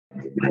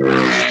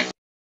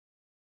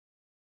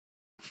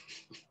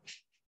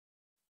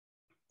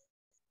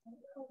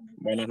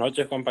Buenas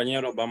noches,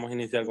 compañeros. Vamos a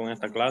iniciar con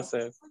esta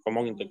clase.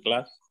 Common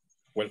Interclass.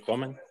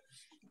 Welcome.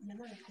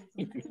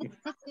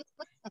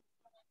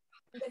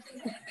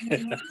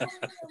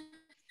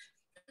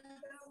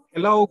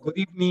 Hello, good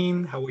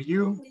evening. How are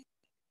you?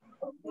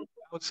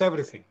 How's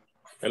everything?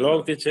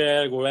 Hello,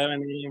 teacher. Good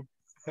evening.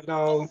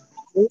 Hello.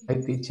 Hi,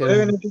 teacher.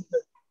 Good evening, teacher.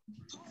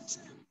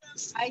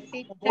 Hi,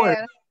 teacher. Board.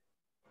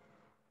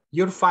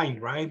 You're fine,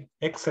 right?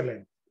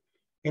 Excellent.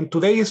 And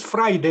today is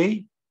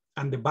Friday,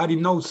 and the body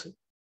knows it,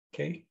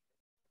 okay?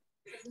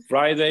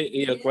 Friday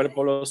y el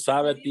cuerpo lo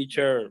sabe,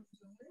 teacher.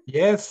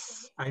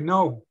 Yes, I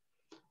know.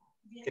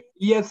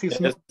 Yes, is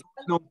Yes.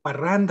 no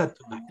parranda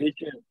tonight.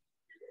 Teacher.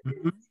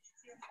 Mhm.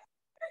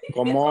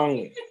 Come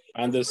on.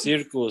 And the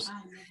circus.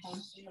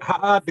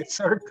 Ah, the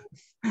circle.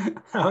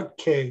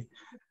 Okay,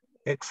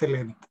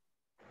 excellent.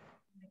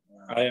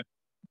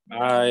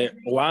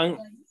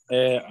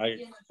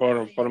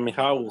 Por mi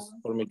house,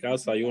 por mi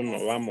casa hay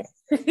uno, vamos.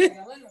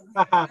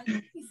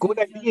 Good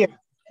idea.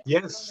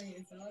 Yes.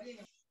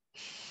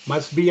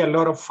 Must be a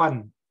lot of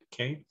fun.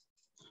 Okay.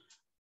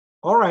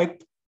 All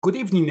right. Good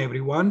evening,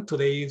 everyone.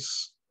 Today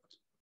is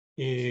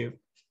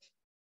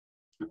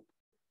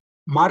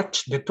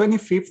March the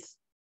 25th.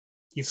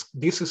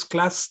 This is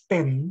class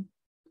 10.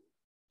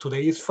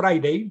 Today is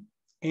Friday,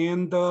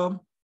 and the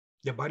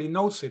body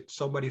knows it.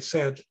 Somebody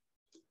said,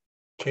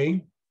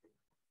 okay.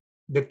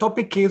 The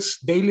topic is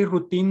daily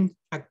routine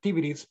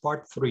activities,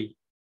 part 3.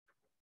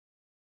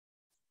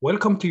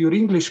 Welcome to your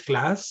English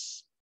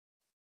class.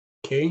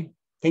 Okay.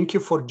 Thank you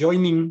for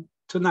joining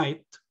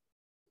tonight.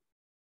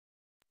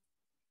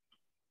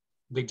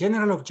 The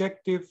general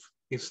objective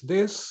is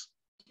this.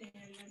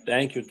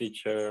 Thank you,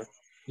 teacher.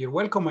 You're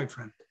welcome, my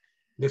friend.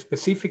 The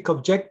specific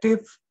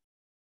objective,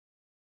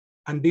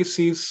 and this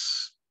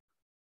is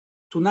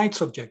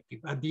tonight's objective.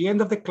 At the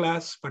end of the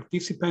class,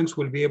 participants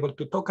will be able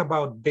to talk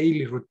about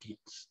daily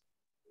routines.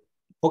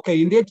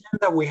 Okay, in the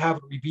agenda, we have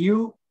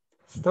review,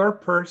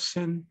 third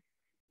person,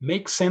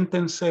 make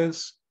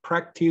sentences,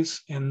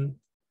 practice, and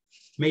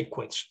make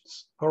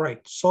questions. All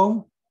right,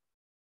 so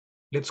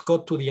let's go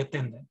to the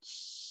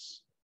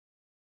attendance.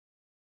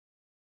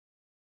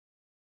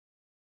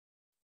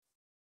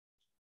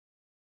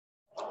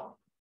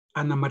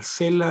 Ana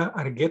Marcela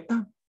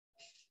Argueta.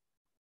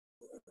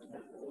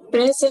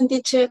 Present,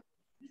 teacher.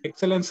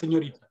 Excellent,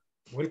 señorita.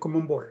 Welcome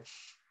on board.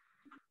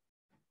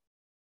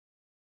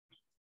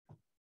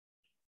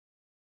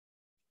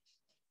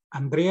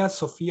 Andrea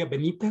Sofía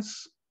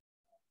Benítez.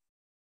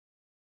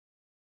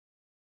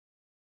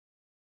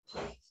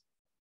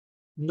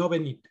 No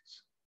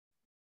Benítez.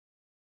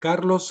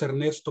 Carlos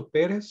Ernesto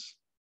Pérez.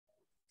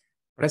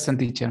 Present,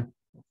 teacher.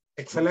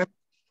 Excellent.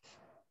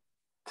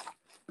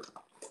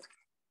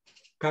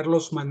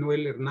 Carlos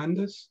Manuel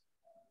Hernández.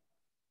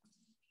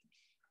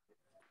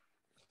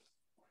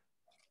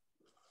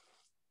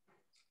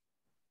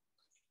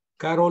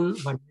 Carol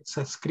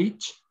Vanessa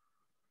Screech.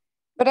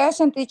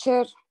 Present,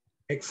 teacher.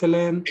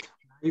 Excellent.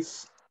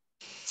 Nice.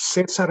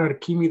 César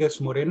Arquímedes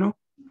Moreno.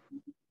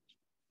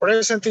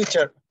 Present,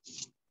 teacher.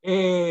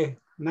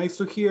 Nice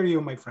to hear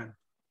you, my friend.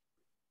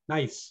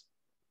 Nice.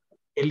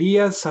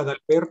 Elías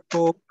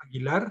Adalberto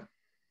Aguilar.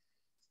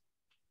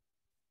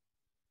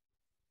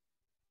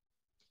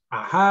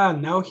 Aha,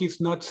 now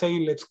he's not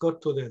saying let's go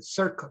to the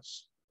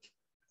circus.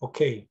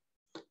 Okay.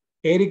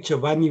 Eric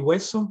Giovanni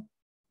Hueso.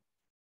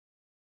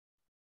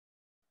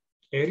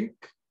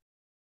 Eric.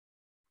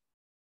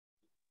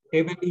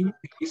 Evelyn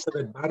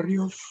Elizabeth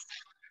Barrios.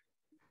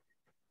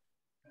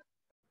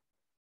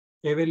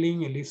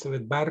 Evelyn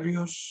Elizabeth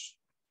Barrios.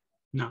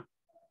 No.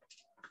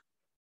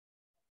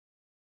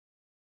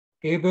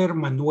 Ever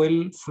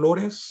Manuel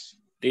Flores.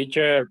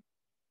 Teacher.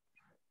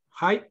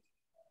 Hi,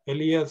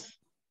 Elias.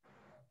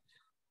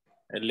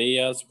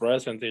 Elias,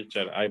 present,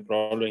 teacher. I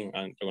problem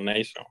and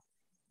donation.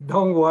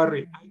 Don't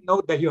worry. I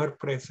know that you are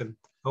present.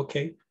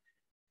 Okay.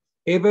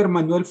 Ever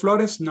Manuel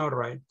Flores, no,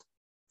 right.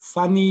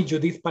 Fanny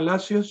Judith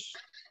Palacios.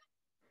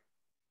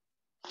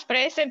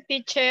 Present,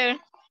 teacher.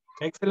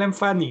 Excellent,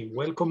 Fanny.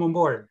 Welcome on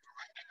board.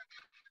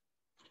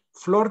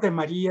 Flor de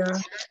María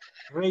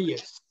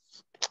Reyes.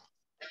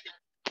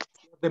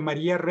 Flor de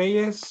María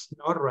Reyes,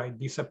 not right.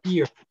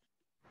 Disappear.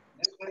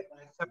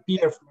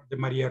 Disappear, Flor de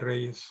María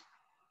Reyes.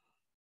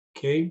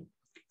 Okay.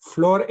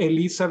 Flor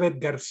Elizabeth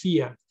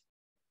García.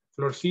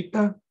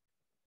 Florcita.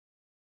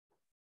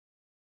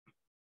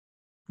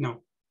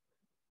 No.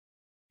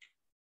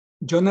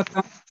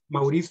 Jonathan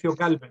Mauricio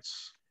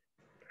Galvez.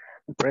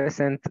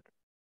 Present.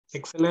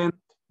 Excellent.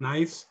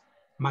 Nice.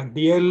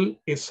 Magdiel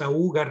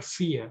Esaú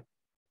García.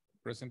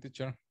 Present,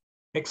 teacher.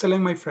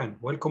 Excellent, my friend.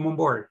 Welcome on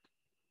board.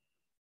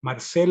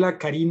 Marcela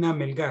Karina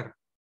Melgar.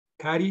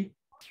 Cari.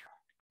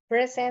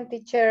 Present,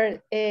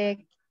 teacher.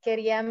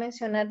 Quería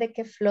mencionar de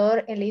que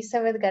Flor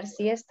Elizabeth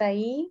García está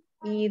ahí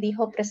y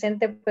dijo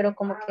presente, pero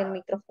como que el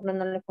micrófono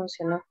no le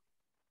funcionó.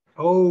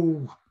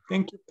 Oh,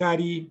 thank you,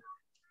 Cari.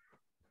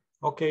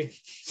 Ok.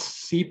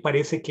 Sí,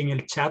 parece que en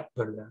el chat,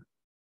 ¿verdad?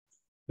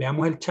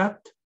 Veamos el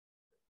chat.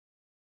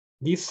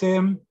 Dice,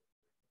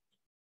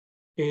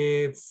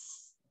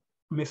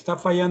 me está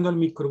fallando el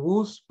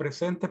microbús,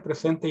 presente,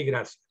 presente y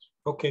gracias.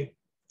 Ok.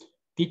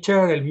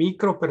 Teacher, el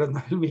micro, pero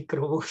no el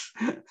microbús.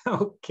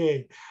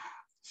 Ok.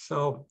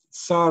 So,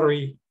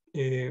 sorry,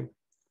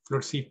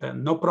 Florcita,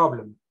 no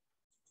problem.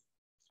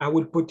 I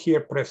will put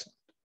here present.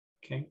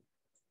 Okay.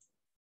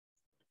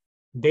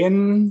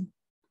 Then,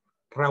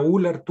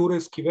 Raúl Arturo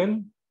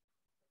Esquivel.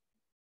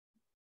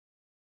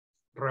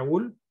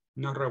 Raúl,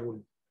 no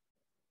Raúl.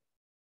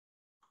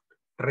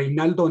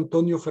 Reinaldo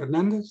Antonio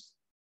Fernández.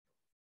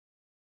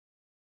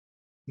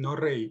 No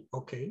Rey,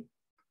 ok.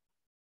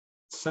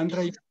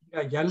 Sandra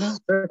Ayala.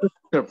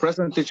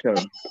 Present teacher.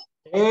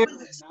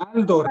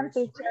 Reinaldo,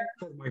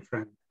 my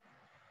friend.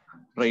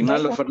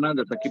 Reinaldo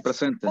Fernández, aquí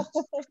presente.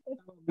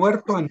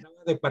 Muerto,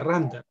 andaba de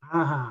parranda.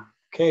 Ajá,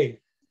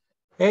 ok.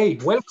 Hey,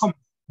 welcome.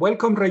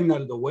 Welcome,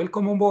 Reinaldo.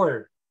 Welcome on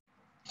board.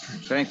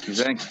 Thank you,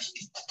 thank you.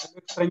 Lo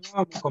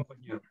extrañábamos,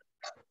 compañero.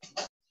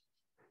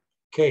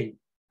 Ok.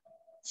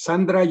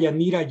 Sandra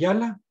Yanira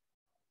Ayala.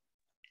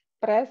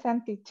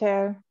 Present,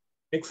 teacher.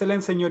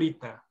 Excellent,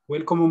 señorita.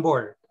 Welcome on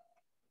board.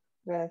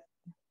 Yes,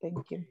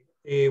 thank you.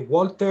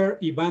 Walter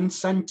Iván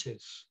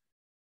Sánchez.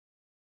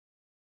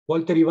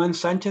 Walter Iván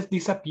Sánchez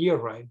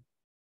disappeared, right?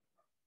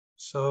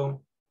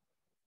 So,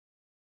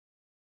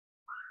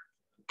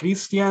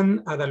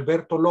 Cristian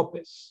Adalberto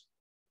López.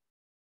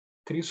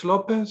 Chris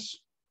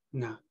López?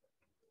 No.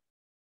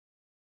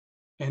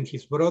 And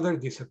his brother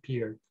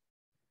disappeared.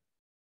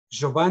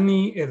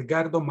 Giovanni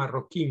Edgardo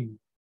Marroquín.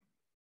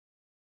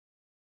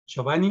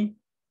 Giovanni?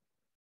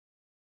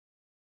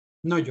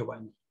 No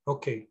Giovanni.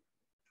 Okay.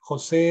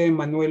 José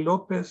Manuel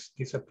López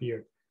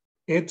disappeared.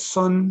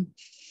 Edson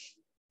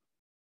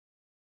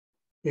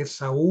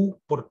Esaú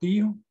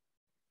Portillo.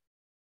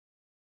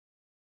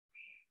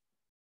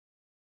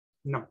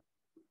 No.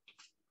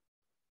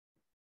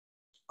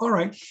 All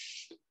right.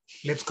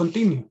 Let's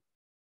continue.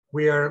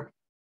 We are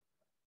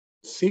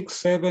 6,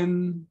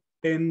 7,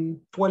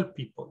 10, 12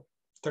 people.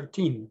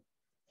 13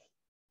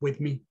 with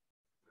me.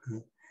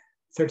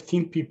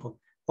 13 people.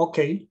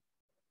 Okay.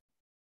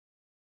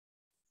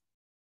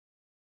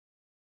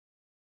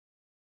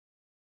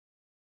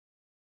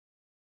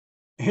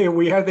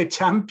 We are the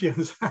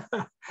champions.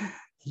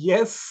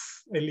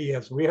 Yes,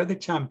 Elias, we are the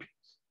champions.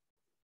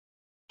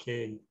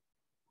 Okay.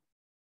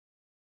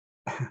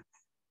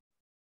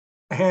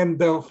 And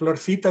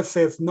Florcita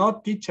says,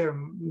 no, teacher,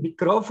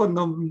 microphone,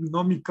 no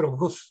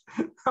microbus.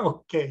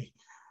 Okay.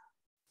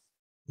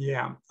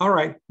 Yeah, all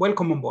right,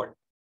 welcome on board.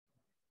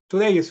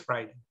 Today is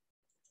Friday.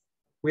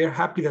 We are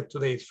happy that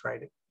today is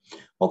Friday.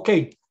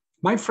 Okay,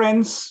 my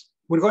friends,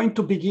 we're going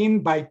to begin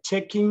by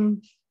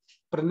checking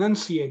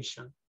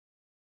pronunciation.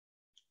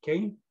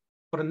 Okay,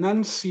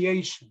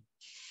 pronunciation.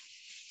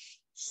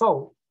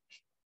 So,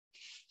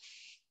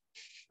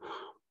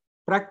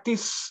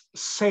 practice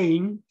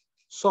saying,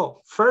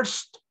 so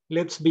first,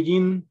 let's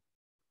begin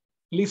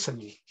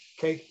listening.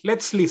 Okay,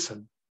 let's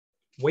listen.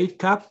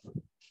 Wake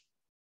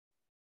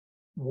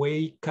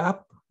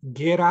up,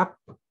 get up,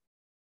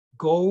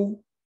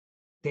 go,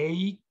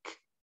 take,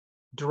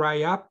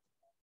 dry up,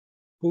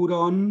 put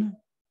on,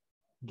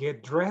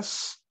 get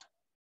dressed,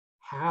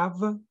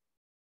 have,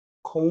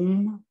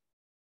 comb,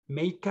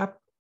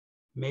 makeup,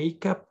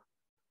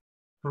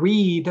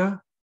 read,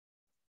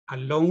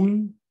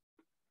 alone,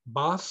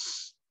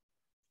 bus,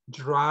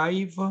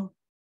 drive,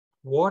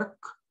 work,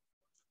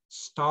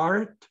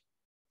 start,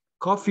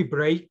 coffee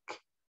break,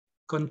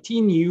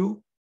 continue,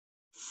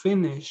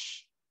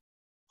 finish,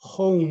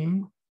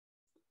 home,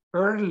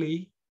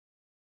 early,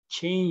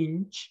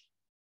 change,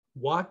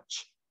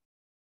 watch,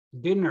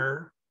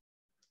 dinner,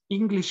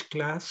 English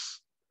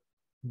class,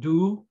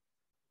 do,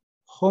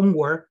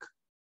 homework,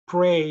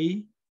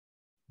 pray,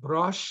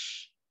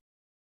 brush,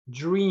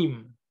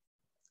 dream.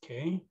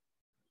 Okay.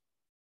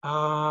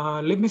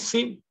 Let me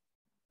see.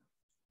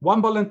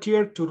 One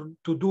volunteer to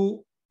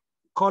do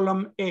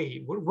column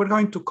A. We're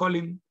going to call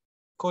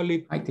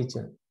it Hi,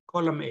 teacher.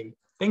 column A.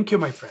 Thank you,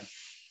 my friend.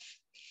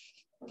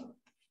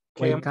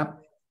 Okay. Wake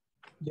up,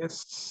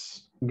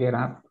 Yes. get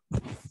up,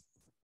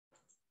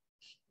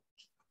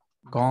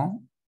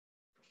 go,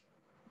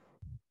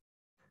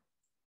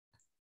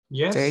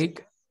 Yes.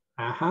 take,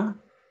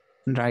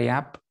 dry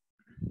up,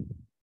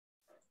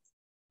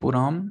 put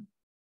on,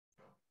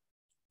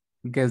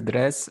 get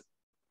dressed,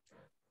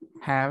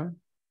 have,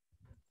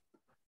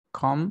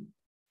 comb,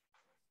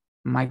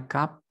 make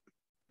up,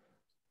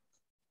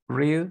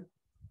 read,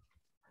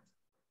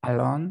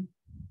 alone,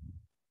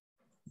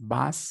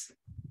 bus,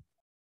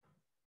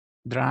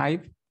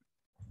 drive,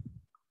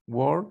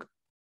 work,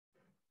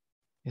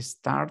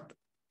 start,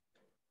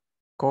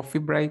 coffee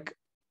break,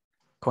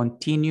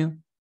 continue,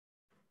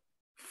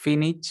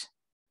 finish,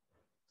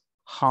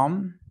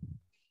 home,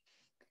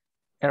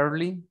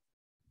 early,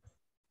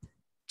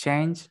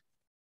 change,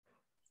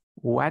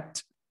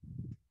 what,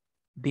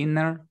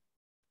 dinner,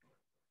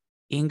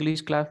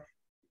 English class,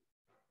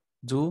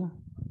 do,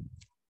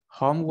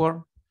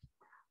 homework,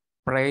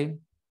 pray,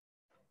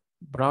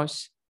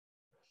 brush,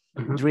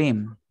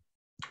 dream.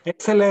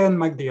 Excellent,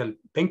 MacDill.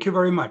 Thank you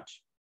very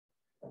much.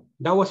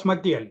 That was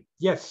MacDiel.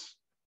 Yes.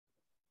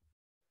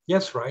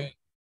 Yes, right?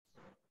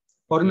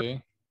 Or no?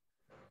 Okay.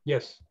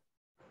 Yes.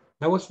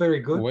 That was very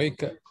good.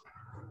 Wake up.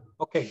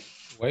 Okay.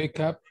 Wake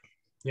up.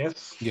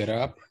 Yes. Get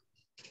up.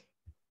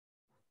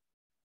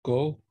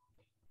 Go.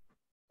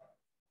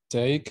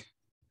 Take.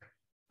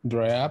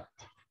 Dry up.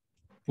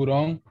 Put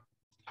on.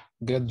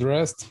 Get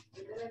dressed.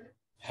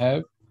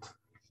 Have.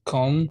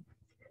 Come.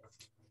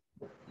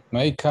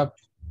 Make up.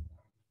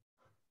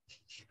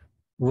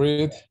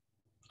 Read.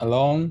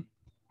 Alone.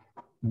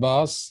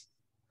 Bus.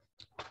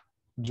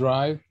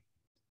 Drive.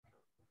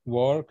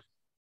 Work.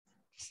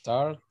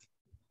 Start.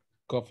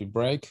 Coffee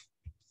break.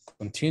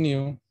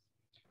 Continue.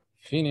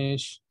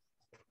 Finish.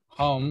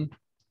 Home.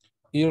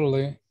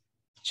 Early.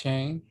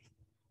 Change.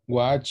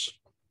 Watch.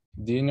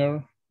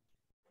 Dinner.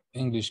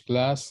 English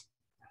class.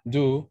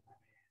 Do.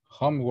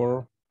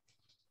 Homework.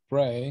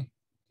 Pray.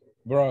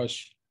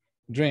 Brush.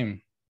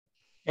 Dream.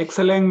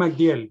 Excellent,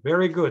 MacDiel.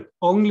 Very good.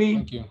 Only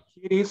Thank you.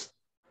 it is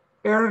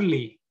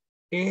early.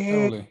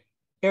 Early.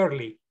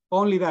 Early.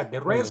 Only that.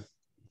 The rest,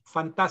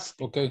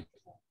 fantastic. Okay.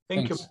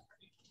 Thank Thanks. you.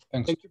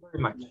 Thanks. Thank you very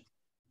much.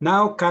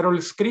 Now,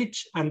 Carol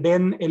Screech and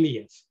then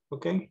Elias.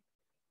 Okay.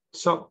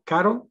 So,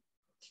 Carol.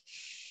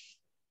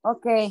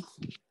 Okay.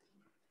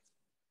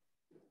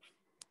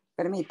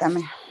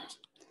 Permítame.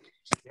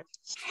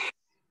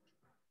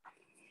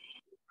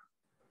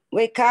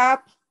 Wake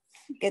up,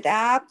 get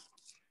up,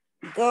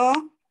 go,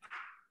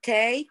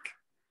 take,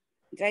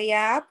 dry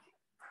up,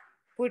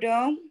 put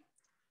on,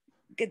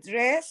 get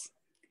dressed,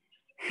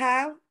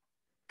 have,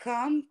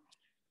 come,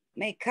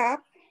 make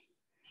up,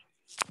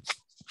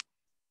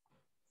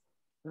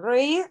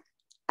 read,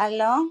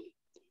 alone,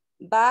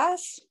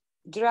 bus,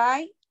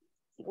 drive,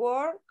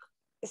 work,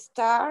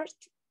 start,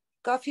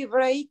 coffee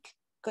break,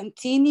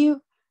 continue,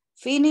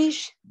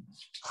 finish,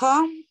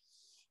 home,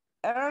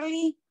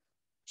 early,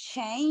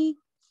 change,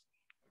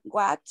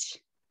 watch,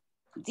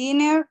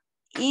 dinner,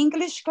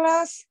 English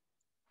class,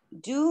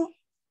 do,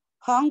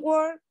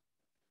 homework,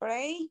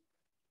 pray,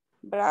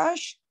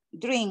 brush,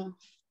 drink.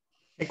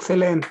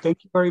 Excellent.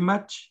 Thank you very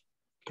much,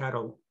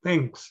 Carol.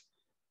 Thanks.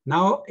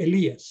 Now,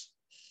 Elias.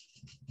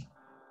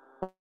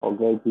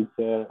 Okay,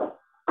 teacher.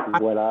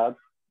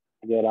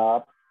 Get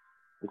up,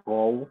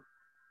 go,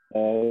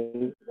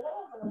 take,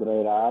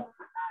 dry up,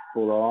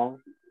 put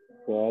on,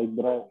 take,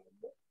 dress,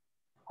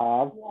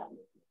 have,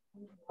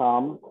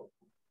 come,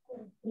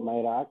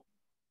 make up,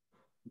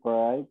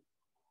 break,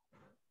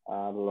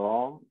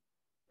 along,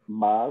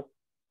 bus,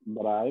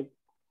 drive,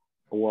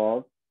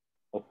 work,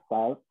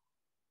 start,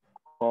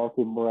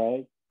 coffee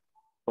break,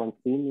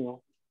 continue,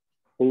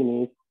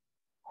 finish,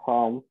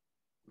 home,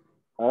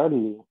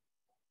 early,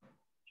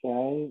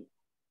 change,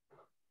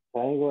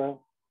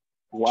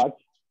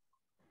 watch,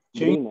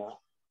 dinner,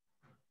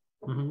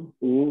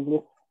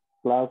 English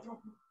class,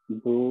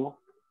 do,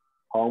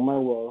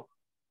 homework,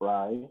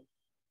 write,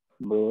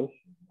 brush,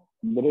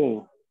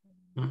 drink.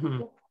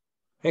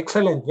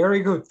 Excellent.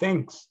 Very good.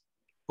 Thanks.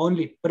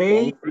 Only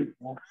pray,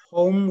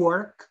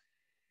 homework,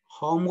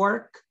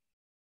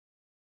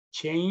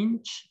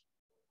 change,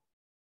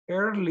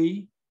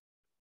 early,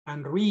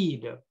 and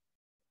read.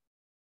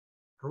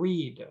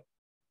 Read.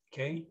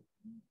 Okay.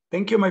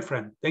 Thank you, my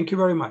friend. Thank you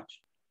very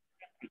much.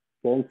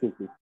 Thank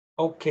you.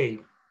 Okay.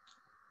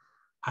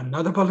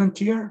 Another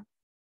volunteer?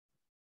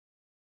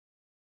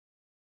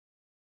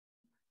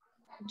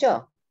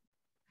 Yo.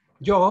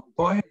 Yo,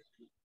 go ahead.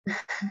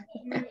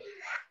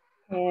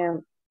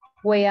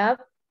 Wake up.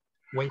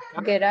 Wake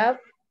up. Get up.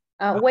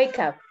 Wake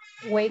up.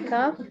 Wake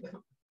up.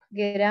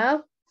 Get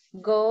up.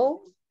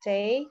 Go.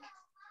 Take.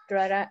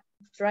 Dry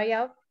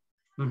up.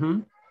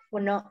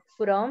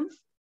 Put on.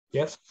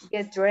 Yes.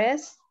 Get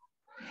dressed.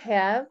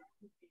 Have.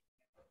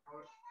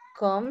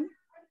 Come.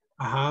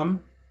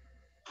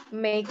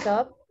 Make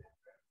up.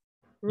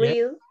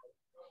 Read.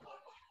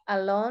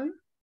 Alone.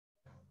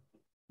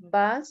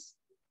 Bus.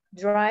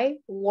 Drive.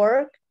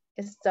 Work.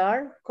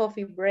 Start.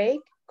 Coffee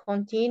break.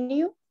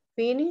 Continue.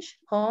 Finish.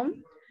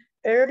 Home.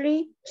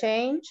 Early.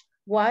 Change.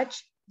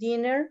 Watch.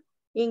 Dinner.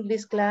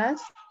 English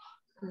class.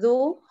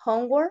 Do.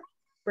 Homework.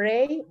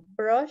 Pray.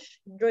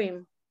 Brush.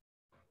 Dream.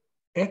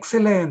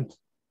 Excellent.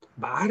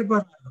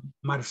 Bárbara,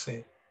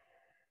 Marce.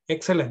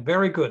 Excellent.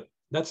 Very good.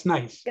 That's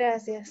nice.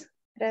 Gracias.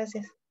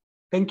 Gracias.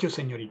 Thank you,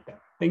 señorita.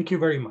 Thank you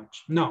very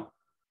much. No,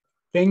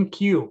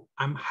 thank you.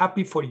 I'm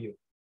happy for you.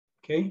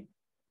 Okay.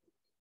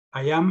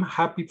 I am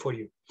happy for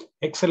you.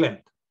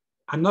 Excellent.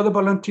 Another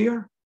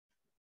volunteer?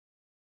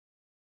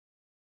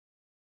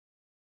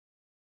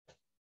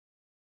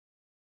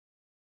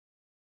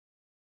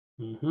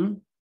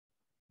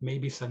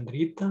 Maybe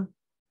Sandrita.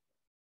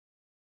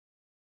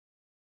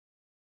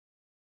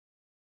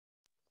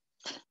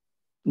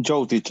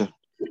 Joe, teacher.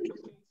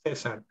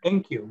 Cesar,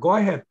 thank you. Go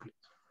ahead, please.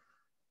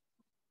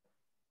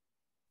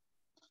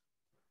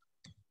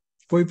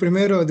 Voy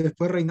primero,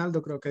 después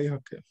Reinaldo creo que dijo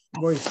que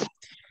voy.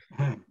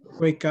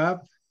 Wake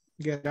up,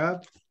 get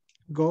up,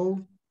 go,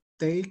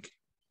 take,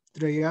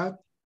 dry up,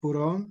 put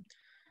on,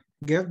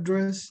 get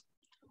dressed,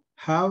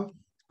 have,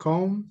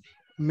 come,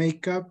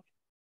 make up,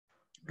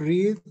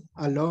 read,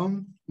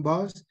 alone,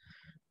 bus,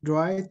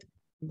 drive,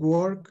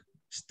 work,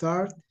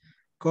 start,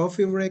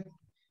 coffee break,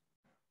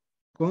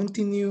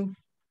 continue,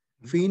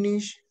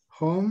 finish,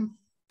 home,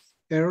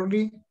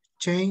 early,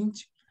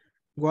 change,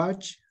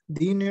 watch,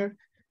 dinner,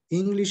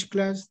 English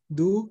class,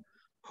 do,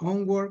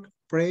 homework,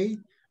 pray,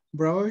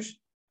 brush,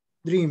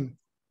 dream.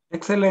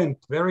 Excellent.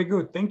 Very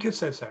good. Thank you,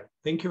 Cesar.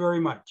 Thank you very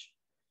much.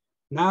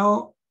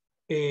 Now,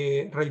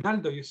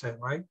 Reynaldo, you said,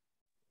 right?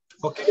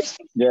 Okay.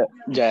 Yeah,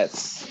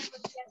 yes.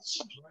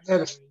 Go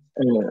ahead.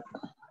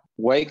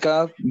 Wake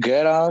up,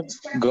 get up,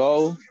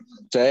 go,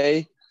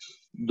 stay,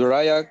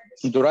 dry up,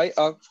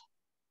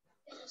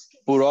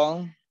 put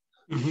on,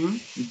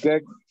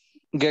 get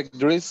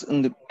dressed,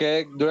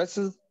 get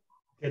dressed,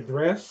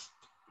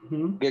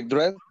 get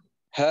dressed,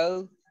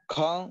 help,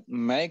 come,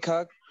 make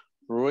up,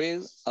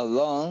 read,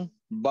 alone,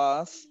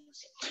 bath,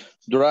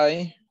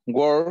 dry,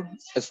 work,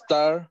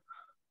 start,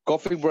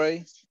 coffee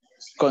break,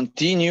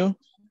 continue,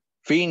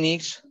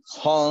 finish,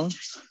 home,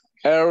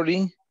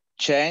 early,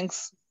 change,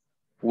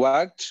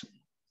 watch,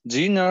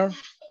 dinner,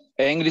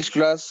 English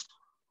class,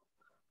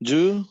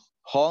 do,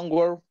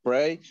 homework,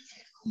 pray,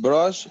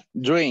 brush,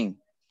 drink.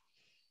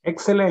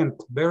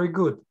 Excellent. Very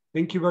good.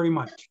 Thank you very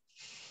much.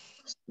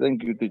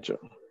 Thank you, teacher.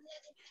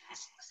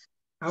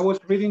 I was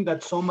reading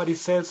that somebody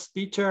says,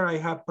 teacher, I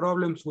have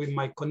problems with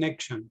my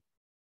connection.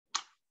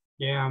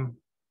 Yeah,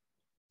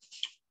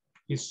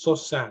 it's so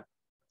sad.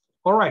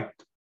 All right.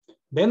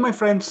 Then, my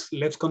friends,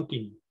 let's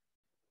continue.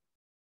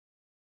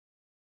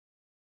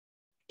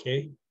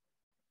 Okay.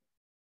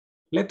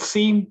 Let's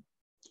see.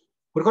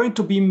 We're going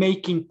to be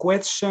making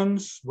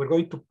questions. We're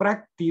going to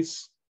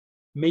practice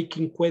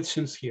making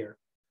questions here.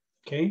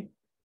 Okay.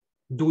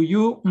 Do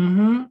you?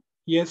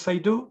 Yes, I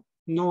do.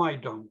 No, I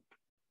don't.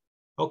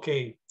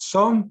 Okay.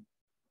 Some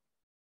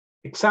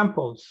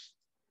examples.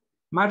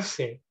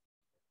 Marce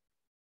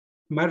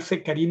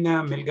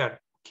Karina Melgar.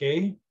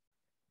 Okay.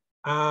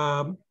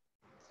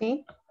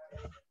 Sí.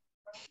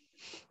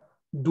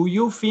 Do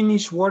you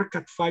finish work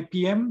at 5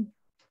 p.m.?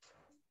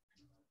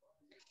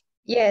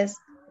 Yes.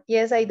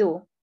 Yes, I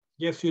do.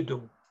 Yes, you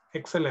do.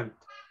 Excellent.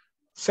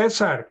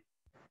 Cesar,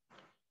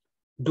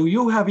 do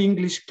you have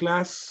English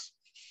class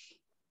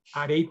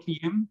at 8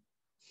 p.m.?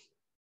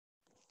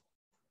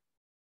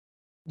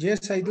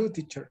 Yes, I do,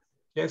 teacher.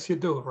 Yes, you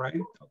do, right?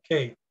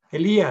 Okay.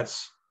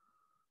 Elias,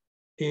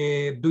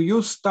 do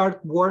you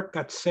start work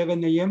at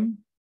 7 a.m.?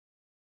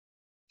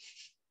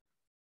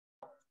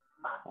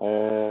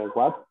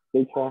 What,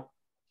 teacher?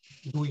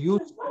 Do you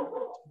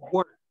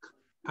work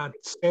at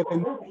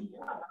 7 a.m.?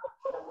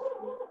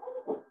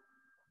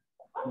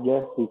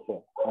 Yes,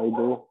 teacher, I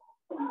do.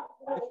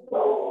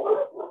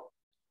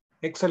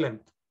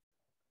 Excellent.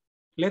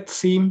 Let's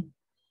see.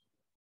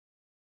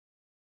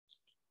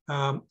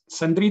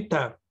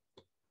 Sandrita,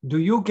 do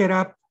you get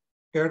up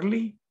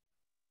early?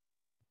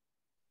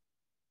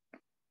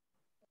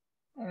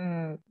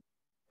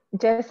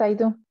 Yes, I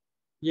do.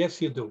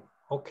 Yes, you do.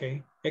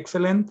 Okay,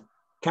 excellent.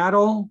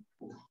 Carol,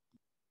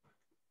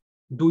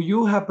 do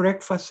you have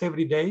breakfast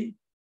every day?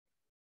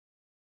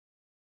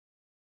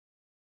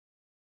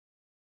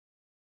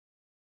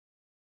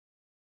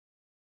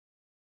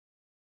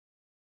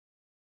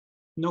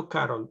 No,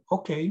 Carol.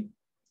 Okay.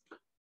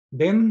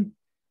 Then.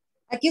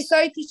 Aquí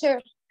estoy,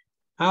 teacher.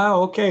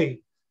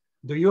 Okay.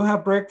 Do you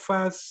have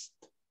breakfast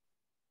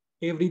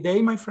every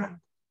day, my friend?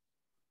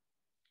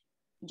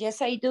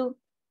 Yes, I do.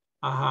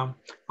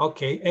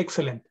 Okay,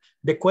 excellent.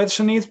 The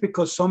question is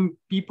because some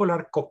people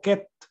are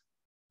coquette.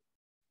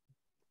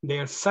 They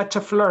are such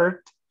a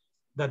flirt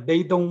that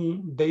they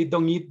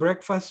don't eat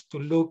breakfast to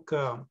look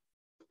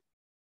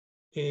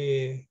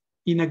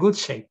in a good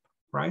shape,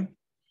 right?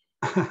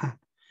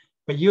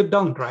 But you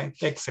don't, right?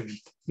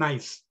 Excellent.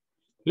 Nice.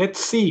 Let's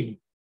see.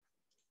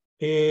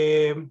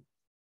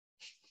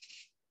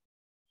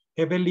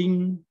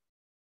 Evelyn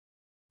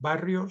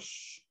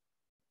Barrios.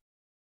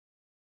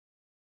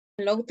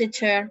 Hello,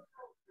 teacher.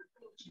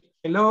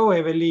 Hello,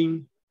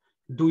 Evelyn.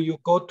 Do you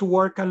go to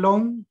work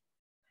alone?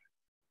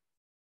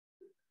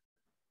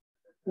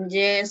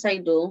 Yes, I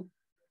do.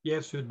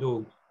 Yes, you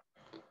do.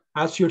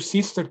 Ask your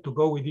sister to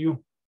go with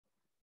you.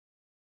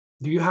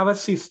 Do you have a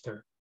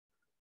sister?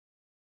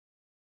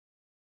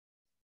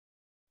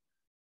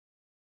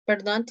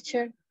 Pardon,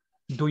 teacher.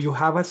 Do you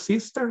have a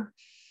sister?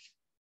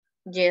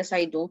 Yes,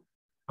 I do.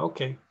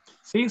 Okay.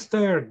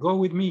 Sister, go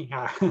with me.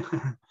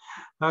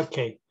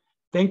 Okay.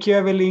 Thank you,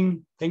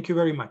 Evelyn. Thank you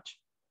very much.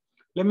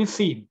 Let me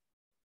see.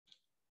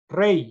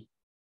 Ray,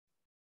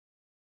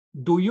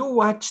 do you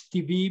watch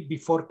TV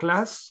before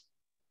class?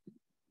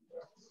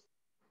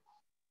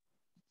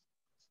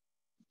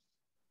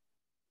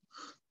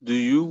 Do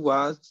you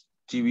watch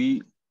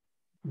TV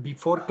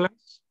before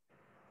class?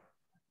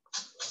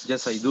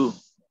 Yes, I do.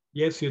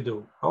 Yes, you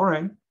do. All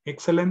right.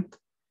 Excellent.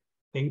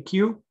 Thank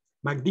you.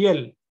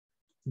 Magdiel,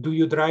 do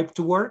you drive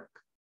to work?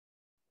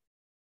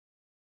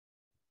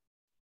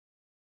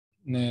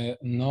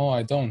 No,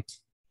 I don't.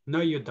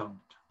 No, you don't.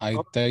 I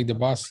take the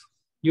bus.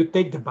 You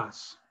take the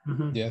bus.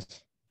 Yes.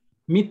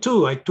 Me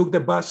too. I took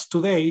the bus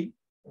today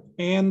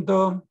and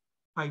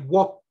I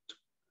walked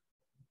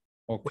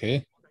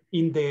Okay.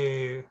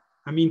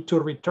 To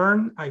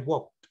return, I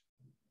walked.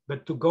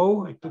 But to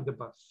go, I took the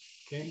bus.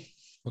 Okay.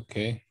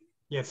 Okay.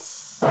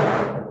 Yes.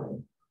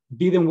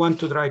 Didn't want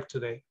to drive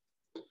today.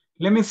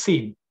 Let me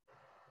see.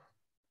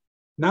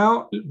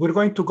 Now we're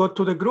going to go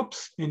to the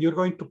groups and you're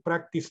going to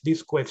practice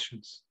these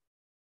questions.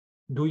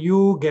 Do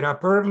you get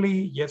up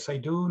early? Yes, I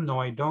do. No,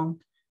 I don't.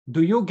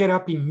 Do you get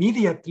up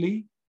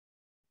immediately?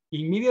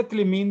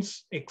 Immediately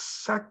means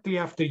exactly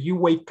after you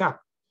wake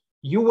up.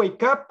 You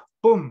wake up,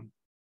 boom,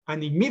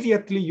 and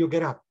immediately you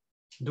get up.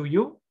 Do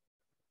you?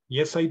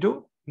 Yes, I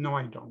do. No,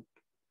 I don't.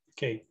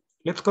 Okay,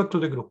 let's go to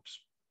the groups.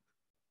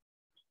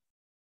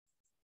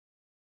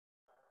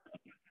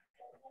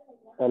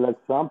 El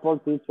example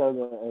teacher,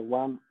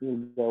 one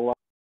is the one.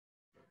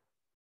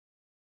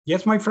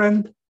 Yes, my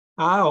friend.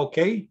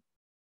 Okay.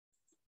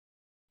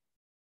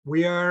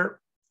 We are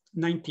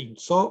 19.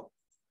 So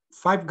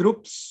 5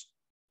 groups.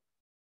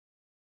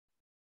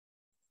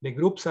 The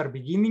groups are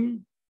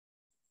beginning.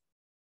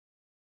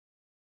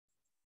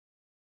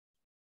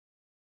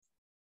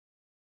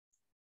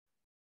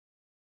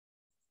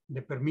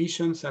 The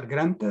permissions are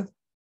granted.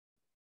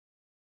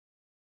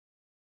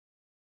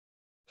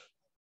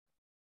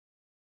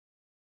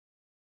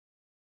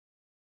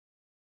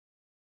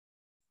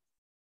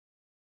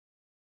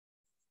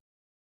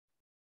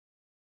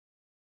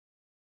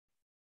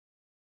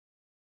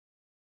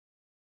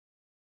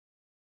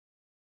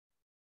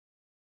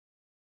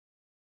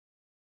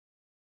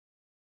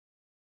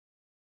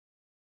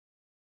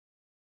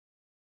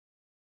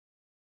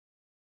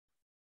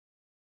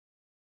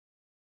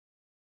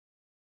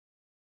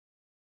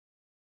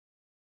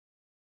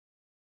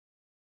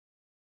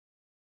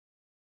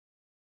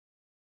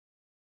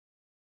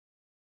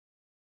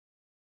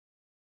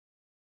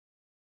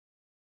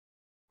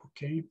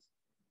 Okay.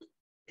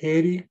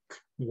 Eric,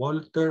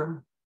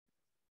 Walter,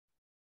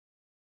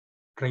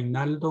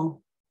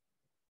 Reinaldo,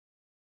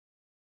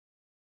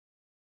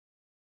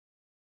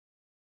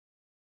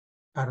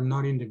 are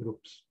not in the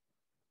groups.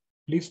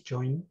 Please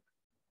join.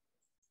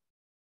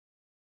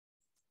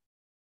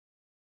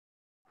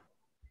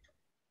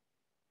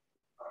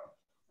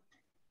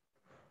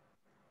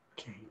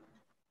 Okay.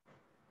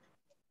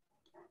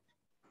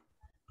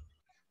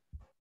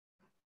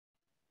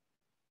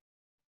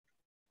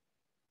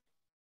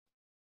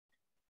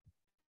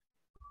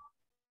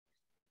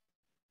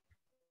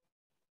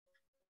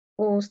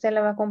 ¿Usted la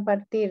va a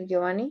compartir,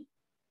 Giovanni?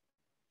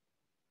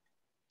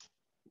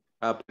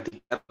 A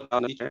practicar con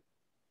la teacher.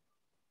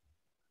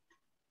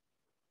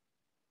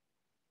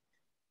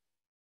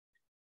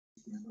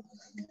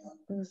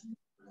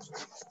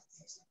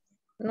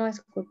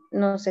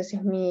 No sé si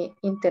es mi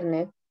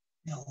internet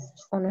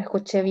o no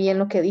escuché bien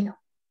lo que dijo.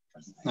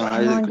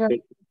 No, yo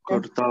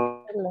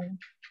cortado.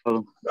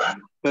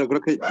 Pero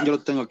creo que yo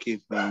lo tengo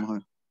aquí. Vamos a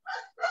ver.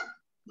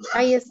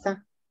 Ahí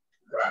está.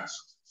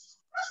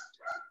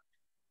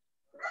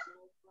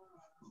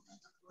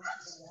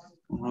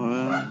 Vamos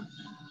a ver.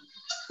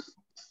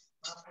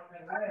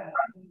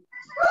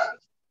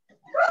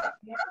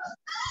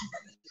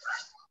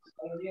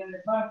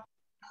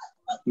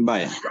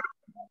 Vaya.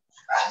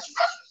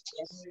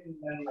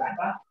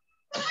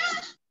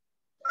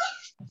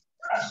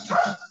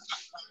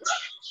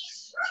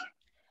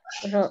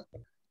 Pero,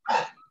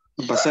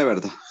 Pasé,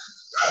 ¿verdad?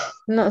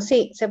 no,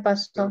 sí, se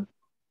pasó.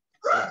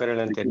 Pero el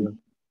anterior.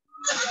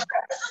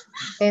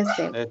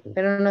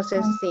 Pero no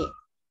sé si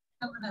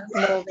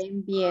lo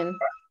ven bien.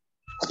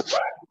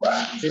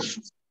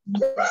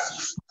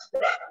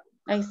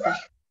 Ahí está.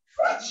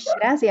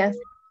 Gracias.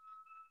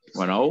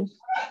 Bueno.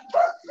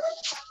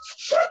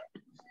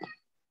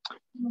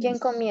 ¿Quién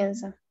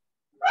comienza?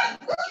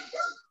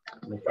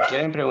 Si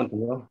quieren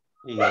preguntar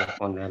y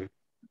responder.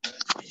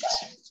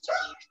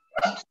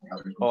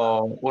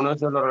 O uno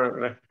solo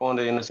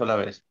responde de una sola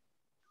vez.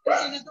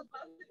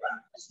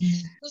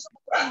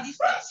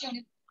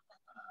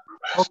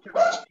 Okay.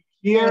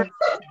 Here,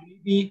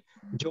 maybe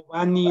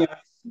Giovanni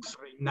asks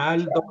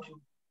Reinaldo,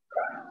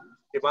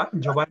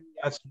 Giovanni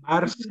asks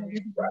Marce,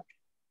 Sandrita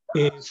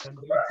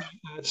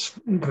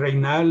asks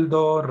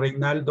Reinaldo,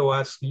 Reinaldo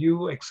asks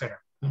you, etc.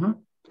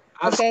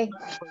 Ask Okay.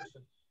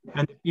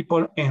 and the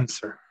people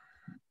answer.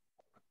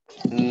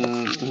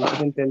 No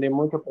se entiende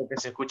mucho porque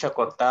se escucha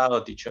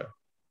cortado, teacher.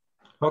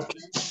 Okay.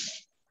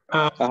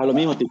 Haga lo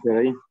mismo, teacher,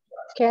 ahí.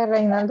 Que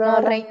Reinaldo No,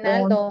 haga la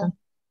Reinaldo. pregunta.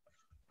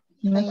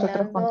 Nosotros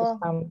Reinaldo.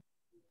 contestamos.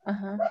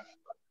 Ajá.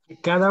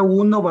 Cada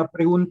uno va a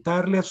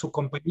preguntarle a su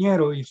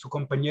compañero y su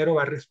compañero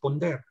va a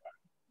responder.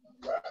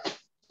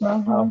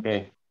 Ok.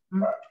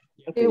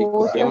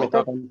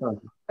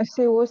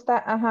 Si gusta,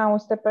 ajá,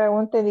 usted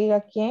pregunte,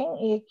 diga quién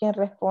y quien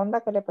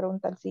responda que le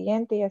pregunta al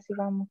siguiente y así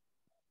vamos.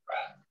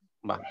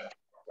 Va.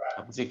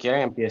 Si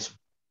quieren empiezo.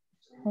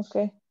 Ok.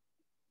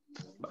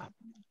 Va.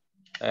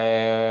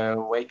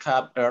 Wake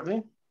up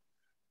early.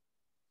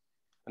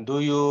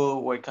 Do you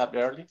wake up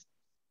early?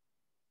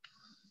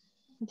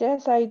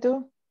 Yes, I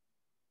do.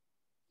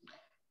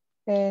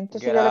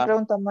 Entonces Get yo le up.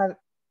 pregunto mal.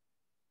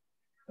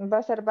 Va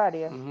a ser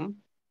varias.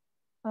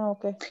 Ah,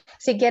 ok.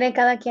 Si quiere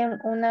cada quien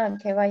una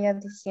que vaya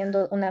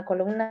diciendo una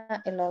columna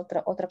y la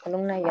otra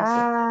columna y así.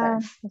 Ah,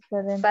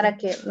 excelente. Para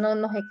que no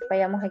nos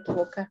vayamos a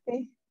equivocar.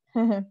 Sí.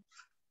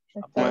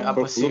 Muy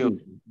abusivo.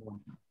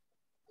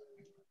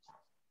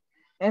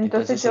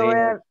 Entonces yo voy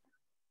sería- a...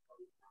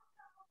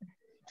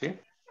 ¿Sí?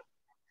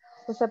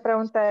 Esa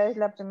pregunta es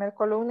la primera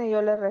columna y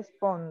yo le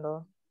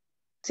respondo.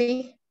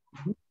 Sí.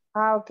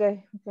 Ah, ok,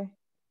 ok.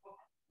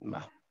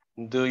 Va.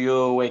 Do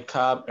you wake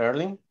up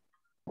early?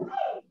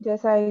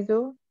 Yes, I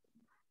do.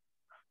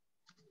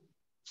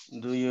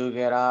 Do you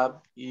get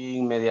up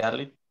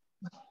immediately?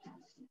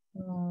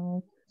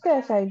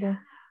 Yes, I do.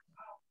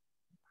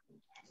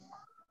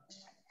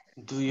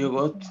 Do you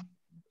go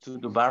to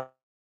the bar?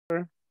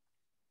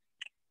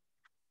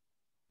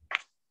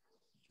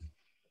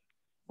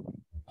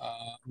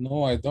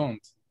 No, I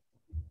don't.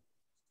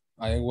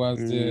 I watch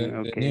the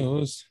Okay.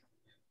 news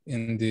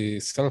in the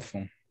cell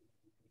phone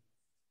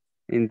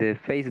In the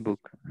Facebook.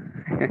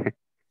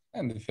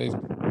 and the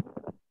Facebook.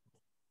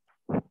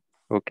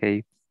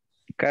 Okay.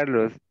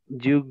 Carlos,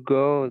 you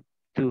go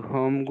to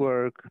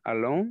homework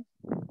alone?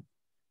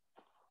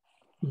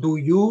 Do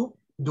you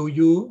go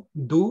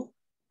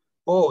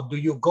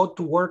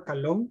to work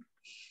alone?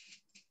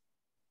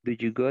 Do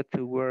you go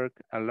to work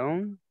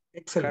alone?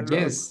 Excellent.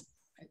 Yes,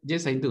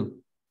 yes, I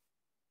do.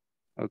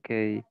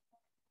 Okay.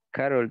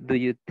 Carol, do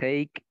you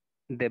take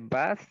the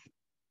bus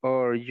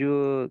or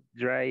you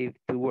drive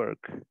to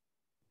work?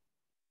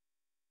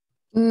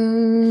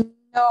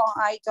 No,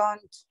 I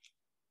don't.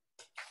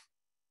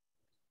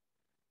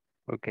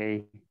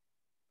 Okay.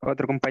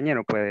 Otro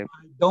compañero puede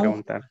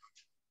preguntar.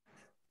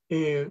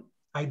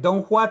 I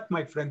don't what,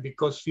 my friend,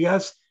 because she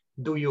asked,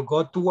 do you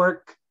go to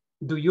work?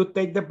 Do you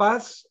take the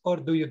bus or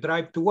do you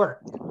drive to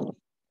work?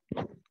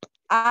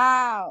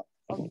 Ah,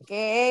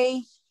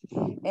 okay.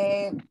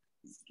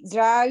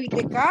 Drive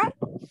the car?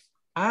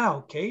 Ah,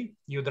 okay.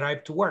 You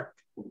drive to work.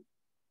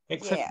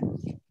 Excellent.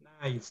 Yeah.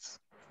 Nice.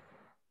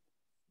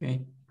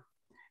 Okay.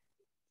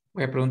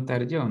 Voy a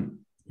preguntar yo.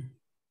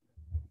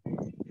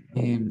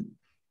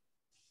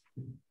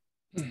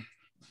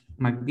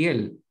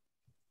 Magdiel.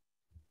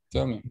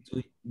 Tell me.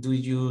 Do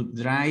you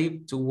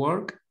drive to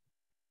work?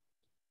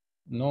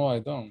 No, I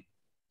don't.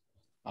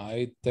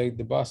 I take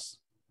the bus.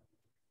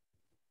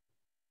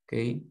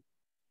 Okay.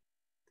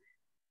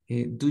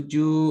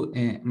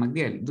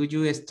 Magdiel, do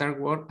you start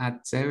work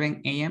at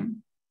 7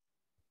 a.m.?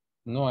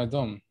 No, I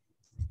don't.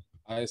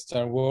 I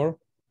start work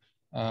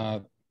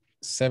at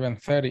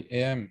 7:30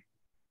 a.m.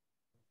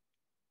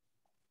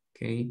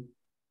 Okay.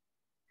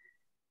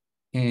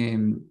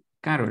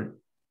 Carol,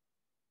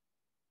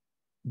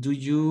 do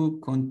you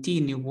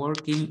continue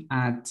working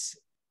at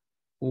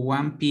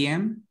 1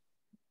 p.m.?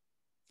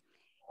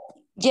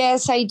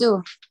 Yes, I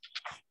do.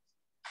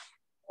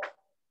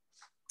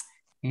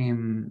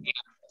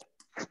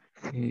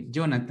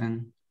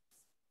 Jonathan,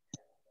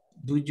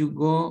 do you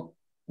go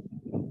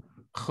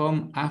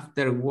home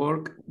after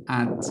work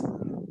at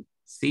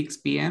 6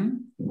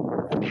 p.m.?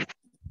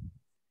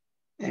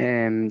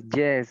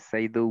 Yes,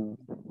 I do.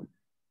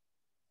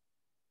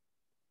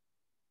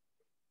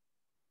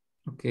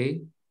 Ok.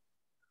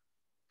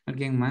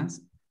 ¿Alguien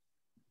más?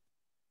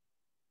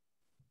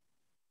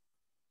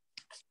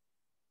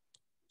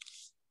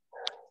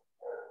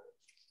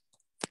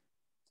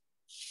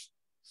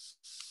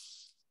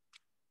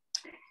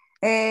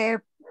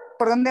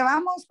 ¿Por dónde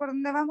vamos? ¿Por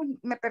dónde vamos?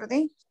 Me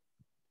perdí.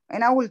 En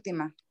la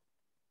última.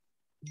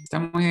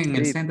 Estamos en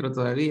el centro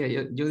todavía.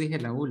 Yo dije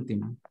la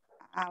última.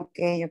 Ah, ok,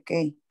 ok.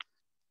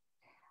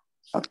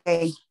 Ok.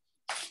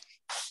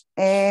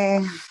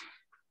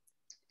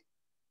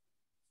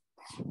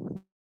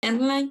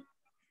 Online.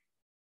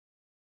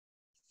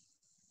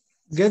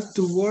 Get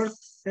to work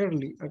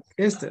early.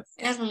 Este.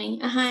 Early.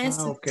 Ajá,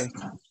 Ah, okay.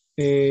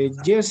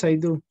 Yes, I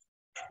do.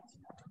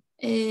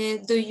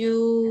 Do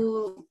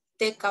you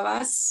take a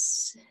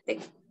bus?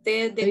 Take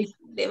the bus? Take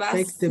the bus.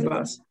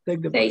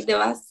 Take the bus. Take the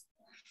bus.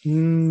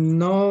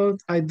 No,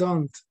 I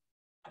don't.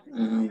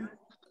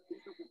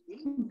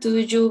 Do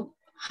you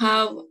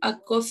have a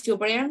coffee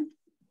break?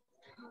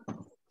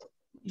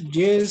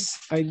 Yes,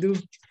 I do.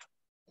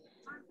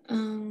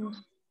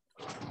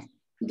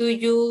 Do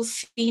you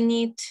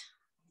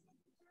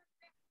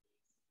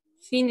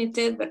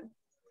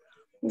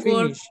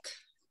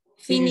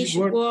finish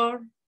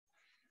work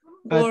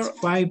at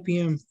 5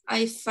 p.m.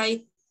 At 5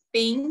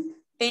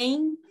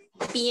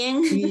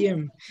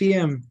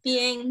 p.m.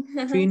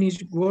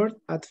 Finish work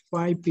at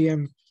 5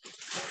 p.m.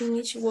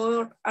 Finish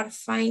work at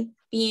 5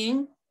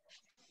 p.m.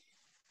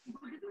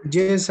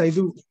 Yes, I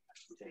do.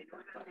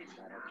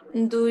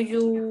 Do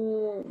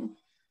you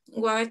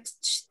watch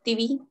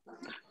TV?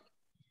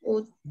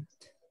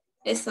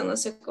 Esta no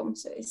sé cómo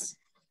se dice.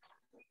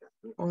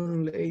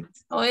 Only.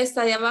 O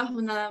esta de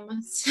abajo nada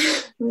más.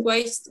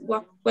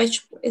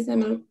 Watch,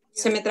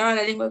 se me traba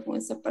la lengua con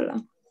esa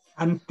palabra.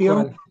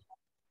 Until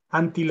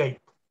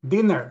late.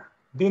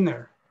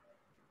 Dinner.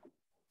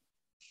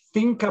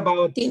 Think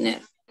about dinner.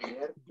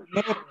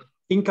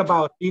 Think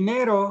about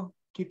dinero.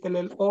 Quítale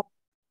el o.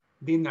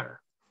 Dinner.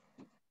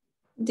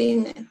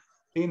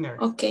 Dinner.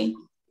 Ok.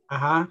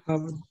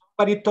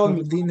 Somebody told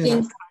me, dinner.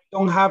 I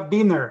don't have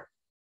dinner.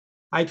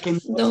 I can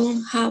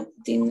Don't have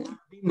dinner.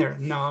 Dinner,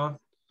 no.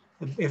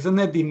 Eso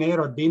no es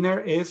dinero.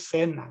 Dinner es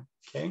cena.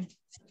 Okay.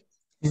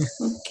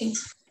 Okay.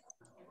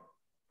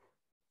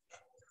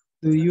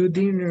 Do you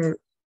dinner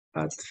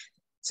at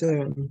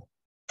 7?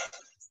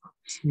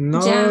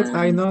 No, Ya.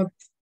 I not.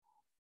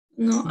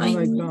 No, No,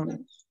 I I know.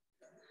 don't.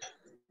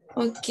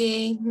 Ok,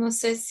 no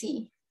sé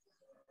si.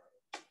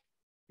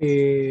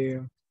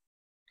 Eric,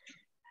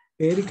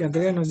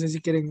 Andrea, no sé si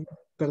quieren,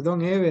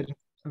 perdón, Ever,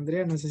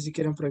 Andrea, no sé si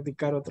quieren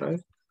practicar otra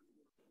vez.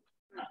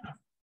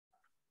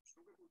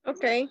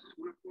 Ok.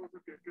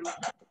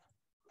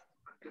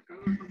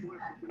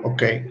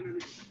 Ok.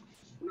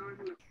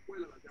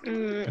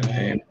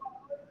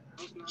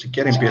 Si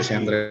quiere empiece,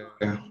 Andrea.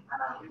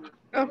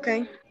 Ok.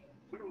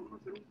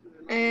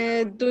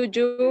 Do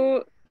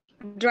you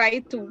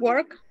drive to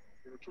work?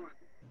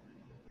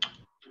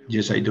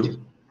 Yes, I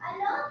do.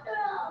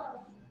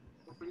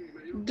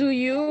 Do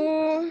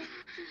you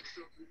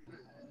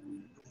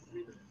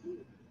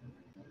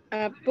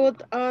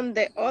put on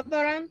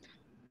deodorant?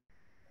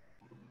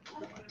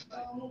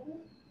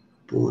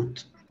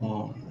 Put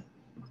on.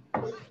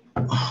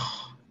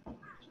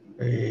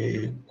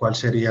 ¿Cuál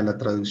sería la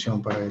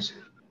traducción para ese?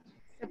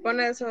 Se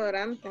pone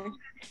desodorante.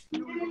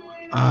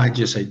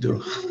 Yes, I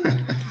do.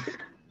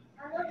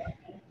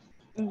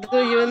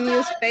 Do you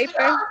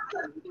newspaper?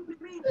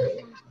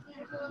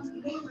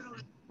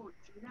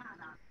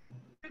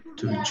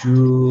 Do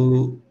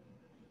you...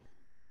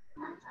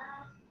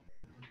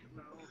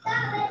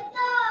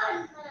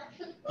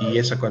 ¿Y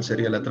esa cuál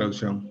sería la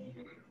traducción?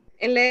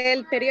 Lee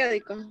el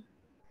periódico.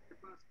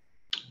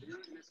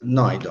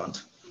 No, I don't.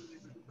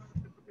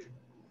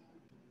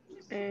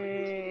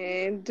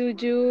 Do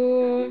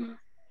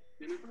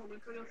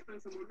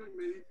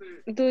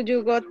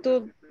you go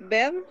to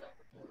bed?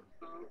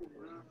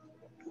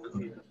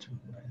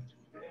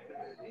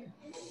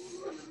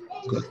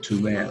 Go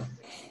to bed.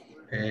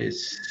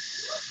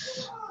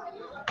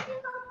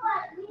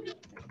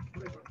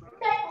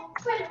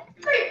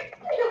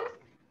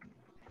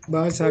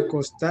 ¿Vas a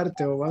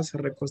acostarte o vas a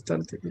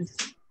recostarte?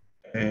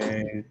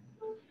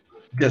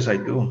 Yes, I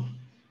do.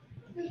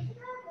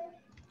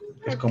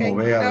 Es como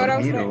ve a Ahora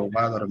dormir usted. o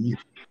va a dormir.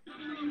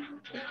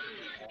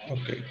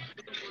 Ok.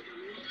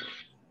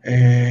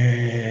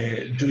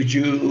 Do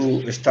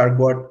you start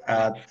work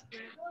at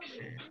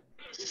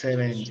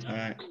 7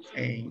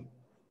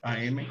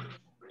 a.m.?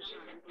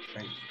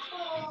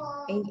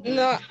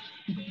 No,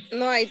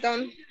 no, I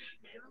don't.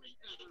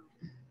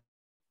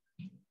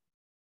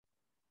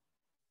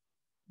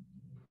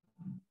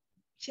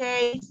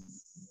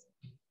 Chase,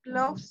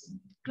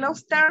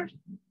 cluster,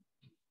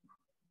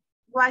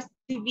 watch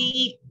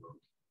TV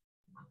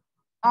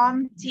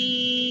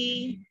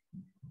until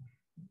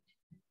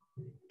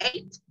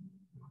 8,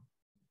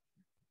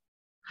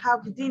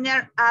 have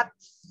dinner at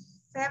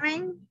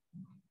 7,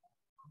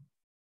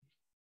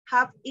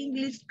 have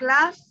English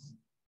class,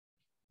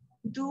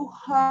 do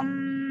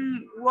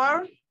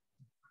homework,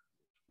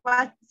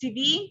 watch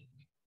TV,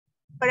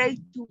 pray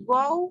to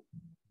go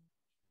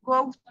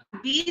to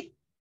bed,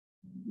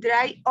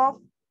 dry off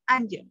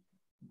angel.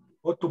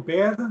 Go to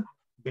bed,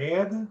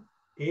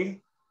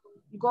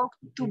 Go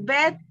to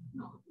bed.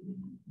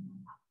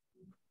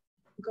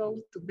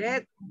 Go to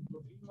bed.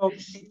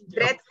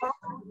 Dread of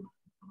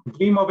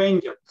Dream of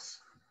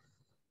Angels.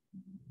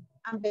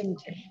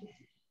 Avenger.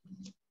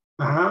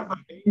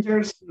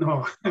 Avengers,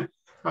 no.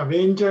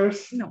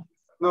 Avengers, no.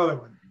 Another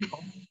one.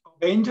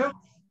 Avengers.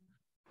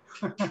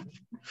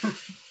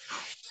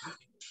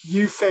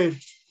 Dice,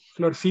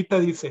 Florcita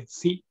dice,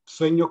 sí,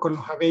 sueño con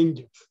los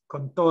Avengers,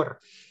 con Thor.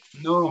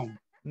 No.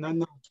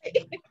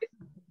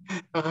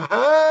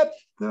 Ajá.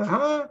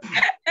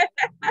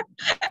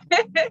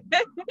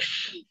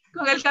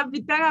 Con el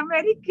Capitán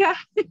América.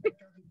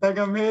 Capitán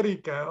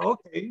América,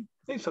 okay,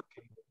 it's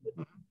okay.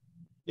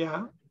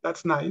 Yeah,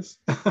 that's nice.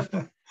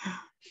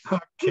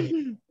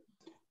 Okay.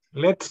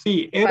 Let's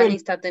see. Fanny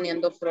está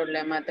teniendo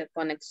problemas de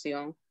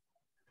conexión.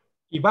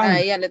 Iván. A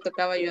ella le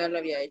tocaba, yo ya lo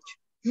había hecho.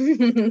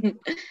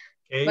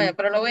 Okay. Bueno,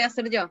 pero lo voy a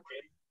hacer yo.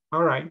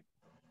 All right.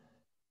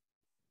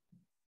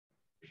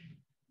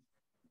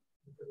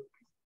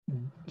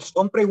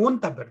 Son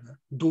preguntas, ¿verdad?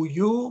 Do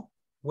you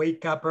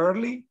wake up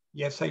early?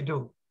 Yes, I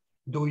do.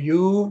 Do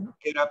you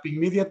get up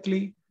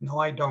immediately? No,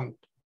 I don't.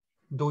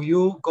 Do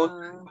you go to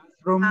the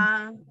bathroom?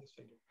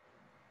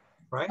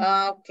 Right?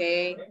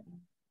 Okay.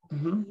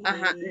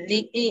 Ajá.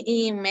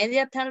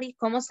 Immediately,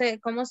 ¿cómo se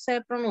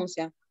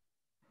pronuncia?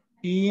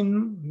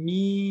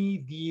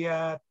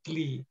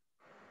 Immediately.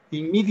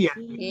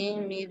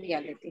 Immediately.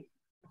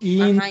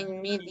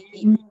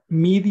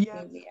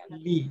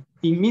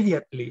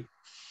 Immediately.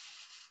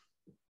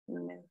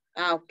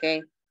 Ok.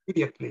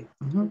 Immediately.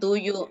 Do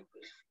you,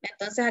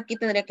 entonces aquí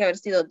tendría que haber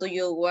sido, do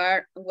you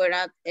were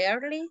up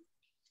early?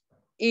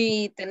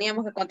 Y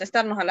teníamos que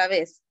contestarnos a la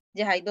vez.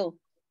 Yes, I do.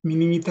 Mi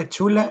niñita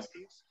chula,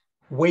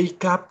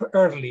 wake up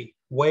early.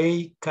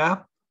 Wake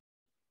up.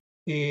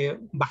 Wake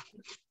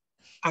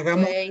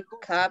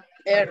up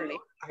early.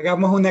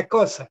 Hagamos una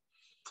cosa.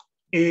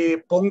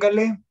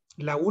 póngale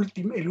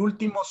el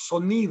último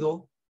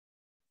sonido,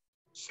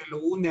 se lo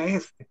une a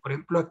este. Por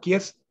ejemplo, aquí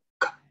es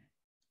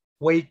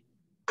wake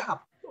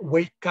up,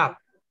 wake up,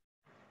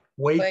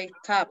 Wake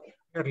up.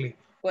 early.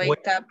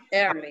 Wake up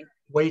early.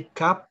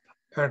 Wake up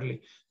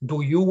early.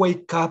 Do you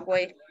wake up?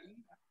 Wake.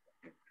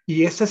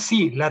 Y ese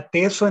sí, la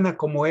T suena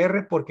como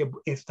R porque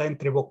está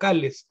entre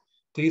vocales.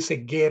 Te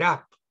dice get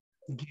up,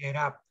 get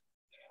up.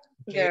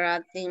 Get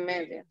up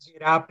immediately.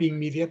 Get up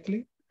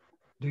immediately.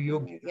 Do you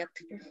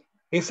Immediately.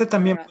 Ese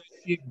también puede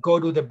decir go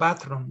to the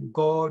bathroom,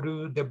 go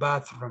to the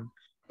bathroom.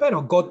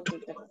 Pero go to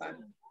the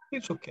bathroom.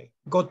 It's okay.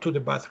 Go to the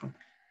bathroom.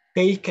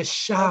 Take a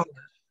shower.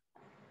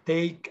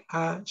 Take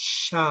a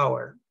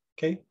shower.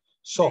 Okay.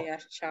 So, Take a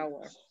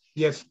shower.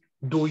 yes.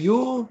 Do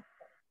you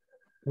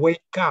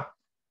wake up?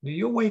 Do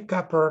you wake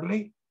up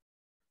early?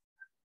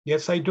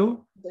 Yes, I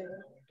do.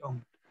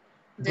 Don't.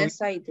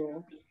 Yes, I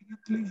do.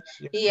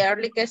 Yes. ¿Y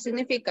early qué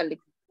significa?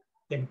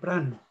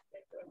 Temprano.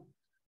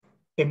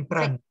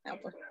 Temprano. Sí.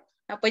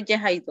 Pues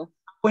yes, I do.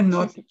 Pues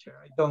no, teacher,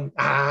 I don't.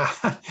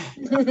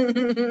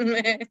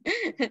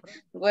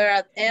 We're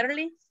at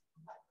early.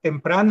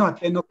 Temprano at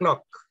 10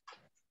 o'clock.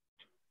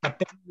 At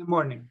 10 in the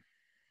morning.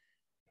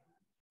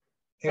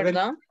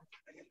 Perdón.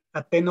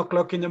 At 10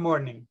 o'clock in the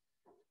morning.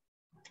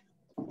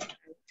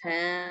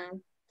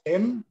 10.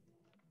 10?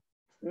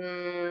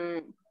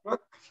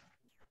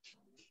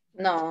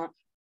 No.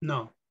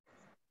 No.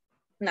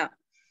 No.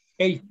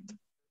 8.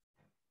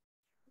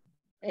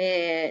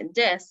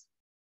 Yes.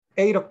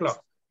 8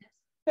 o'clock.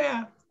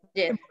 Yeah.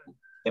 Yes.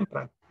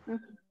 Temprano.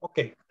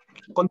 Okay.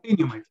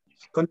 Continue, my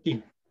friends.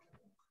 Continue.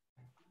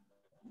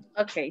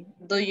 Okay.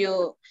 Do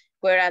you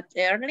wear up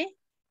early?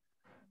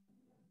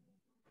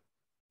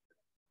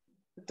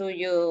 Do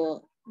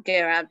you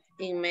get up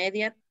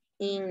immediately?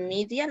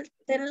 Immediately.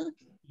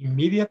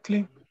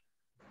 Immediately.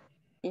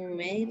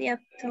 Immediately.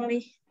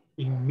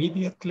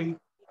 Immediately.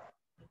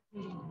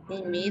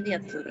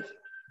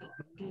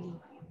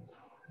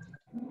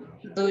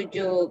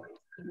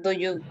 Do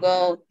you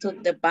go to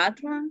the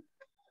bathroom?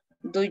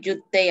 Do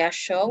you take a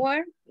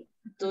shower?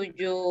 Do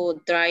you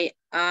dry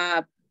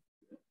up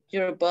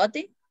your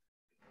body?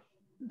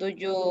 Do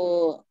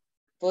you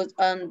put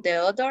on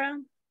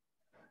deodorant?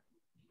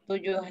 Do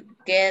you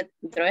get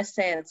dressed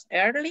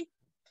early?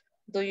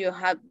 Do you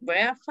have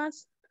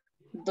breakfast?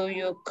 Do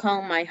you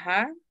comb my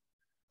hair?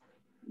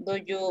 Do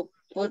you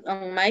put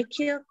on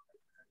makeup?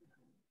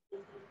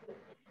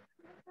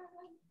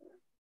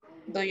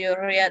 Do you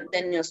read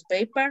the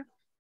newspaper?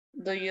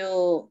 Do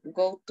you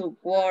go to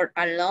work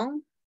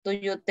alone? Do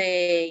you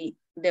take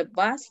the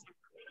bus?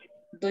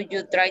 Do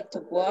you try to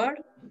work?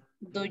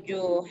 Do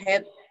you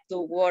head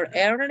to work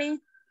early?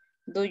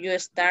 Do you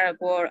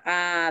start work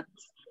at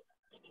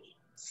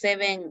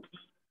 7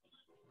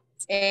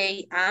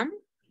 a.m.?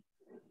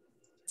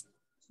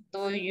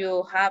 Do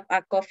you have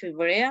a coffee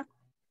break?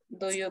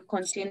 Do you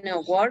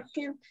continue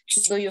working?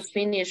 Do you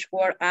finish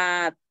work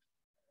at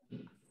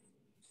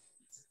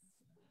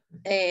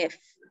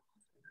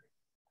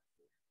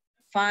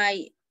 5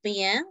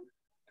 p.m.?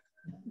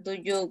 Do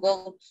you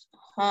go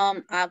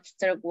home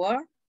after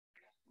work?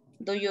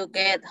 Do you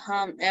get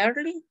home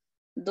early?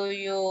 Do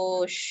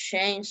you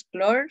change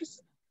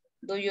clothes?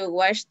 Do you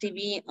watch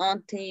TV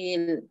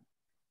until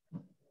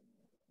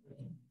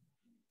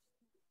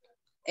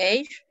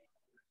 8?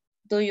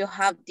 Do you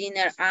have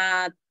dinner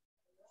at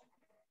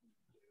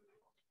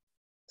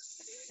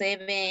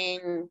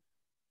 7?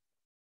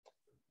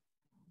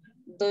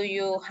 Do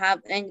you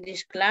have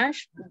English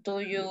class? Do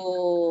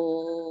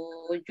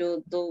you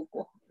do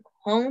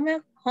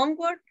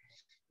homework?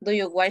 Do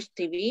you watch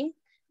TV?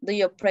 Do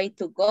you pray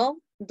to God?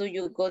 Do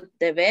you go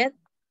to bed?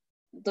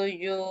 Do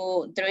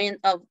you dream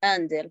of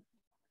angel?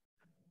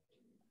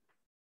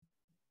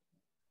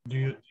 Do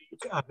you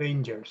think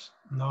Avengers?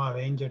 No,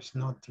 Avengers,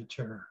 no,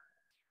 teacher.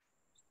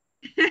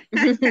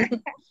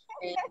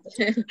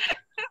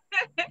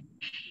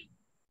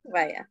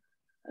 Vaya.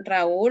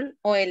 Raúl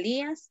o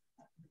Elías.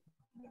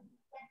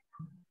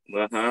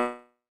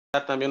 Ajá.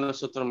 También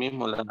nosotros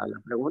mismos la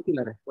pregunta y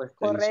la respuesta.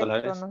 Correcto,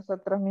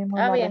 nosotros mismos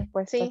Ah, la bien,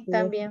 respuesta. sí,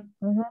 también.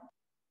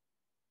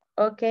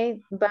 Ok,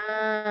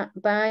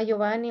 va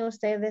Giovanni,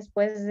 usted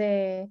después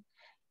de,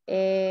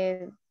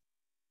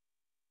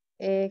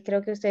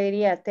 creo que usted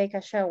diría take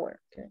a shower.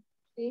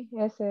 Sí,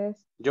 ese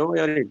es. Yo voy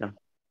ahorita.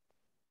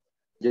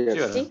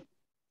 Yes. Sí.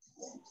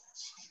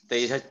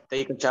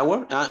 Take a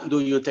shower?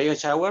 Do you take a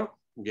shower?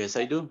 Yes,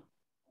 I do.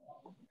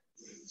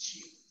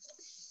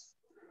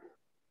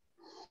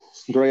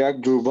 Dry up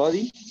your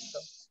body?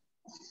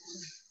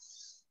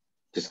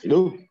 Yes, I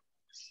do.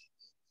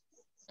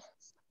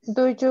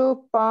 Do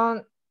you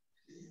put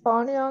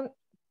on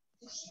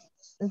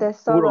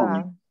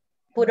desodorant?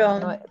 Put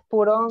on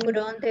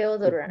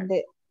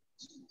deodorant.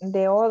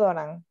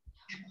 Deodorant.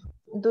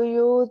 Do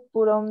you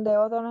put on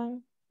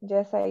deodorant?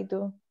 Yes, I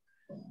do.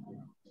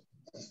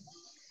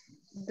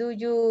 Do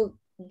you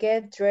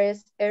get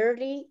dressed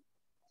early?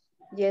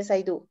 Yes,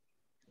 I do.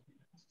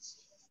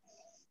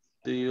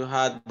 Do you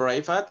have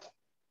breakfast?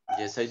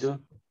 Yes, I do.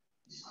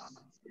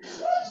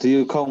 Do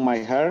you comb my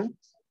hair?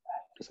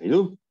 Yes, I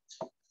do.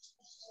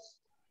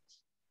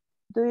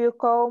 Do you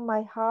comb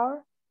my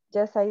hair?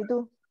 Yes, I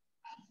do.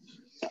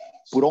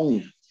 Put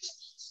on.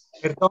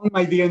 Perdón,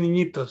 my dear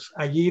niñitos,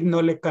 allí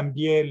no le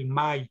cambié el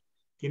my.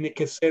 Tiene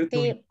que ser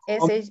do you Sí,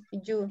 ese es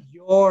you.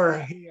 your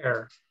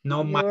hair,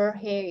 no my. Your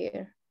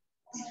hair.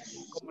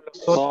 Como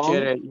los otros.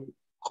 Teacher,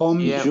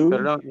 Comb y,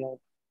 perdón,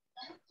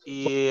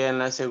 y en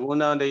la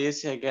segunda donde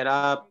dice get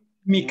up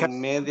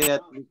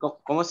immediate,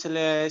 ¿cómo se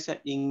lee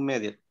ese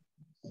immediate?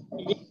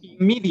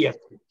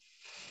 Immediately.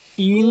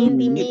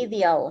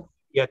 Intermedial.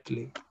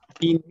 Immediately.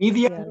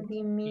 Immediately.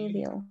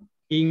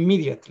 Intermedial.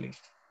 Immediately.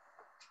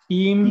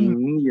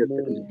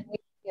 Immediately.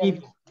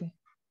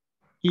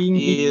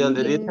 Y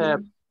donde dice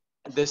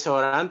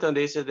desodorante,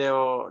 donde dice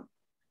Deodorant.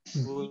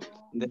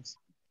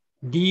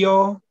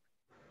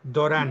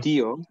 Deodorant.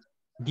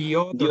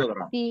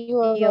 Deodorant.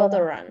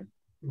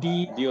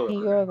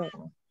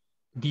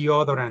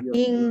 Deodorant.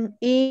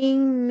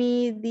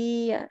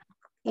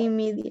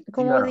 Immediate.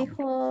 ¿Cómo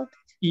dijo?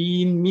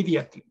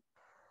 Immediately.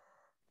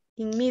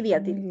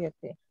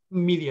 Immediately.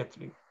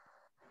 Immediately.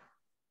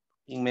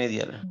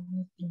 Immediate.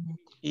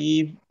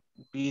 Y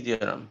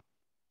video.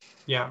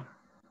 Yeah.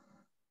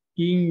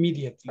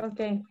 Immediately.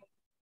 Okay.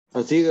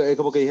 Así es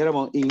como que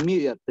dijéramos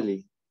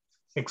immediately.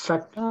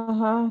 Exacto.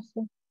 Ajá,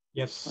 sí.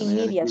 Yes.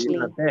 Immediately.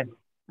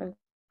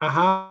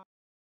 Ajá.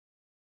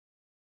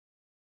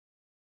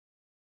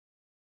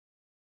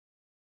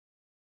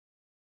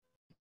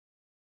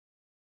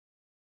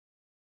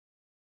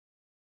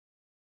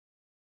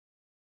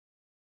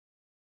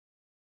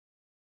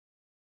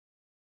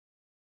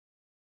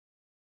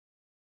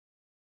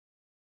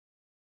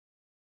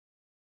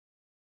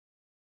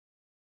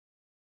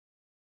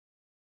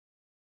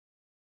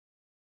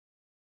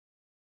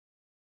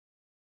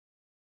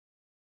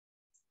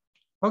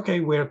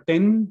 Okay, we're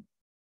 10.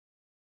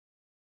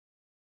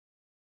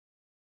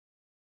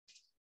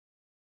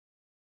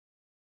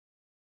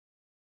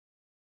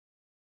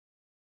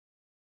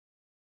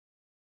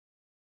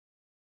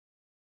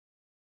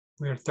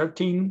 We're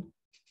 13.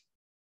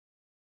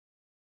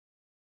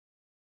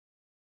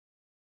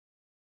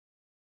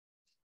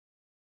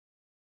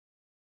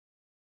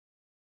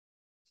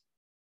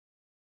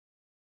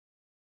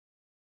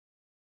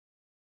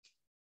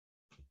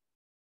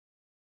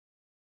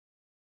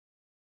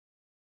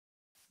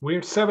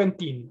 We're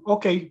 17.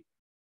 Okay.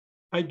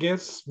 I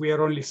guess we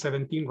are only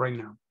 17 right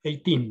now.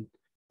 18.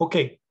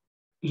 Okay.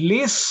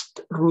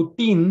 List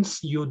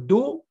routines you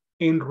do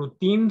and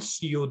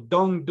routines you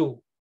don't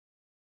do.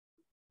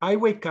 I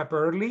wake up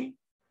early.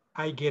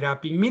 I get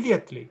up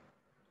immediately.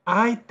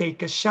 I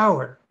take a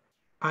shower.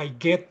 I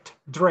get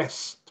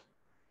dressed.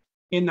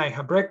 And I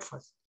have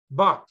breakfast.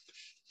 But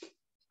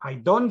I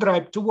don't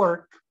drive to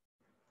work.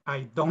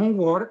 I don't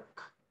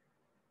work.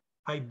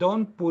 I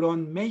don't put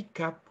on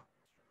makeup.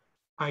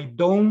 I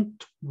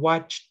don't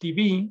watch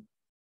TV.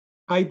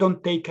 I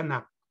don't take a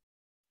nap.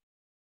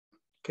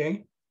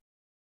 Okay.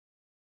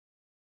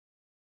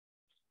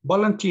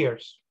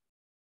 Volunteers.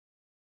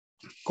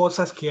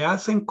 Cosas que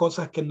hacen,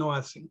 cosas que no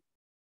hacen.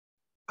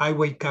 I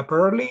wake up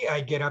early. I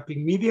get up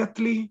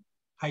immediately.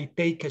 I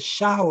take a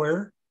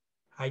shower.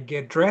 I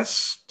get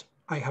dressed.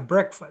 I have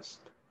breakfast.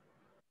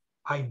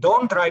 I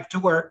don't drive to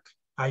work.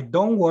 I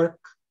don't work.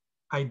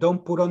 I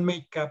don't put on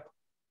makeup.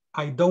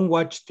 I don't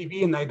watch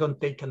TV and I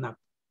don't take a nap.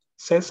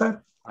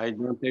 César? I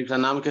don't take a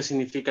nap, ¿qué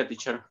significa,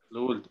 teacher?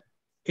 Lo último.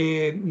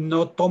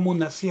 No tomo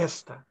una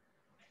siesta.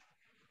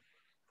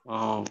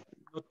 Oh.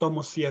 No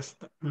tomo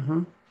siesta.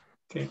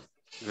 Okay.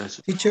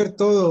 Gracias. Teacher,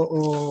 todo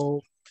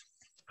o...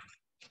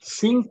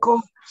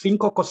 Cinco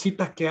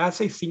cositas que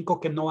hace y 5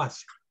 que no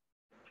hace.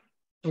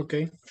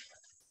 Okay.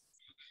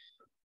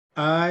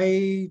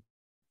 I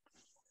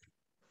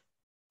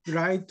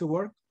drive to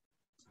work.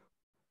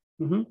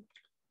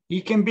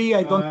 It can be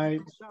I don't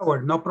take a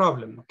shower, no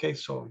problem. Okay,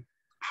 so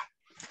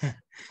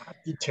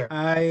teacher.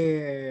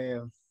 I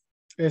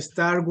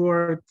start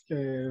work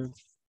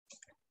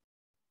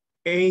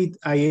 8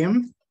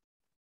 a.m.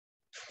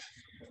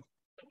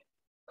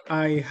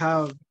 I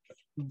have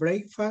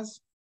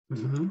breakfast.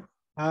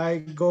 I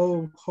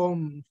go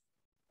home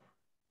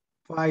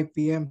 5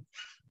 p.m.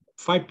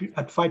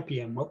 At 5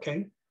 p.m.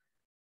 Okay.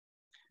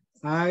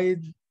 I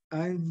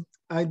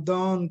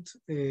don't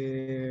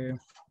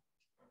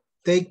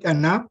take a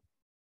nap.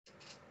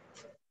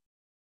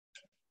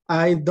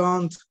 I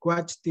don't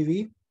watch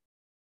TV.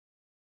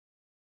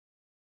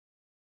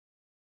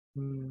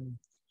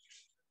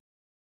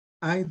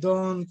 I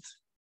don't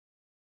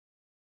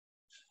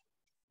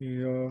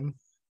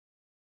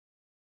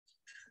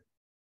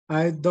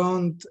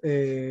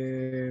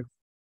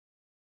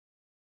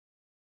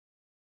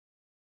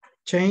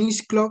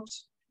change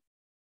clothes.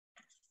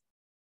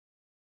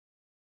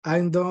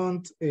 I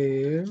don't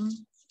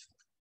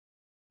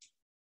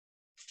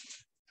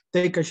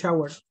take a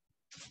shower.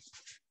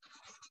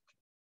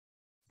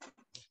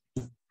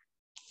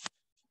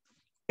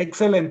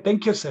 Excellent.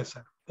 Thank you,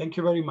 Cesar. Thank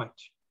you very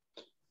much.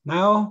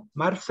 Now,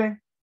 Marce.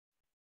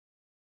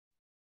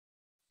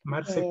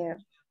 Marce.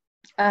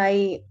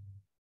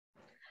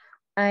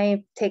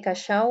 I take a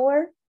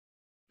shower.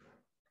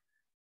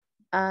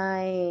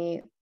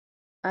 I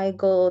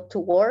go to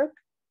work.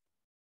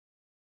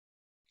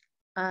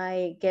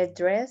 I get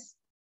dressed.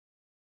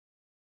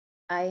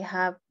 I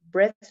have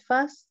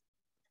breakfast.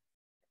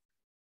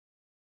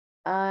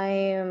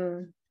 I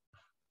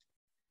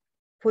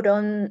put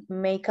on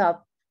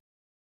makeup.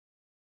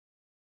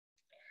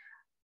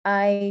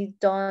 I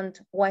don't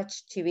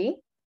watch TV.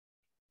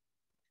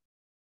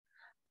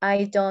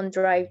 I don't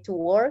drive to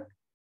work.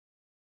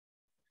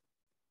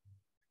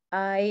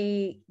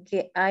 I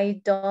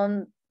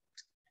don't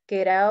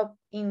get up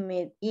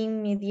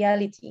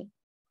immediately.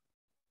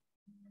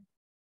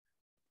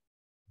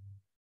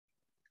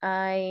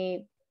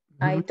 I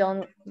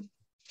don't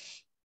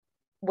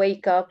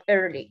wake up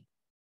early.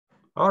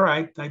 All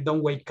right, I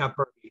don't wake up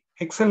early.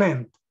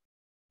 Excellent.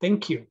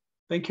 Thank you.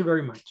 Thank you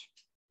very much.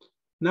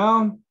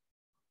 Now,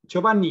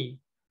 Giovanni,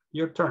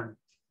 your turn.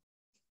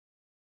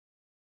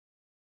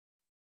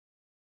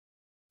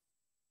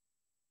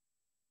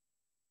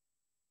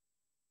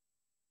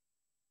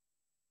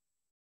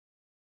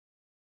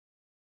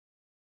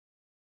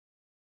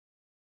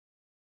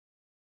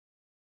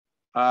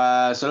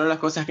 ¿Solo las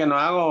cosas que no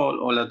hago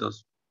o las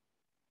dos?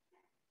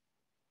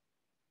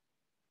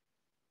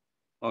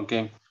 Ok.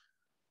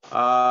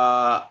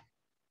 I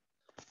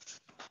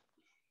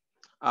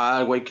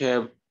wake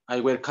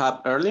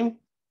up early.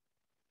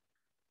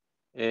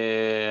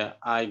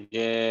 I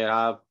get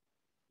up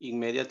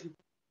immediately.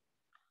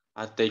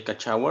 I take a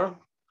shower.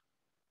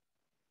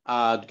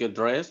 I get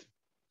dressed.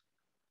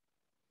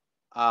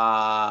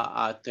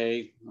 I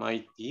take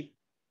my teeth.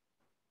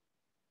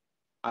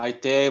 I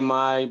take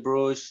my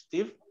brush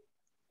teeth.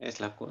 Es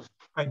la cosa.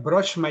 I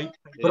brush my teeth.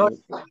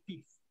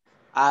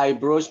 I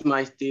brush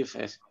my teeth.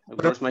 I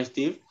brush my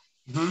teeth.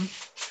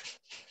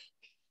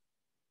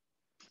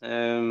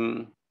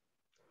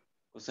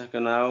 Cosas que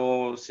no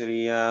hago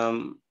sería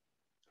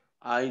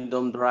I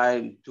don't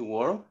drive to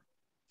work.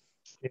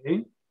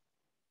 Okay.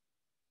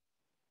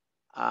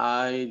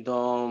 I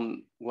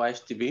don't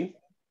watch TV.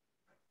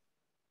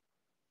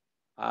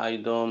 I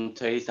don't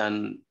take a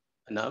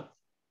nap.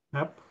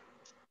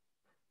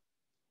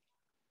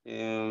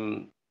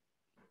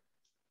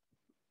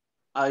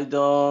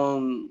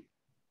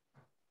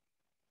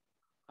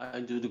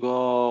 I do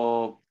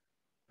go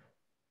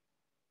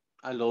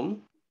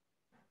alone.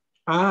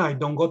 I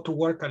don't go to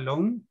work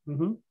alone.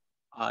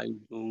 I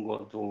don't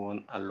go to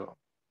work alone.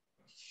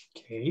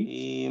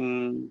 Okay.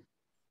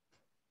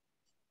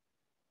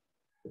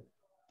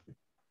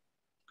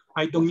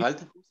 I don't eat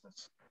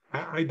pupusas.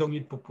 I don't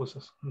eat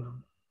pupusas. No.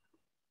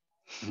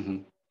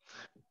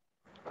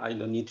 I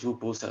don't eat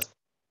pupusas.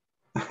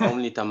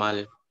 Only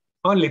tamales.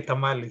 Only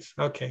tamales.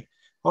 Okay.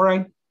 All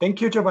right.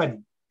 Thank you,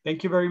 Giovanni.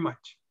 Thank you very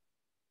much.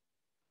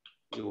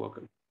 You're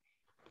welcome.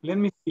 Let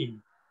me see.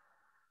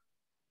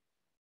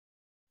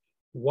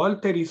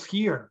 Walter is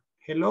here.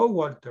 Hello,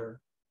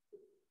 Walter.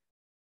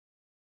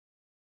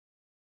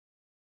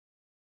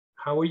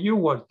 How are you,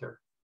 Walter?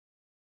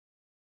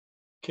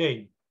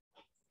 Okay.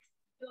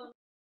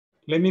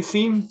 Let me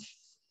see.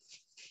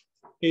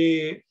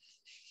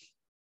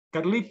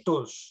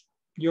 Carlitos,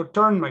 your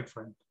turn, my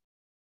friend.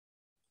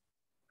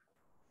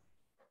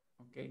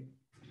 Okay.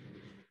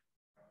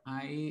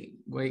 I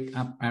wake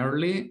up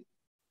early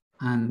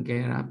and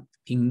get up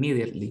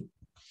immediately.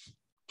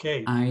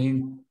 Okay.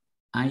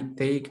 I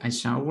take a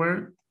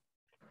shower.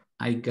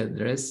 I get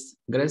dressed.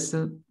 Yes,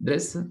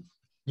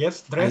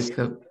 dressed.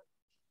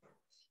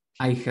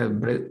 I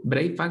have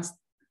breakfast.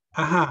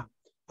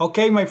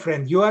 Okay, my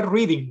friend, you are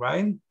reading,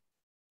 right?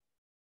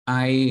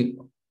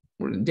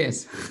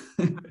 Yes.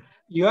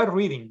 You are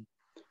reading.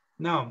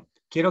 Now,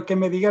 quiero que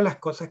me diga las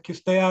cosas que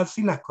usted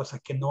hace y las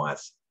cosas que no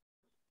hace.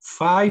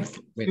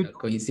 Bueno,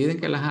 coinciden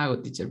que las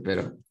hago, teacher,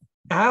 pero...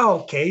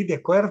 Ok, de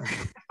acuerdo.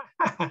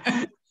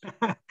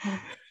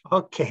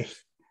 Okay.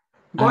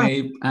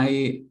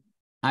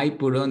 I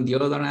put on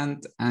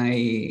deodorant.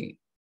 I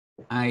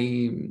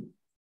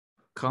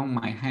comb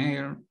my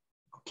hair.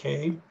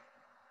 Okay.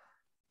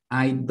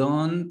 I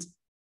don't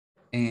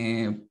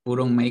put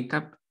on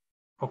makeup.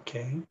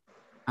 Okay.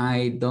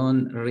 I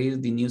don't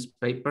read the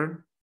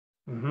newspaper.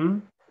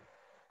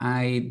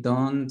 I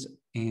don't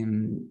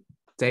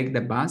take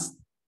the bus.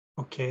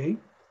 Okay.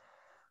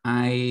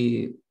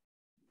 I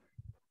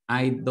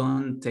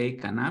don't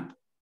take a nap.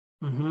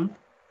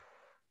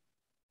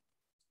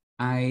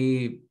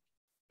 I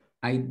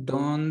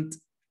don't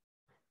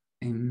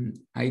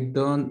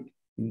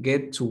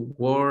get to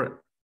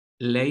work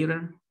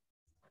later.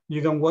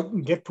 You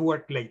don't get to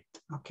work late.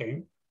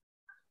 Okay.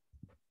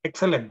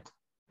 Excellent.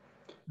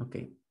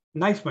 Okay.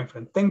 Nice, my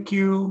friend. Thank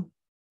you.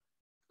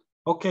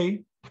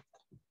 Okay.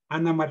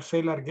 Ana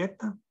Marcela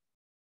Argueta.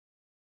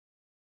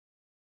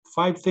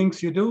 5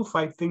 things you do,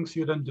 5 things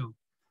you don't do.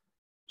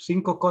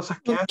 5 cosas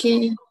que haces,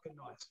 5 que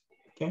no haces.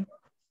 Okay.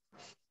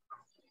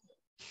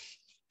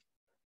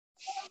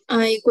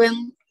 I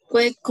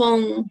wake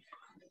up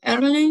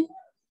early.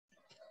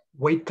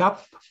 Wake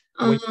up.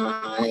 I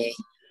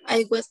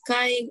wake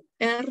up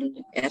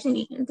early.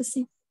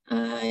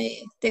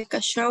 I take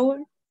a shower.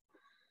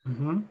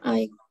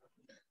 I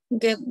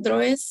get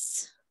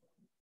dressed.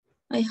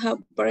 I have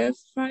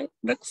breakfast.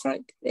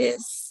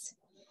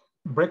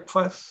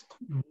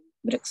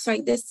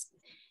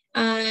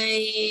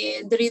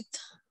 I drive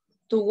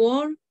to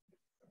work.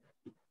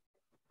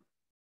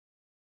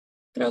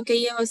 Creo que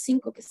llevo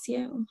 5 que sí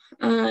hago.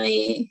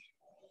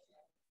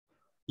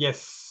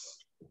 Yes.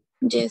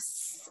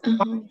 Yes.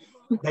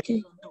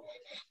 Okay.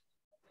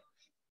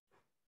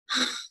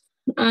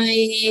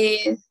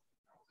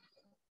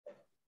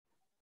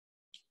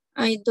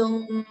 I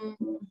don't.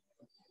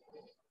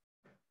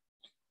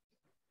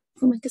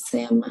 ¿Cómo es que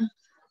se llama?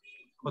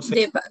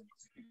 José.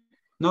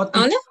 No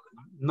teacher.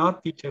 No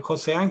teacher.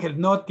 José Ángel,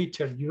 no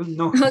teacher. You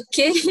know.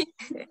 Okay.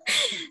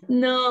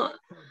 No.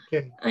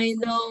 Okay. I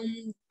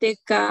don't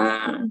take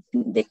a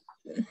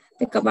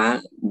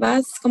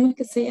bus. ¿Cómo es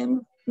que se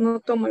llama? No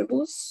tomo el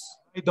bus.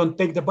 I don't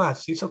take the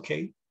bus. It's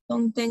okay.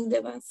 Don't take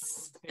the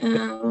bus.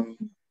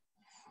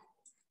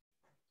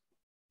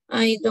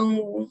 I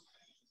don't.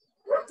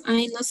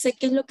 Ay, no sé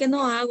qué es lo que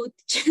no hago.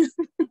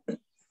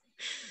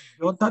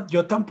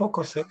 Yo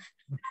tampoco sé.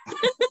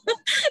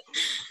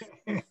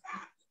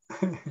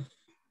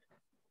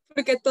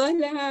 Porque todas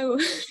las hago.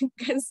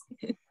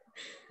 Casi.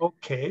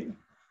 Okay.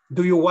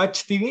 Do you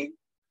watch TV?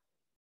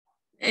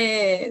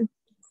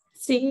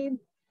 Sí.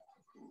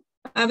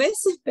 A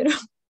veces, pero.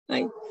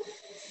 Ay.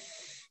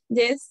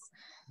 Yes.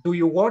 Do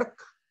you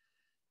work?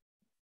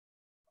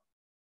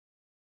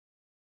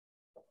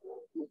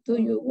 Do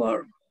you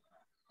work?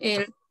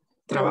 El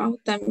trabajo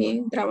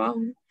también, trabajo.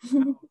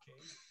 Okay.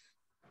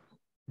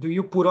 Do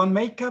you put on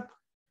makeup?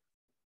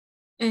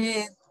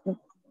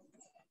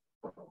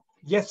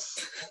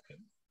 Yes.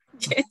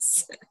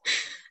 Yes.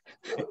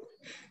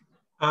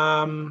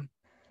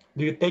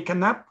 Do you take a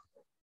nap?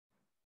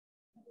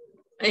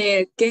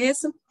 ¿Qué es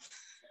eso?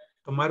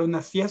 Tomar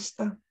una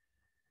siesta.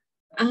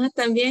 Ah,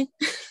 también.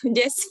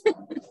 Yes.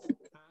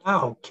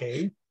 Ah,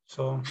 okay.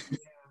 So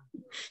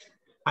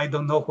I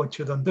don't know what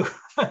you don't do.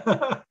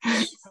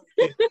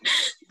 Okay.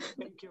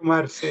 Thank you,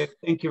 Marce.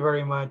 Thank you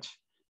very much.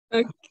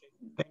 Okay.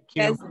 Thank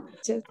you.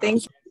 Yes,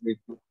 thank you.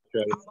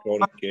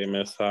 Porque me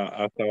ha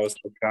estado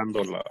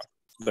escuchando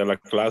de la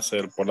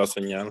clase por la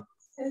señal.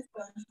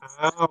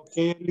 Ah,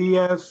 okay,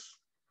 Elias.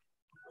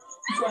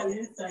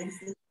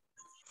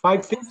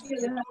 5 things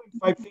you do and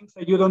 5 things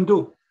that you don't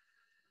do.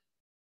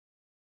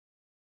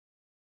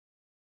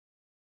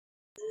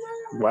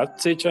 What,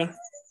 teacher?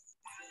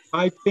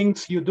 5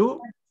 things you do,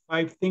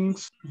 5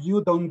 things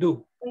you don't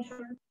do.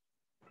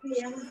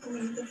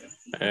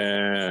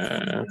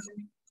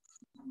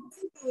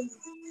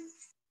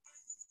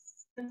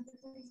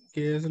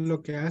 ¿Qué es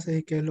lo que haces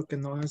y qué es lo que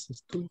no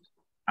haces tú?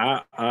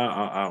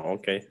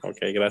 Ok,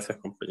 gracias,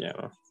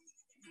 compañero.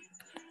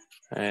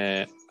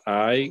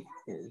 I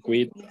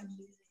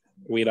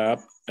wake up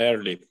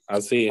early,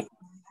 así.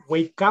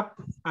 Wake up,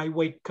 I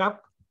wake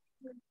up.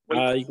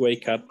 I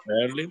wake up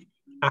early.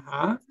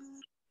 Uh-huh.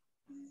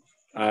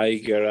 I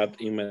get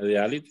up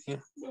immediately.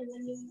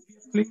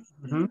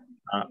 Mm-hmm.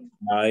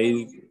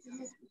 I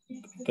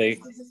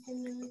take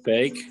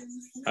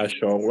a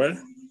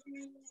shower.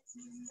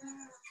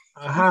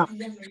 Ajá.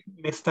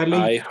 ¿Me está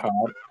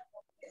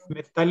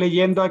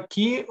leyendo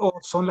aquí o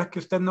son las que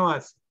usted no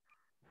hace?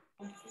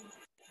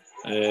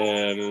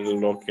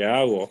 Lo que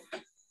hago.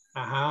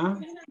 Ajá.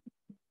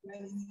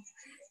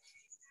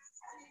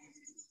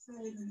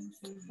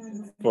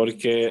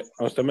 Porque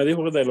usted me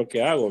dijo de lo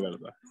que hago,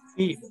 ¿verdad?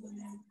 Sí.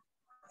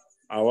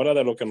 Ahora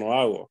de lo que no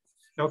hago.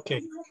 Ok.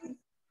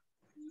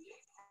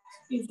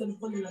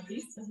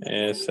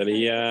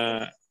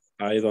 Sería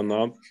I don't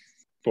know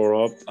pour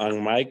up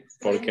on mic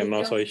porque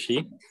no soy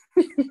she.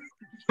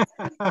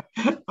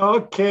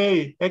 Ok,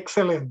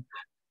 excelente.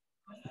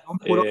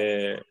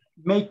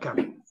 Makeup.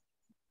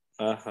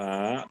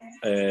 Ajá.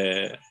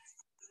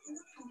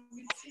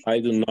 I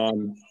do not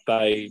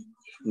take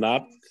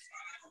nap.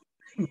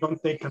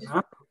 Don't take a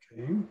nap.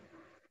 Okay.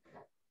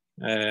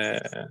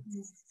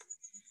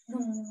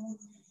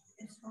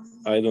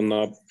 I do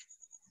not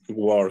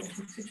work.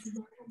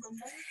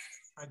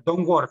 I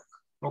don't work.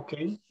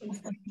 Okay.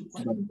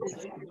 No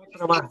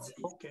trabajo.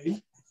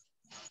 Okay.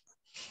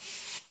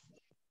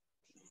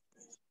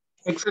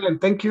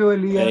 Excellent. Thank you,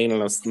 Elia.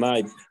 Last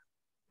night.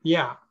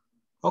 Yeah.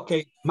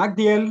 Okay.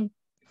 Magdiel.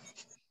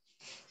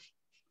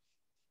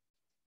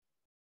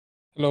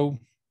 Hello.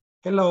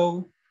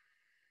 Hello.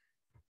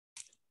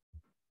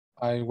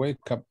 I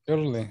wake up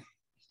early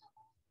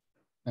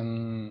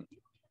and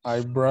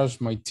I brush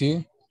my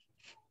teeth.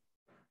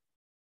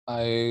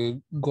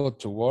 I go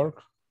to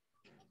work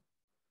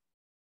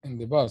in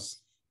the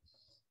bus.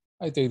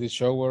 I take the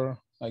shower,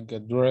 I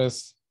get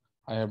dressed,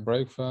 I have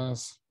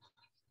breakfast,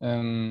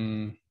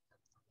 and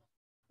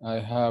I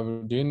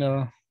have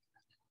dinner.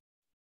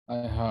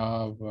 I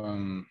have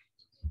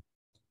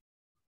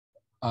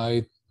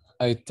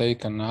I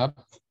take a nap,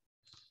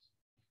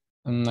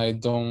 and I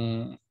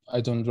don't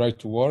drive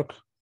to work.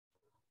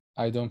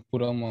 I don't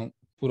put on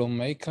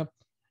makeup.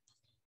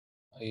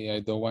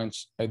 I don't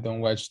watch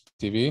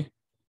TV.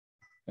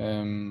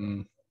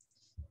 I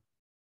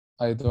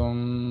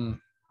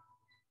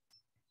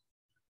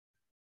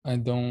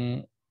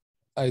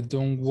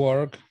don't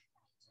work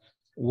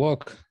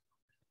Walk.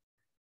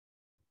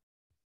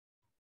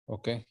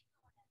 Okay.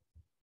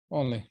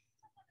 Only.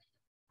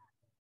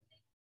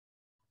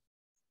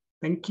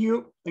 Thank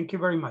you. Thank you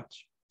very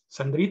much.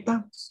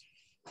 Sandrita?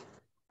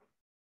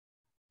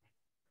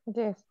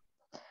 Yes.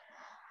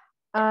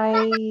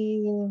 I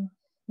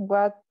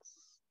water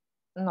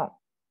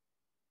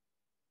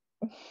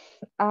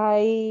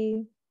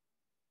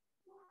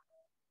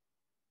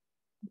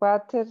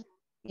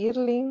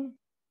early.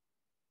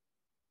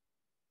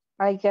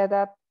 I get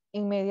up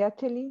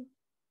immediately.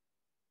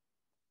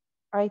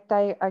 I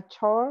take a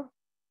shower.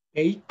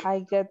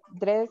 I get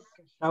dressed.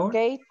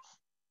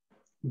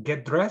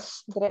 Get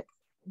dressed.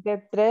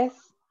 Get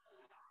dressed.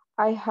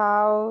 I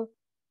have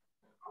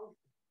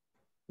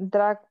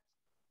drag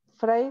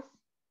phrase.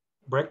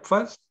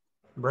 Breakfast.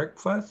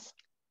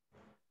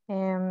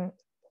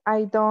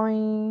 I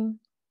don't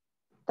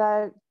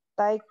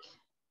take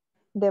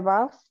the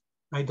bus.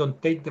 I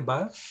don't take the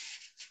bus.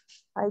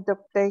 I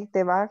don't take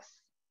the bus.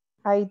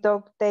 I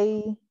don't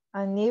take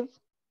a nap.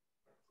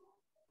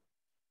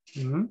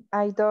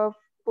 I don't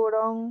put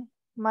on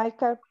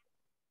makeup.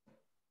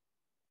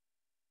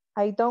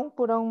 I don't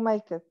put on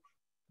makeup.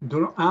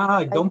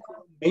 I don't put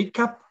on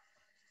makeup.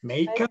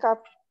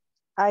 Makeup.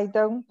 I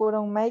don't put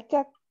on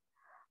makeup.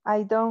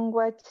 I don't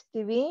watch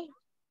TV.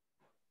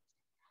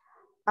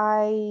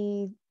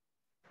 I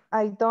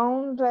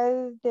don't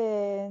read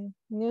the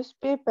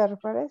newspaper,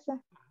 parece.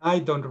 I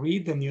don't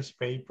read the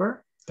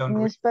newspaper. I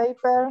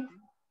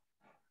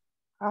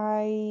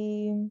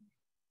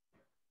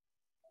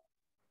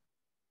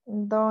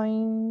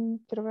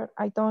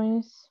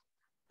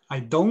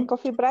don't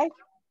coffee break.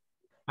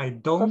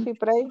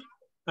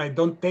 I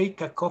don't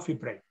take a coffee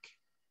break.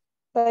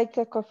 Take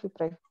a coffee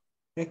break.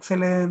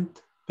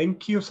 Excellent.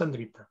 Thank you,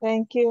 Sandrita.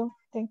 Thank you.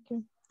 Thank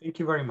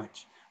you very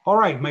much. All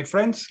right, my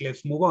friends,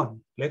 let's move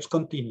on. Let's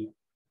continue.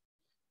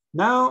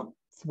 Now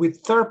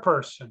with third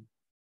person.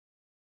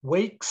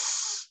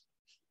 Wakes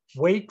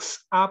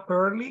up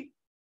early,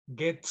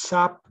 gets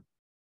up.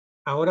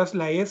 Ahora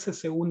la S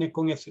se une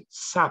con ese.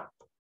 Sap.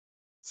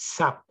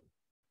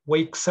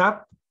 Wakes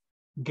up,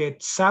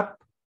 gets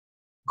up,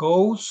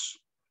 goes,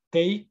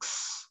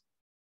 takes,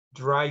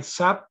 dries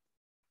up,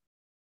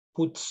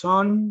 puts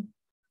on,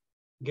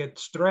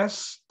 gets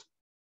dressed,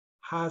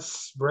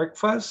 has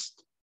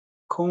breakfast,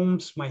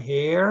 combs my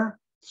hair.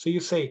 So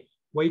you say,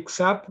 wakes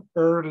up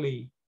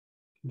early,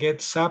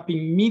 gets up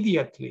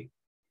immediately,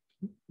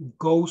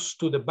 goes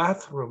to the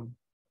bathroom,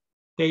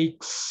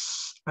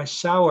 takes a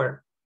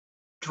shower,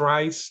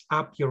 dries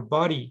up your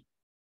body,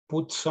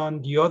 puts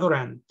on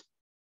deodorant,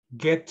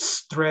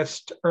 gets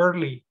dressed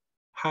early,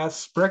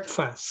 has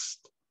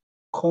breakfast,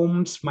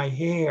 combs my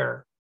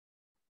hair.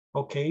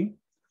 Okay,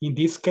 in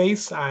this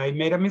case, I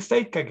made a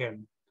mistake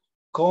again.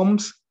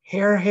 Combs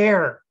her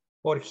hair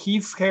or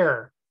his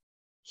hair.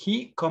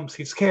 He combs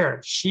his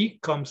hair, she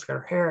combs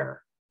her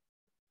hair.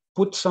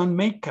 Puts on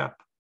makeup,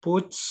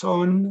 puts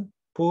on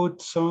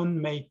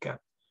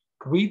makeup.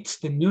 Reads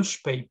the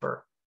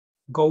newspaper,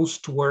 goes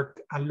to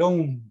work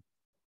alone,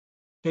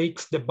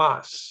 takes the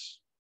bus,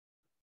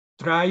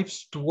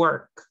 drives to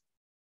work,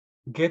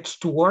 gets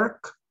to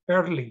work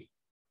early,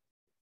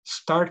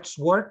 starts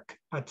work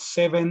at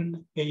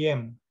 7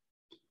 a.m.,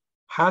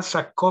 has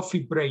a coffee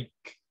break,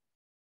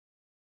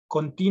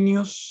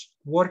 continues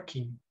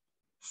working,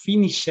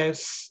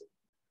 finishes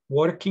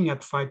working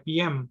at 5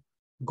 p.m.,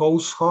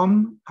 goes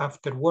home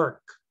after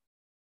work,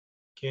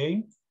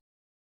 okay?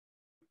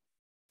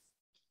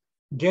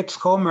 Gets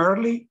home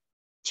early,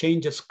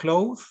 changes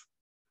clothes,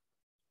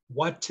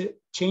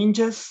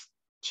 changes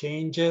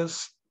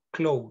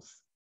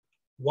clothes,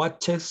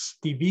 watches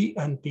TV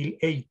until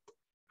 8,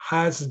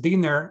 has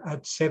dinner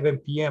at 7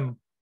 p.m.,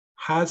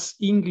 has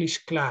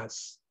English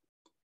class,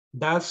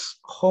 does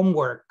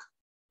homework,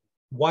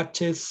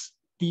 watches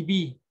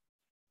TV,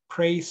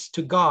 prays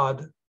to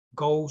God,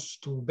 goes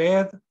to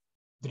bed,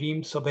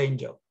 dreams of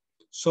angel.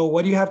 So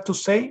what do you have to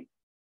say?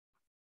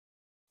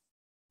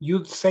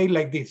 You'd say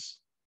like this.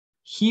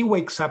 He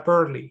wakes up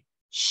early.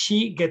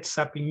 She gets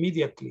up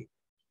immediately.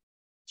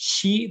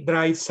 She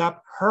dries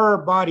up her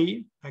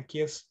body.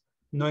 Aquí es,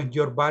 no es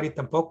your body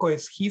tampoco,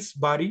 es his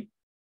body.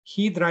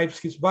 He drives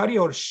his body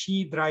or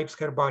she drives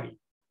her body.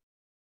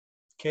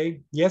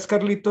 Okay. Yes,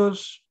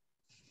 Carlitos.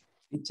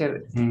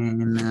 Teacher,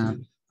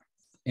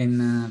 en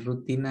la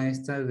rutina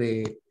esta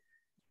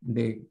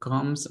de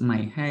combs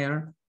my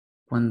hair,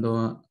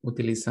 cuando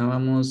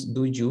utilizábamos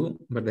do you,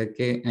 ¿verdad?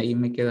 Que ahí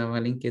me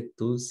quedaba la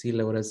inquietud si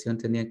la oración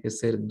tenía que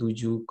ser do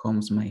you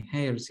combs my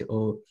hair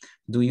o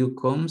do you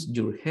combs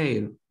your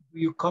hair. Do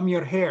you comb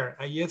your hair?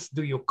 Yes,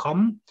 do you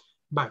comb?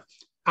 But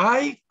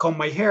I comb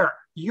my hair.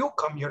 You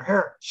comb your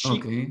hair. She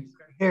combs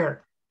her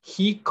hair.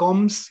 He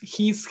combs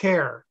his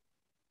hair.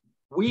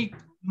 We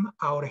comb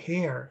our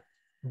hair.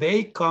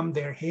 They comb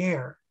their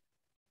hair,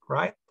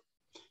 right?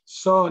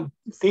 So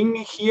thing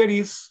here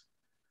is,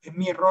 es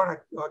mi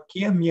error,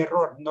 aquí es mi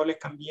error, no le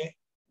cambié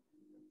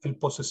el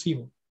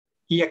posesivo.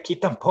 Y aquí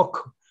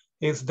tampoco,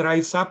 es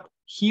dries up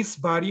his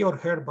body or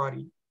her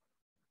body.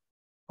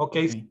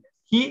 Okay.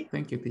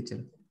 Thank you,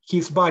 teacher.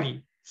 His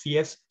body, Si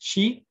es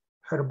she,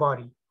 her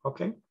body,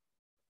 okay?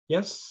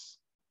 Yes?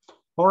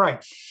 All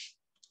right.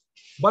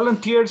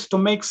 Volunteers to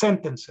make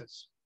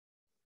sentences.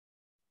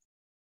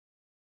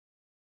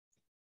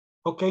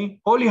 Okay,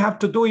 all you have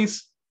to do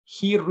is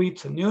he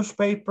reads a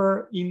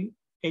newspaper in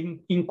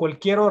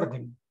cualquier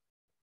orden.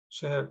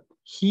 So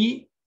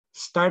he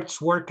starts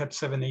work at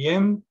 7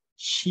 a.m.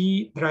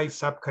 She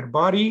dries up her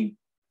body.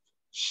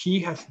 She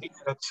has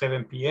dinner at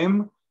 7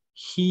 p.m.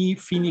 He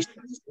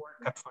finishes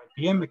work at 5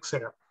 p.m.,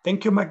 etc.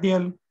 Thank you,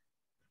 Magdiel.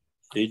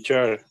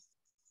 Teacher.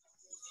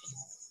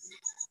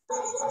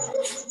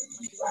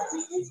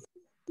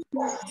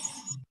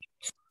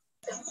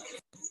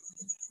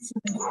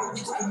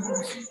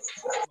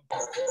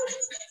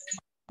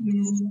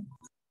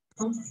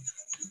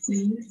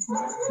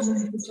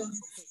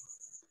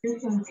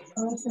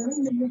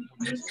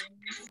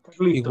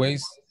 He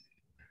wakes.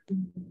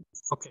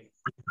 Okay.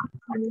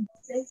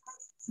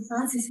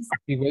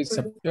 He wakes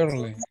up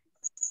early.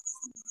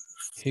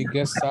 He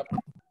gets up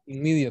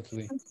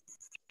immediately.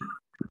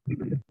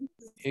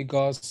 He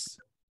goes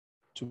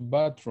to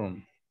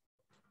bathroom.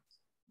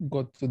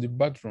 Go to the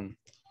bathroom.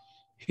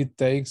 He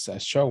takes a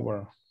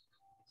shower.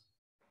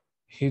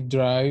 He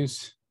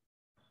dries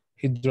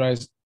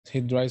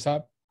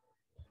up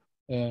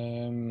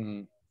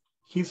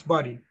his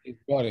body. His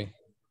body.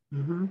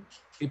 Mm-hmm.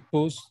 He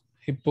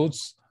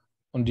puts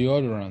on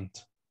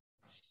deodorant.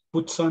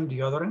 Puts on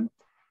deodorant.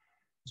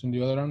 Puts on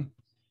deodorant.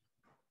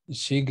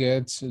 She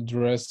gets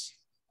dressed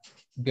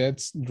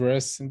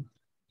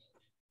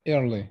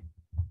early.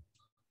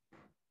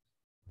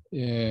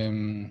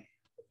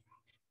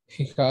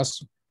 He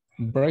has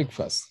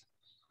breakfast.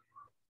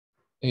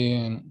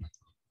 And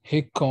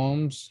he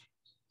combs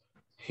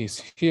his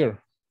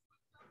hair.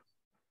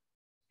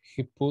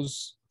 She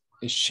puts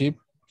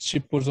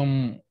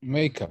on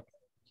makeup.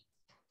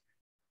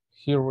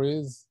 He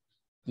reads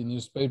the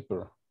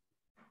newspaper.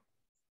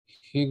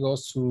 He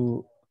goes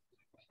to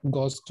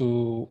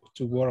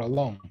work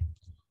alone.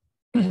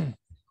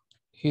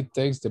 He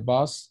takes the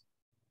bus.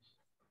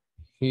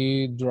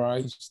 He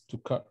drives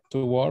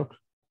to work.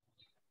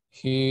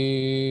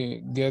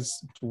 He gets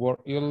to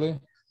work early.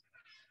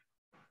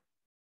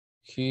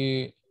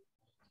 He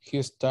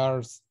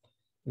starts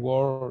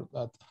work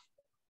at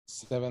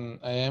 7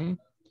 a.m.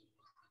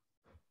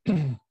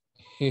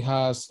 He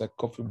has a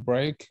coffee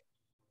break.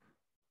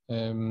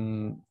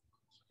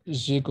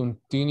 She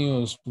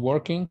continues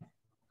working.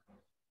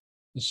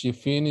 She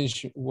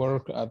finishes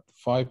work at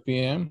 5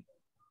 p.m.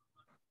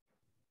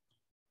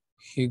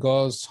 He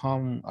goes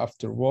home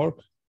after work.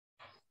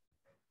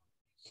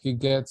 He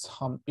gets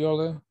home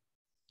early.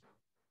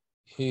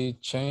 He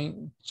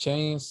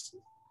changes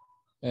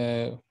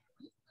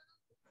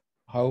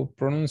how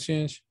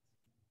pronunciation?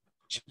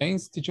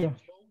 Change, teacher?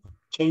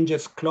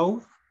 Changes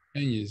clothes.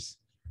 Changes.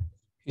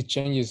 He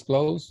changes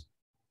clothes.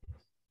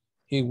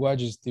 He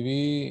watches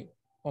TV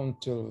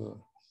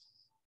until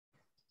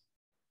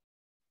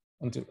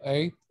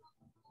 8.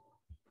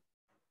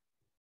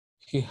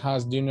 He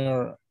has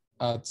dinner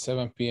at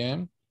 7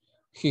 p.m.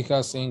 He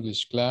has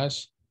English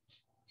class.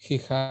 He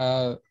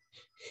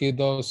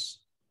does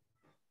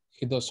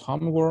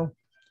homework.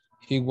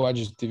 He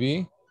watches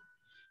TV.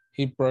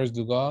 He prays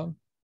to God.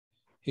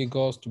 He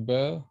goes to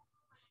bed.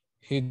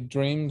 He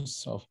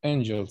dreams of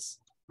angels.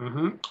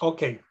 Mm-hmm.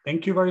 Okay,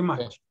 thank you very much.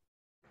 Okay.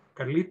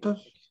 Carlitos?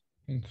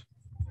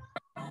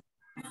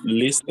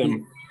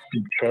 Listen,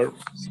 teacher.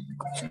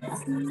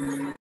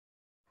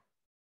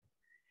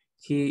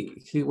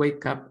 He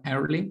wake up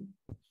early.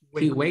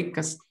 He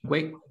wakes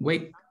up.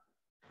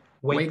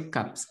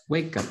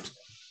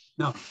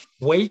 No,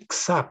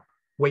 wakes up.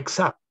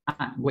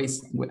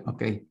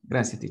 Okay,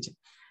 gracias, teacher.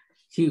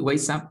 He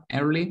wakes up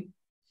early.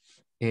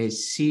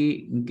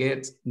 She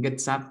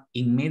gets up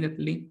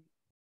immediately.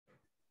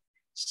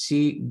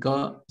 She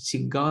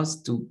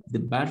goes to the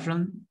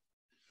bathroom.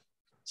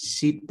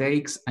 She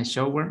takes a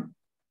shower.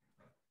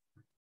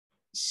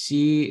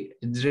 She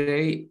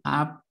dries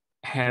up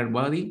her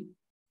body.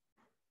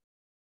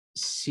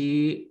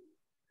 She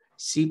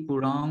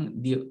puts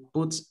on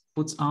deodorant.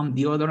 Puts on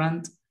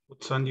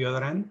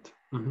deodorant.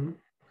 Mm-hmm.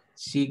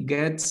 She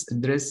gets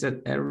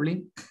dressed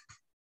early.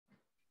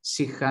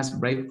 She has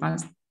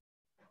breakfast.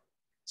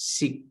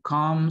 She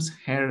combs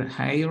her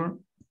hair.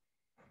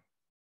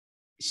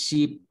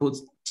 She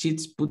puts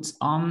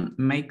on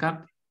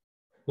makeup.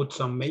 Puts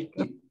on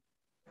makeup.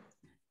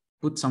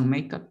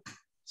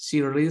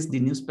 She reads the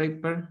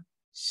newspaper.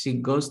 She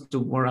goes to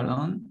work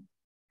alone.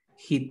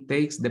 He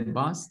takes the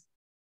bus.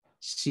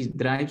 She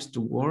drives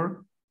to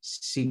work.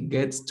 She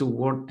gets to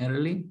work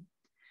early.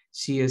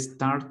 She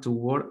starts to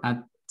work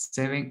at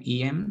 7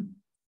 a.m.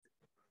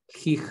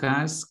 He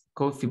has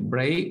coffee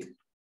break.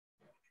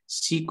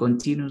 She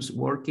continues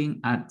working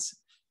at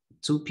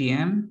 2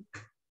 p.m.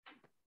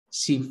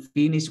 She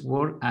finishes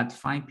work at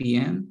 5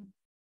 p.m.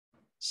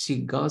 She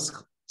goes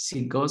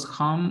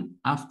home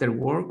after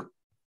work.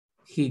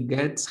 He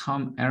gets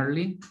home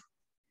early.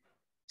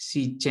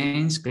 She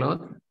changes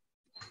clothes.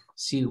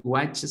 She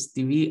watches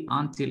TV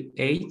until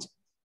 8.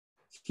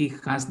 He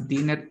has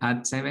dinner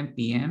at 7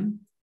 p.m.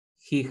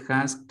 He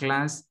has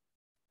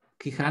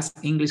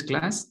English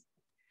class.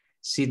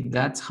 She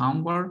does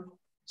homework.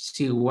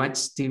 She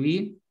watches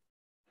TV.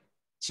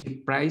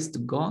 She prays to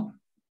God.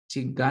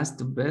 She goes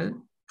to bed.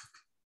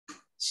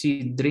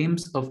 She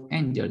dreams of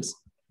angels.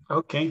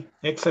 Okay,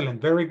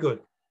 excellent, very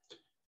good.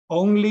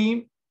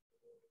 Only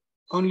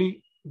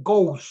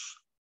goes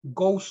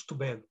to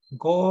bed.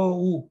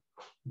 Goes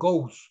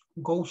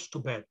to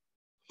bed.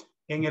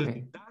 En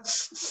el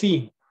does,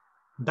 sí.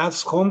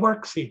 Does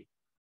homework, sí.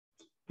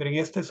 Pero en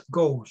este es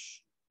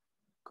goes.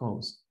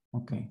 Goes,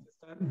 okay.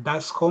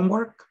 Does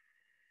homework,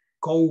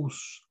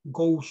 goes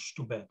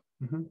to bed.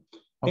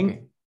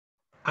 Okay.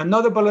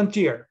 Another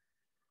volunteer.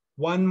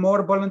 One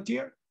more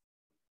volunteer.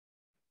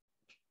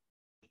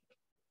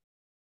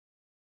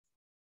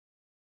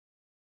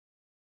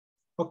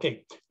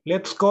 Okay,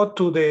 let's go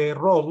to the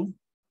roll.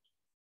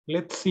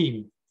 Let's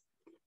see.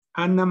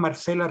 Ana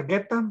Marcela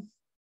Argueta.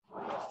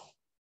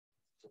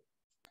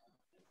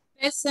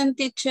 Present,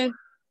 teacher.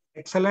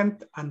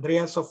 Excellent.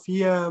 Andrea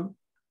Sofía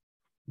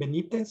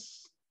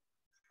Benítez.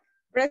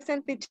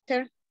 Present,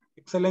 teacher.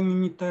 Excellent,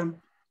 niñita.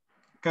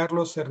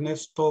 Carlos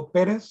Ernesto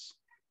Pérez.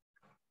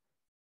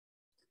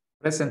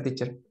 Present,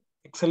 teacher.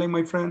 Excellent,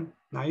 my friend.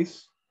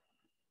 Nice.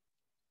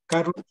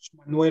 Carlos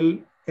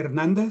Manuel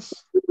Hernández.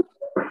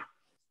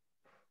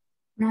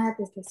 Nada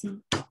de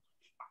estación.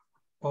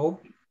 Oh.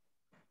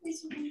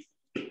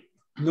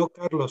 No,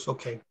 Carlos,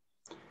 okay.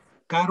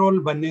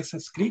 Carol Vanessa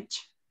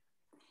Scritch.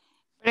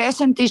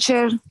 Present,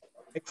 teacher.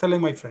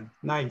 Excellent, my friend.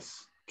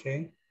 Nice.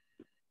 Okay.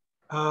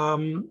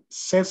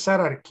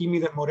 César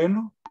Arquímedes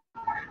Moreno.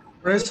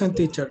 Present,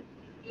 teacher.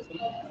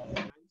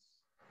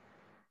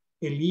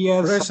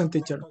 Elías. Present,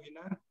 teacher.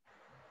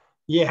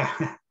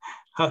 Yeah.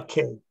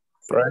 Okay.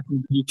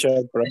 Present,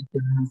 teacher.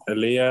 Present,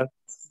 Elías.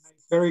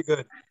 Very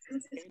good.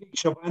 Eric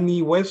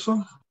Giovanni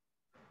Hueso.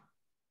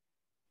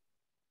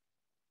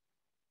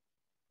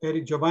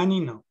 Eric Giovanni,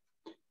 no.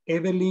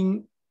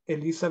 Evelyn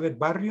Elizabeth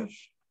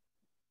Barrios.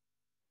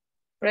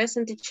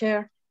 Present,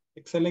 teacher.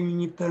 Excellent,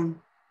 niñita.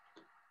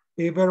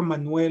 Ever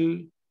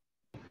Manuel.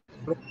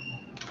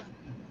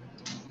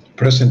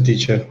 Present,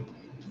 teacher.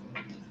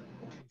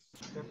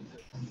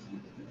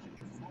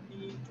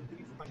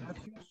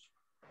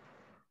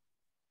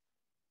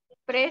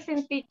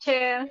 Present,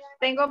 teacher.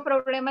 Tengo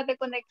problemas de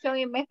conexión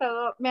y me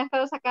ha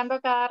estado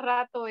sacando cada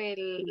rato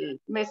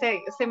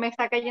se me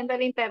está cayendo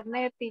el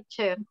internet,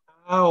 teacher.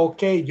 Ah,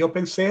 ok. Yo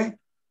pensé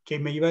que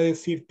me iba a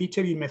decir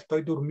teacher y me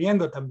estoy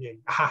durmiendo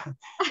también.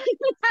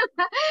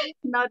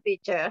 No,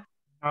 teacher.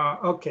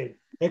 Okay.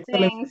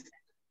 Excellent. Thanks.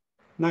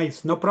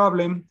 Nice. No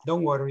problem.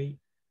 Don't worry.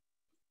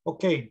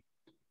 Okay.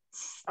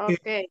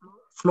 Okay.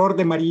 Flor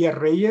de María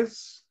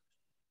Reyes.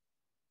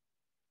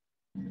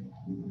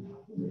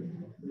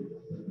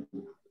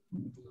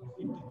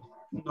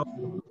 No.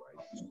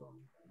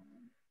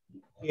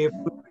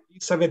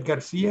 Elizabeth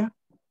García.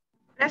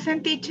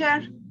 Present,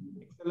 teacher.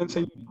 Excelente,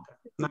 señorita.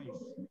 Nice.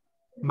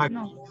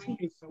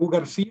 Saúl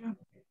García.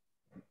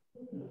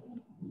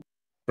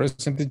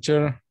 Present,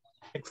 teacher.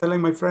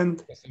 Excellent, my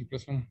friend.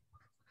 Present.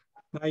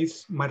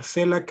 Nice.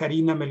 Marcela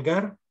Karina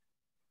Melgar.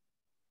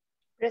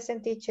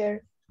 Present,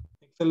 teacher.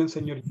 Excellent,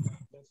 señorita.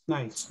 That's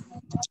nice.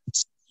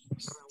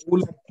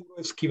 Raúl Arturo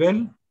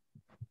Esquivel.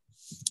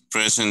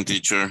 Present,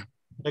 teacher.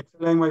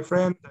 Excellent, my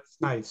friend. That's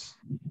nice.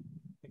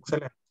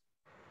 Excellent.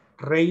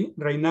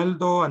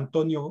 Reinaldo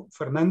Antonio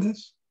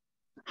Fernández.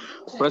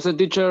 Present,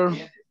 teacher.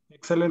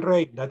 Excellent,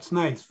 Ray. That's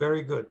nice.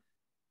 Very good.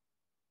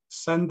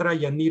 Sandra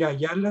Yanira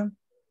Ayala.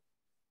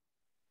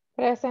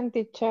 Present,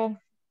 teacher.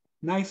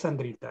 Nice,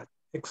 Sandrita.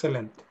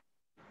 Excellent.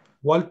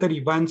 Walter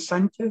Iván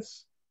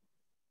Sánchez.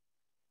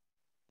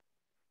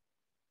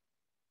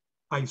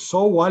 I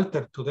saw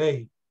Walter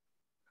today.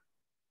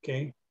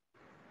 Okay.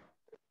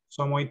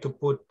 So I'm going to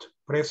put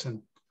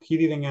present. He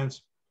didn't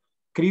answer.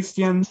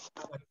 Cristian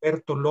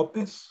Alberto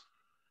López.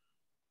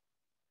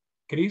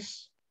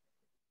 Chris.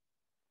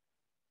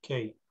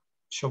 Okay.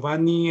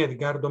 Giovanni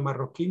Edgardo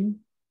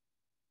Marroquín.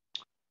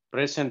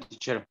 Present,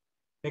 teacher.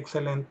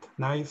 Excellent.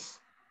 Nice.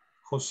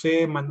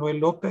 José Manuel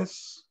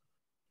López.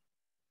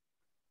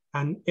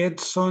 And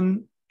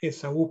Edson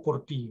Esaú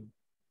Portillo.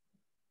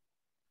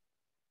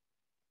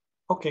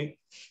 Okay.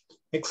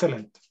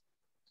 Excellent.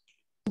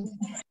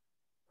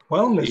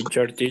 Well, let's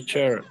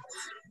Teacher.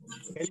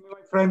 Tell me,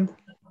 my friend.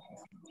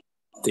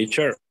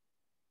 Teacher.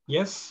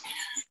 Yes.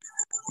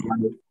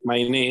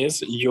 My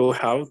niece, you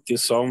have to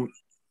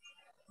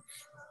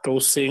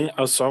sing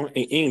a song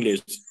in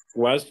English.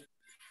 What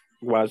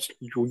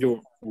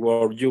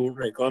would you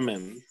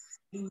recommend?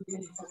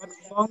 What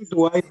song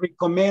do I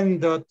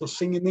recommend to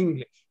sing in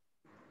English?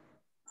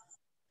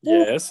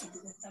 Yes.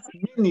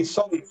 Many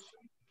songs.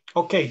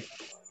 Okay.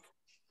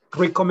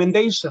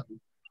 Recommendation.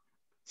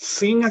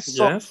 Sing a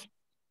song. Yes.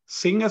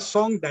 Sing a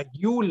song that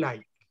you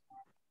like.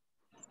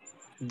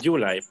 You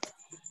like.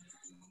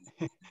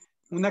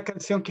 Una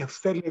canción que a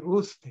usted le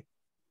guste.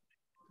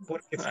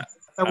 Porque si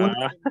está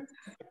una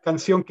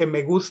canción que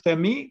me guste a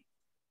mí,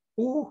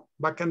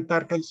 va a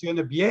cantar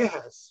canciones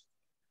viejas.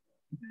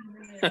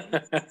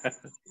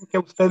 Que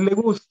a usted le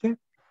guste,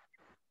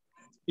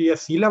 Y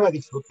así la va a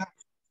disfrutar.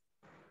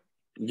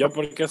 Yo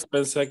porque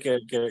pensé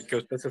que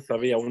usted se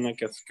sabía una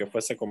que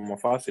fuese como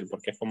fácil,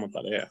 porque es como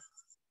tarea.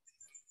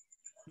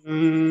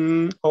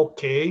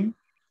 Ok.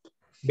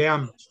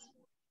 Veamos.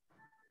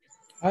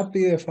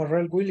 Happy de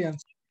Pharrell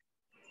Williams.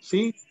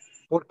 Sí,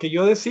 porque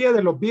yo decía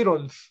de los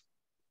Beatles.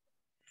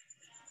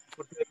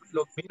 Porque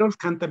los Beatles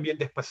cantan bien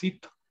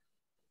despacito.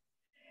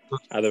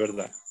 Entonces, de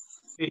verdad.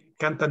 Sí,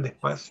 cantan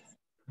despacio.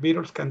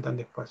 Beatles cantan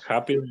despacio.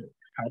 Happy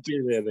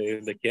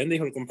de quién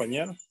dijo el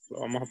compañero.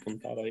 Lo vamos a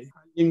apuntar ahí.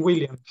 In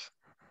Williams.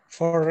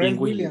 Pharrell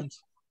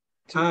Williams.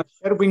 Sí.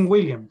 Sherwin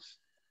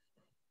Williams.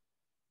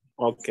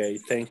 Okay,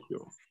 thank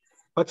you.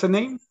 What's the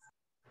name?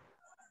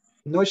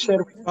 No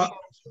Sherwin.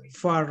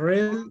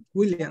 Pharrell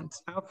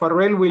Williams.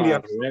 Pharrell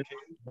Williams. Pharrell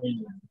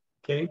Williams.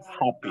 Okay.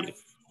 Happy.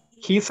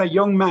 He's a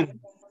young man.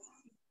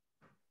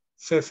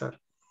 Cesar.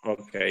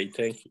 Okay,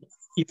 thank you.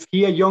 Is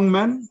he a young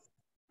man?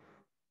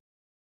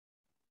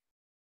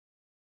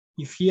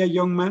 Is he a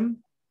young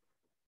man?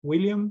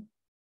 William?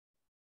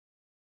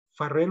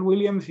 Pharrell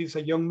Williams is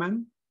a young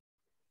man.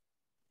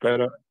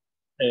 Pero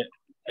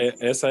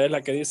esa es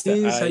la que dice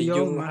He's a Are young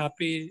you man.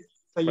 happy?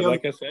 A ¿Verdad young...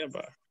 que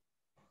sepa?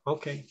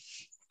 Okay.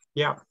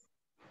 Yeah.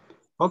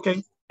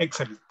 Okay.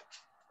 Excellent.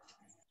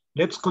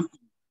 Let's continue.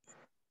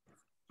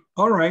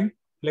 All right.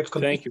 Let's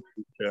continue. Thank you,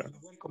 teacher.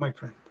 Welcome, my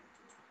friend.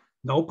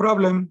 No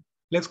problem.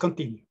 Let's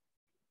continue.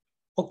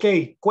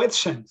 Okay.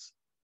 Questions.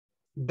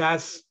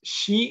 Does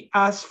she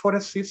ask for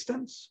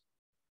assistance?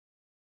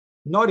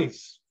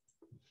 Notice.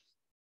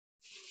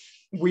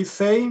 We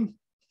say,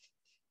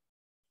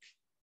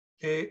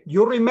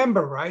 you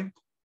remember, right?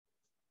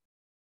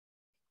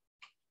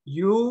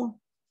 You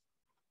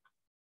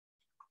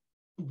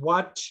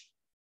watch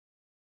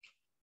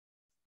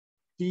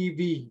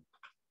TV.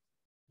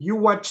 You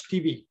watch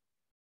TV.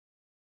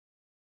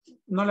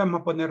 No le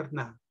vamos a poner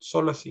nada,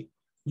 solo así.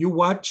 You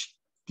watch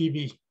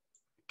TV,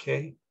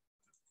 okay?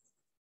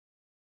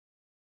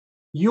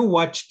 You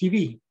watch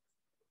TV.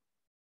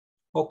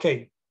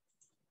 Okay.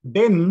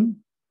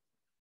 Then,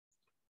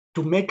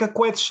 to make a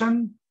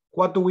question,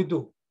 what do we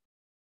do?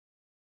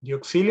 The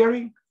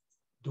auxiliary,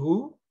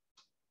 do.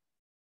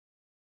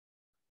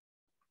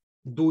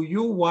 Do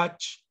you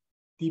watch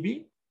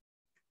TV?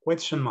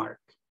 Question mark.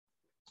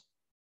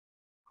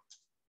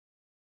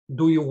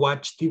 Do you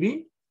watch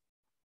TV?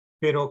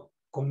 Pero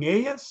con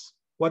ellas,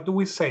 what do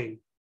we say?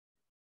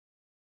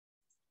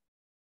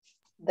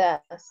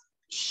 Does.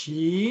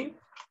 She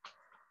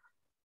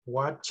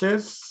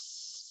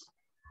watches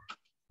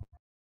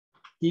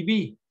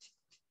TV.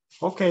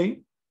 Ok.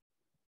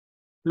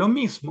 Lo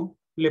mismo,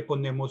 le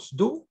ponemos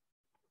do.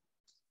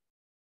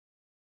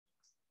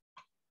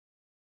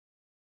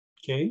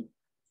 Ok.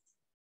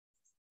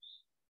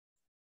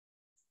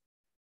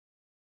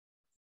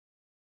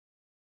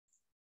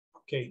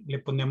 Ok, le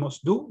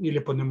ponemos do y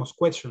le ponemos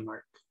question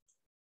mark.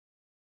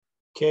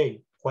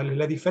 Ok, ¿cuál es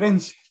la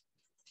diferencia?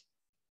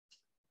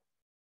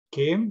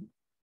 Que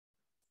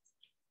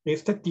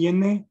este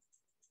tiene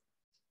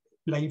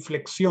la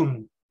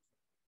inflexión.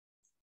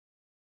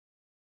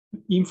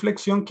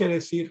 Inflexión quiere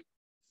decir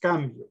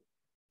cambio,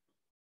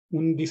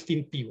 un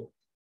distintivo.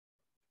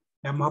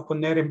 Le vamos a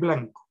poner en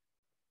blanco.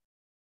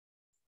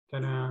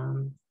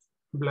 ¡Tarán!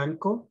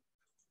 Blanco.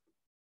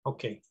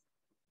 Ok.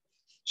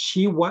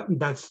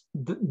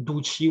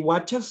 Do she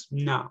watches?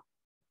 No.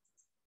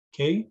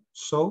 Okay,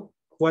 so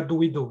what do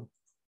we do?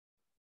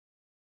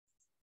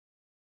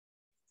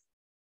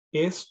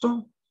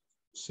 Esto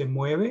se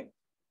mueve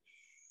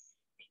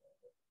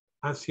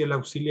hacia el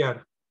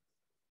auxiliar.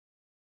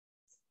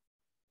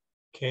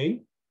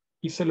 Ok,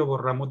 y se lo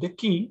borramos de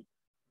aquí.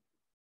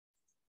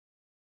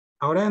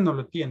 Ahora ya no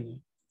lo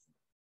tiene.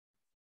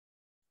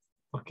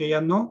 ¿Por qué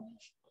ya no?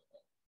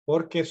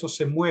 Porque eso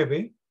se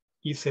mueve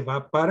y se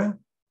va para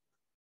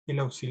el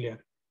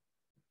auxiliar.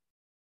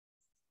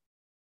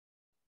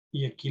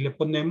 Y aquí le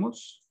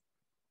ponemos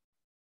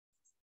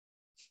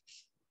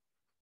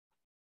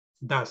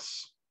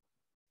does.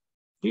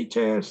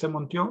 Teacher, se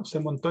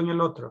montó en el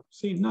otro.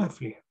 Sí, no es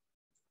frío.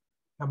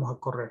 Vamos a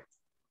correr.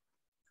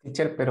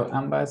 Teacher, pero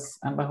ambas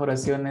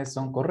oraciones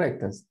son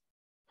correctas.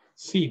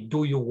 Sí,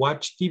 do you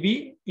watch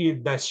TV y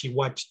does she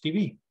watch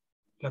TV.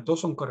 Las dos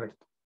son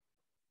correctas.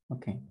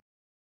 Ok.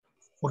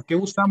 ¿Por qué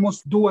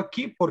usamos do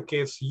aquí?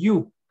 Porque es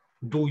you.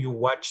 Do you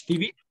watch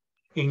TV?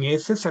 En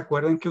ese, ¿se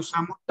acuerdan que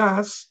usamos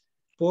does?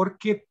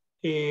 Porque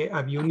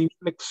había una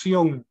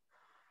inflexión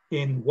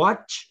en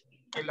watch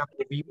que la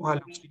movimos al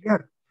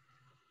auxiliar.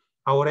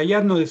 Ahora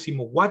ya no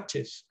decimos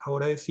watches.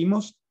 Ahora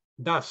decimos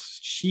does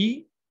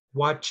she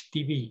watch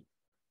TV?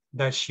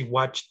 Does she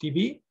watch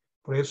TV?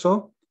 Por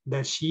eso,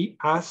 does she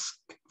ask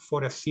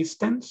for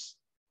assistance?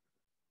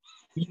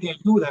 Pide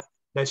ayuda.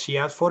 Does she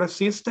ask for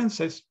assistance?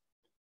 Es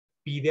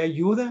pide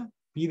ayuda.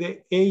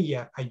 Pide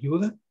ella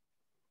ayuda.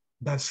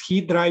 Does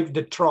he drive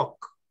the truck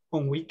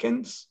on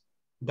weekends?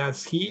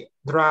 Does he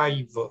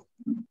drive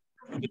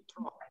the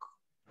truck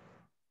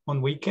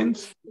on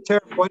weekends?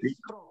 Teacher, what is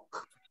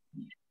truck?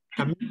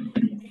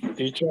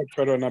 Teacher,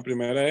 pero en la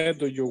primera es,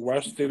 do you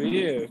watch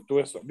TV? Tú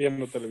estás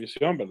viendo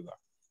televisión, ¿verdad?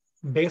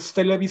 ¿Ves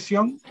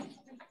televisión?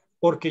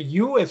 Porque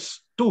you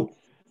es tú.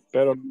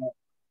 Pero,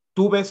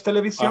 ¿Tú ves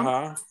televisión?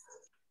 ajá.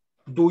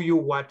 Do you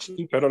watch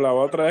TV? Pero la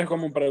otra es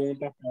como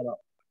preguntas para...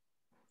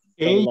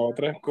 Pero Ella, la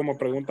otra es como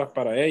preguntas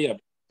para ella.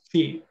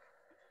 sí.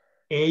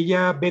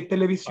 ¿Ella ve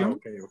televisión?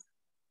 Ok.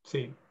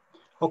 Sí.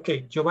 Ok,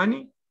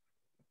 Giovanni.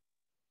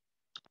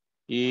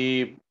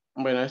 Y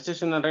bueno, esta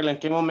es una regla. ¿En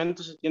qué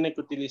momento se tiene que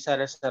utilizar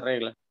esta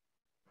regla?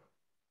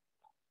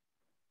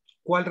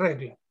 ¿Cuál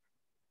regla?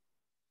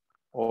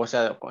 O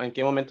sea, ¿en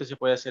qué momento se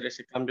puede hacer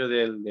ese cambio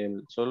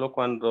del solo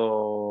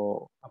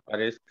cuando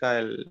aparezca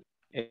el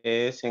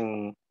es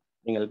en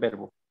el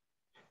verbo?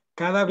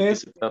 Cada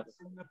vez que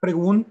hace una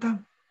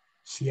pregunta,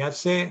 si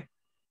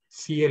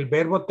el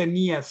verbo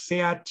tenía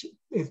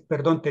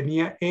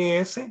tenía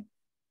ES,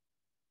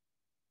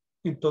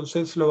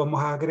 entonces lo vamos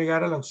a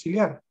agregar al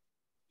auxiliar.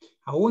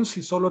 Aún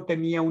si solo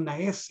tenía una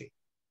S,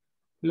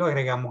 lo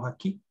agregamos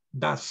aquí,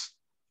 das.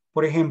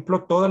 Por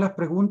ejemplo, todas las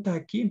preguntas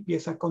aquí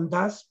empiezan con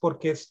das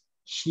porque es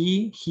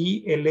she,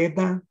 he,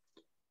 Elena,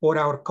 or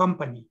our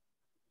company.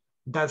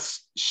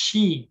 Does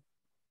she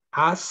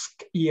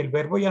ask, y el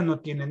verbo ya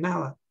no tiene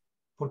nada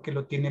porque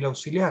lo tiene el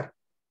auxiliar,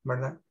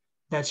 ¿verdad?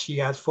 Does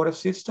she ask for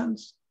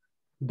assistance?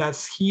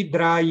 Does he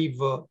drive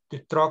the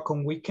truck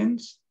on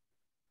weekends?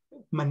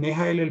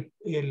 ¿Maneja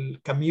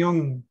el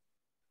camión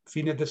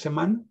fines de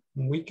semana,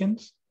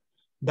 weekends?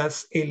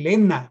 Does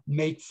Elena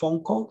make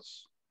phone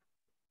calls?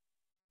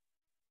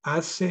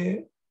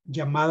 ¿Hace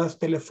llamadas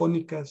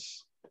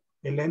telefónicas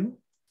Elena?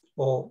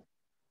 ¿O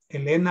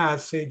Elena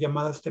hace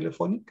llamadas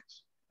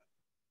telefónicas?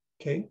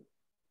 Okay.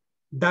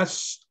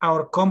 Does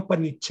our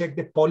company check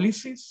the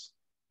policies?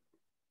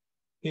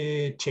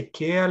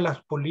 ¿Chequea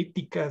las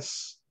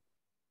políticas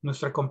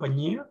nuestra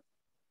compañía?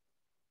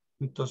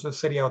 Entonces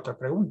sería otra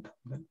pregunta.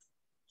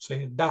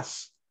 Sí,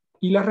 does.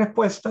 Y las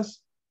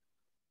respuestas.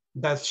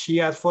 Does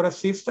she ask for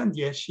assistance?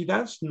 Yes, she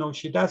does. No,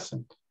 she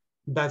doesn't.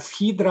 Does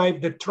he drive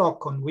the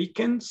truck on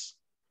weekends?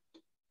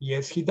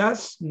 Yes, he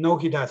does. No,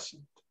 he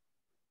doesn't.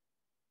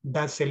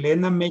 Does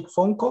Elena make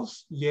phone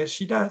calls? Yes,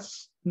 she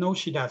does. No,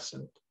 she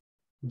doesn't.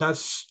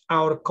 Does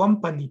our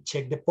company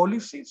check the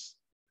policies?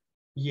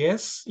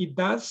 Yes, it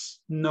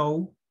does.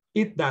 No,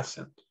 it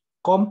doesn't.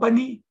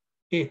 Company,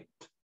 it.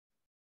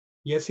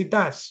 Yes, it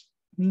does.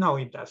 No,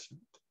 it doesn't.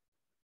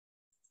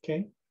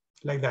 Okay,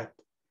 like that.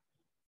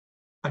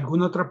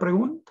 ¿Alguna otra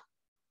pregunta?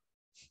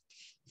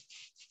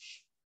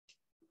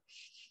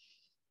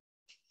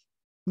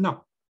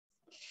 No.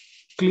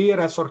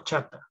 Clear as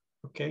horchata.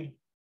 Okay.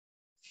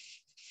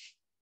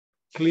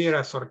 Clear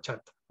as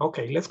horchata.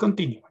 Okay, let's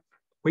continue.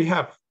 We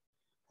have,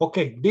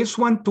 okay, this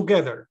one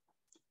together.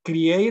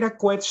 Create a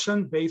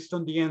question based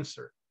on the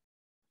answer.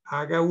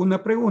 Haga una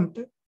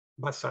pregunta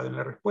basada en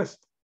la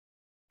respuesta.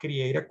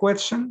 Create a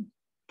question.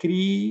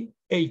 Create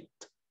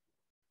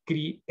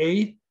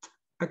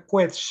a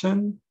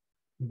question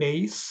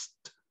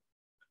based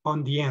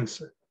on the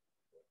answer.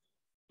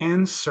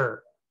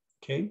 Answer.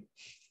 Okay.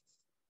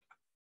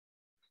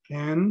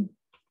 Answer.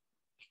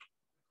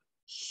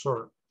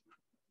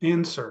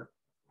 Answer.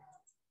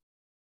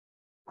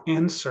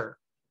 Answer.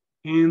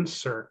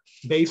 Answer.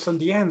 Based on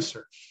the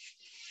answer.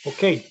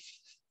 Okay.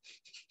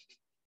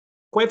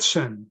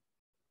 Question.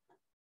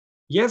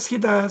 Yes, he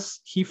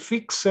does. He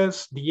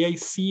fixes the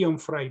AC on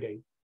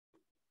Friday.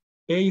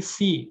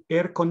 AC,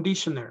 air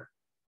conditioner.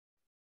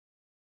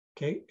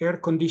 Okay,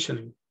 air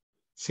conditioning.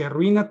 Se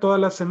arruina todas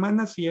las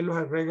semanas y él los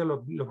arregla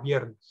los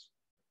viernes.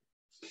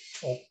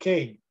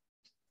 Okay.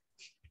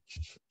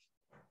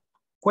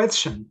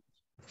 Question.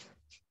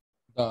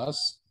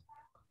 Does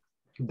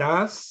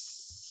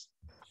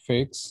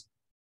fix.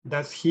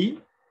 Does he?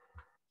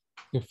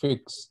 He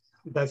fix.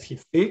 Does he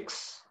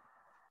fix?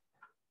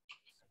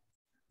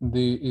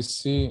 The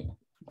AC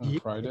on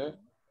Friday.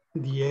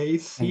 The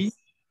AC.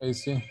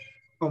 AC.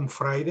 On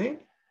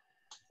Friday.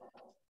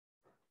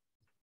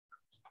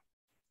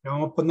 Le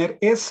vamos a poner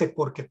S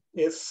porque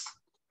es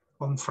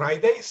on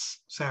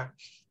Fridays, o sea,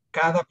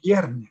 cada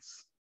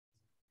viernes.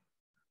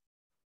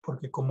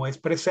 Porque como es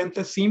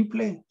presente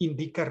simple,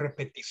 indica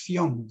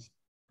repetición.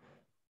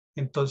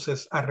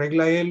 Entonces,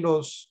 ¿arregla él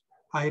los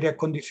aire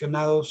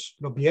acondicionados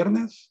los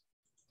viernes?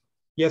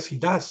 Yes, he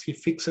does. He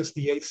fixes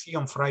the AC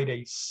on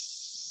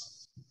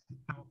Fridays.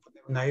 Vamos a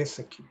poner una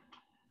S aquí.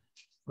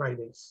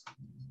 Fridays.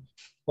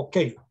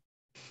 Okay.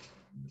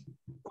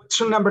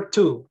 Question number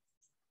 2.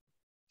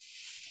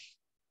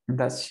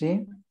 Does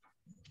she?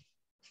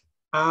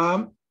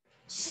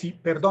 Sí,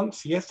 perdón,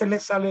 si este le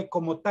sale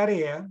como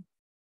tarea,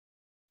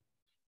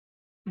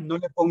 no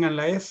le pongan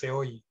la S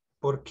hoy,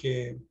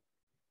 porque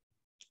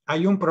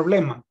hay un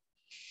problema.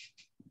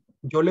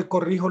 Yo le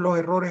corrijo los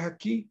errores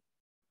aquí,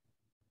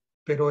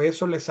 pero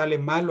eso le sale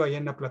malo ahí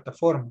en la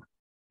plataforma.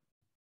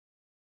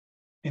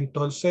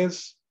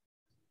 Entonces,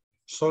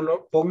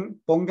 solo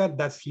ponga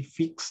does he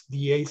fix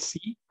the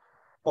AC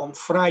on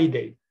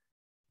Friday,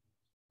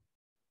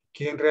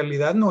 que en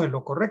realidad no es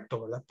lo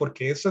correcto, ¿verdad?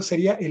 Porque eso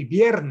sería el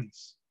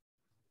viernes.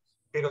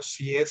 Pero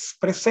si es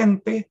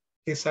presente,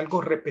 es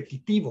algo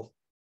repetitivo.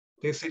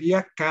 Entonces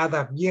sería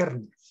cada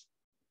viernes.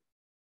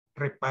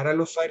 repara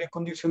los aires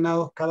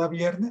acondicionados cada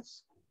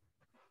viernes,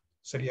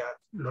 sería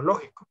lo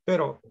lógico,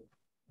 pero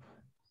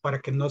para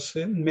que no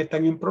se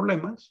metan en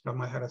problemas, lo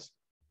vamos a dejar así.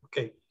 Ok,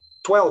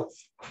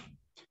 12.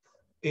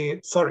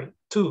 Sorry,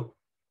 2.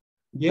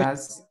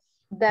 Yes.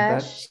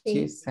 Does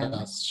she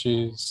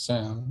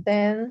send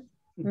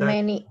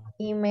many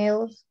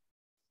emails?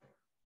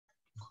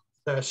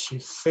 Does she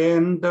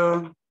send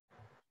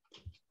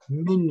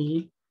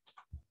many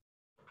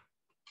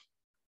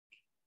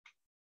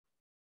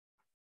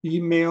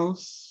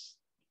emails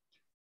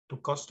to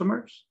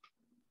customers?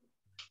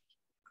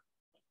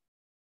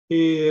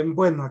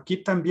 Bueno,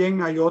 aquí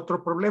también hay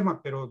otro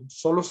problema, pero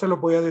solo se lo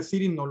voy a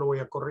decir y no lo voy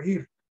a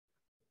corregir.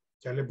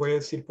 Ya les voy a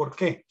decir por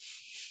qué.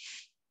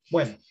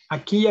 Bueno,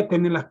 aquí ya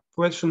tienen las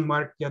question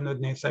mark, ya no es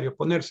necesario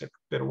ponerse,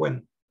 pero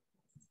bueno,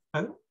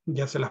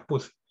 ya se las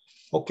puse.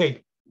 Ok,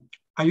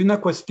 hay una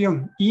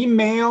cuestión.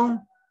 Email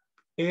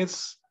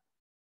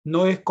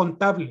no es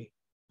contable,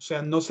 o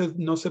sea, no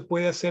se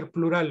puede hacer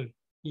plural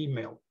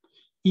email.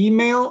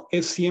 Email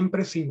es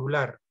siempre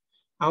singular.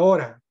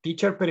 Ahora,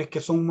 teacher, pero es que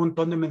son un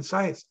montón de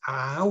mensajes.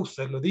 Ah,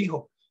 usted lo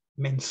dijo,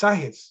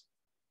 mensajes.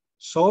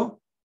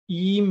 So,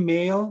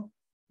 email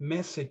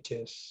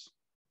messages.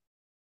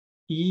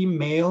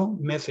 Email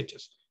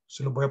messages.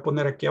 Se lo voy a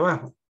poner aquí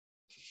abajo.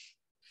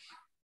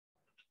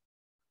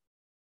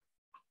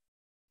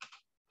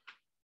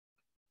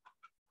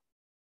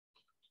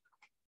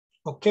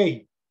 Ok.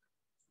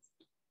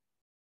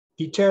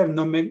 Teacher,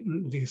 no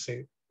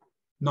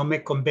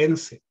me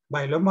convence.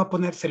 Vale,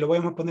 se lo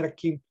vamos a poner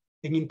aquí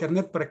en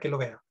internet para que lo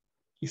vean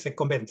y se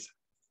convenza.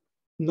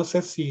 No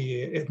sé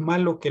si es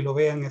malo que lo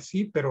vean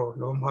así, pero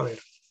lo vamos a ver.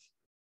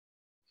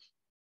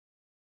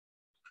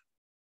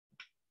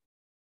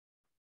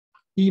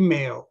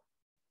 Email.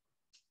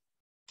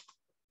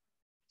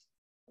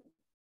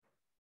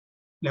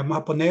 Le vamos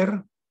a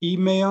poner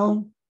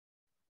email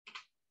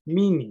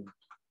meaning.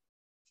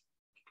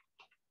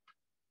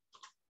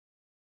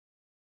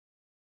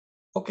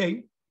 Ok.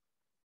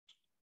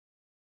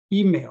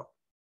 Email.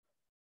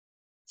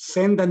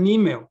 Send an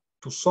email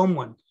to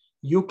someone.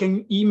 You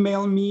can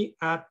email me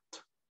at...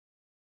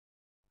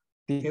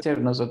 Teacher,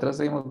 nosotros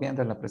seguimos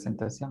viendo la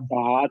presentación.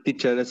 Ah,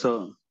 teacher,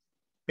 eso.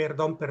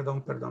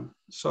 Perdón.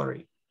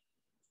 Sorry.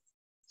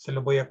 Se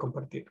lo voy a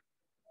compartir.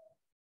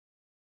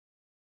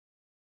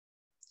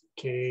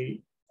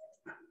 Ok.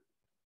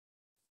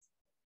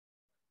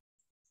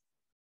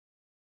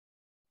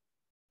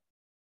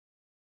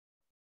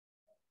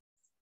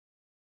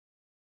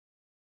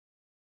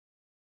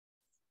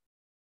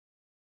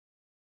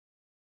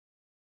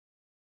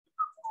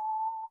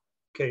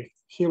 Okay,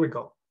 here we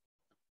go.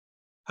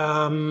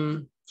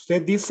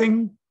 Ustedes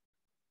dicen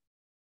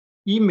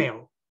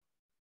email.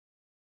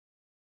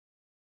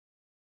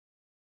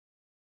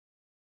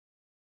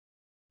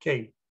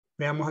 Ok,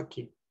 veamos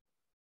aquí.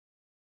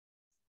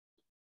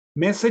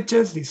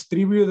 Messages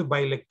distributed by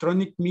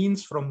electronic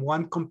means from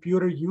one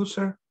computer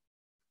user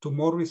to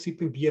more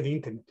recipients via the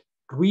internet.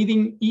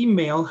 Reading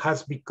email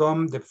has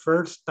become the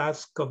first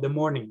task of the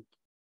morning.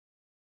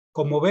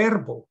 Como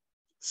verbo,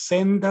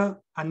 send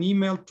an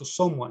email to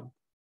someone.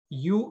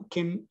 You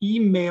can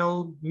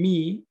email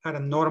me at a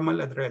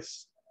normal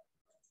address.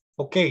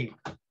 Okay.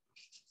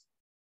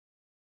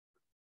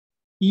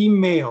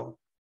 Email.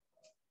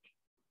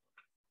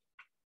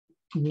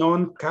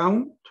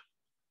 Non-count.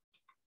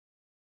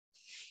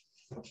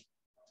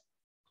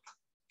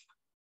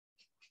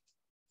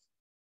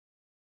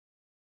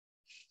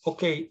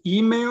 Okay,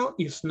 email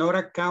is not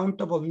a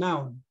countable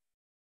noun.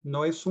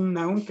 No es un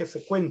noun que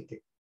se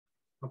cuente.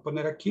 Voy a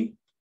poner aquí.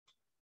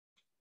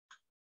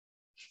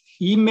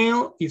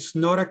 Email is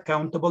not a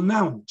countable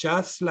noun,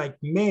 just like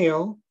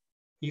mail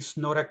is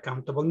not a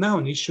countable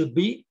noun. It should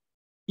be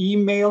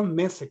email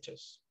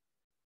messages.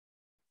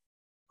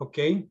 Ok,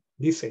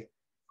 dice,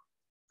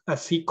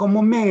 así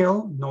como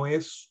mail no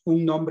es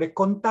un nombre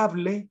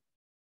contable,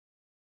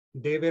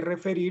 debe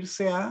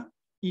referirse a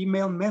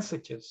email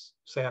messages,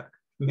 o sea,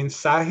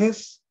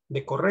 mensajes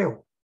de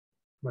correo,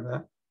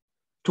 ¿verdad?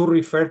 To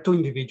refer to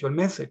individual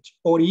message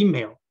or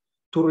email,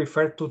 to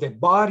refer to the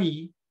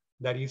body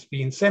that is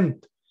being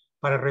sent.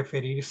 Para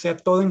referirse a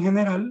todo en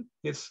general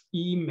es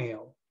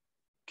email.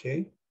 ¿Ok?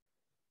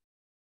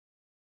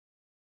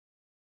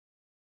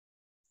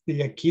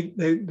 Y aquí,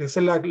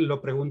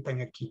 lo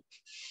preguntan aquí.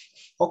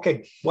 Ok,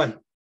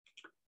 bueno.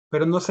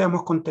 Pero no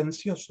seamos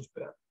contenciosos,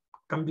 pero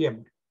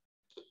cambiemos.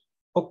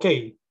 Ok.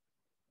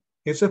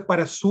 Eso es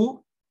para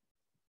su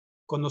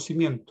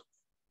conocimiento.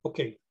 Ok.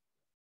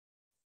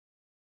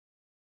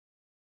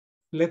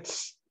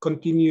 Let's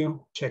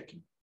continue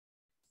checking.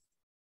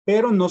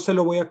 Pero no se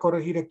lo voy a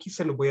corregir aquí,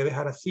 se lo voy a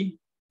dejar así.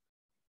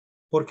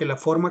 Porque la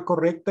forma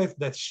correcta es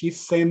that she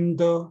send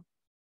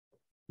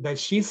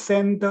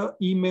the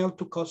email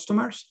to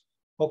customers.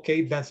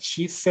 Okay, does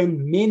she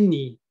send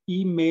many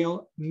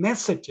email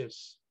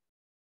messages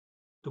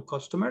to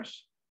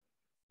customers?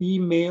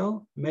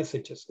 Email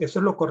messages. Eso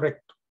es lo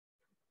correcto.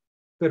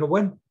 Pero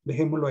bueno,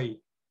 dejémoslo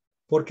ahí.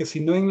 Porque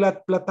si no en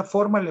la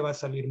plataforma le va a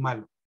salir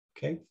mal.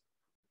 Okay.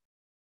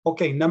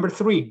 Okay, number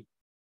 3.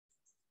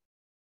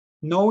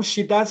 No,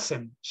 she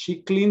doesn't.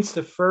 She cleans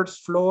the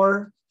first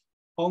floor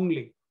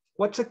only.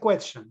 What's the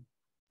question?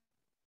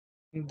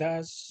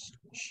 Does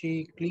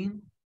she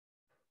clean?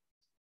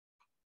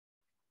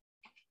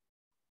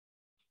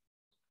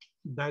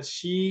 Does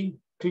she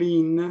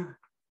clean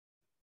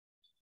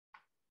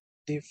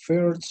the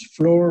first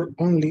floor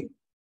only?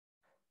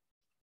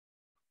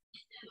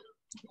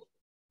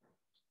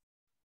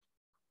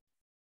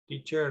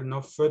 Teacher,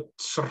 no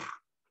first,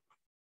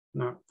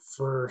 no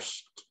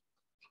first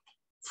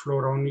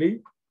floor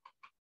only.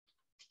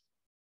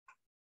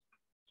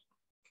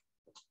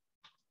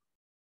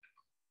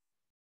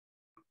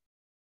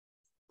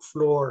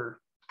 Floor.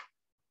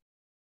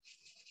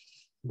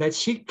 Does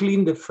she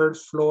clean the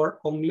first floor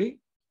only?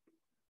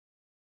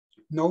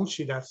 No,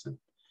 she doesn't.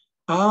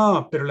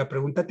 Ah, pero la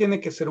pregunta tiene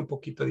que ser un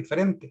poquito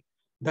diferente.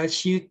 Does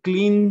she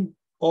clean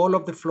all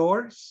of the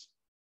floors?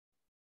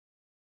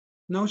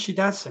 No, she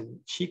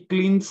doesn't. She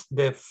cleans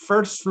the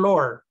first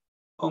floor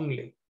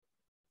only.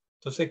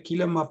 Entonces aquí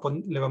le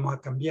vamos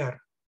a cambiar.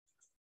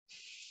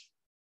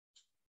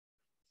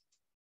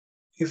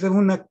 Esa es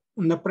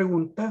una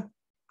pregunta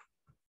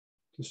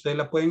que ustedes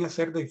la pueden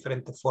hacer de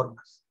diferentes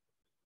formas.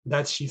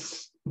 Does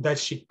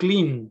she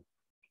clean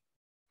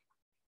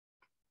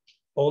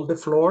all the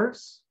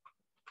floors?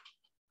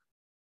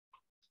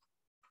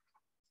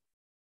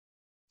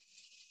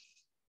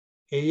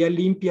 ¿Ella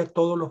limpia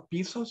todos los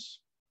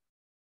pisos?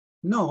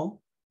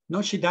 No,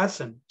 no, she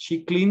doesn't.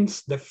 She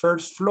cleans the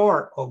first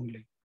floor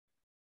only.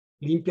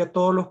 ¿Limpia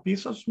todos los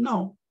pisos?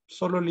 No,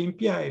 solo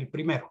limpia el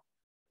primero.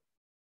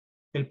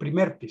 El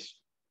primer piso.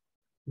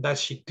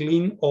 Does she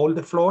clean all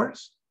the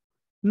floors?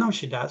 No,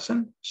 she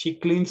doesn't. She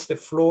cleans the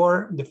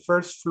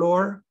first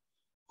floor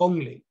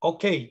only.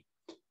 Ok,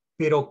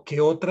 pero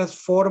 ¿qué otras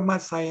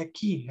formas hay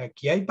aquí?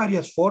 Aquí hay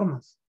varias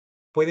formas.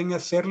 Pueden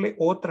hacerle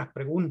otras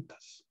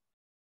preguntas.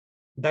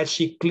 Does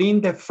she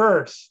clean the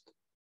first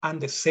and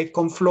the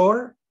second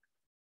floor?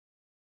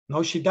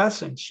 No, she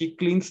doesn't. She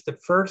cleans the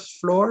first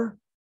floor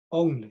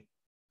only.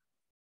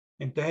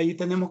 Entonces ahí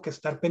tenemos que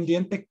estar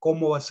pendiente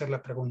cómo va a ser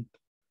la pregunta.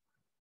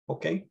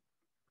 ¿Ok?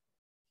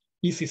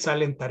 Y si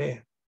sale en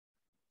tarea.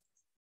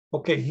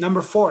 Ok,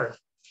 number 4.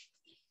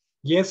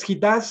 Yes, he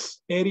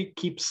does. Eric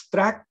keeps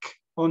track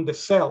on the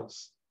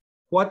cells.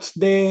 What's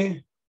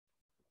the...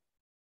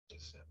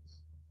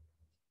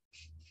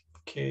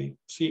 Ok,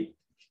 sí.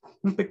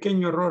 Un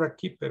pequeño error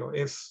aquí, pero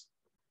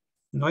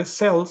no es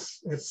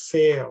cells, es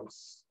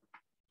sales.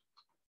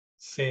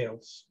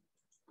 Sales.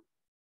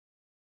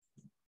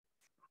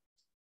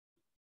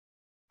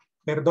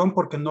 Perdón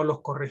porque no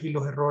los corregí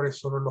los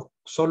errores,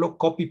 solo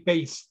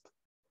copy-paste.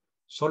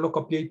 Solo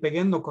copié y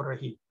pegué, no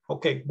corregí.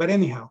 Ok, but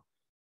anyhow.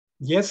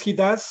 Yes, he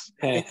does.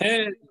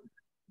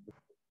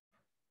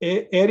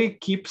 Eric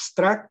keeps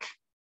track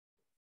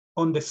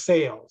on the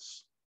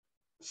sales.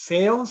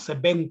 Sales,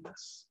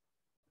 ventas.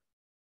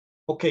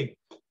 Okay.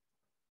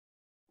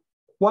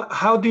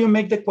 How do you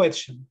make the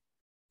question?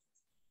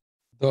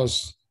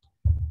 Does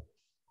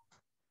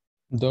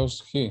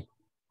he?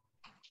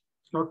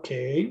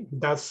 Okay.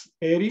 Does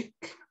Eric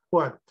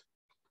what?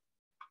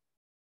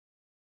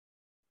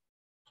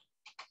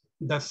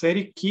 Does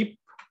Eric keep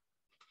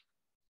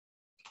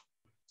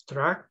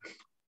track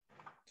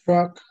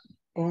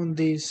on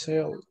the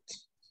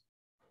sales?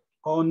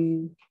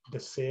 On the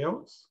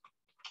sales.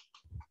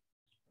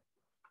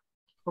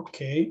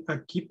 Ok,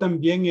 aquí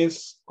también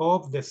es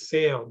of the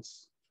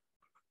sales,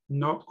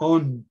 no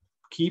on.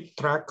 Keep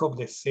track of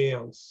the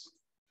sales.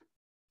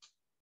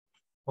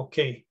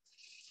 Ok.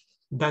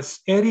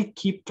 Does Eric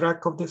keep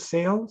track of the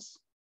sales?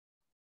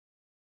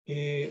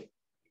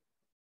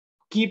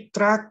 Keep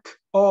track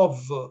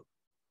of.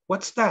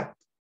 What's that?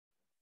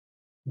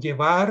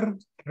 Llevar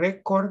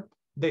récord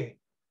de.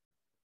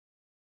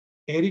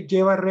 Eric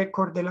lleva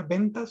récord de las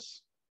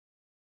ventas.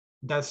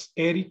 Does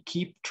Eric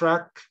keep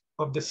track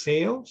of the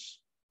sales?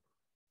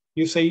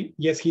 You say,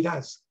 yes, he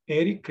does.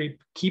 Eric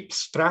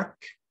keeps track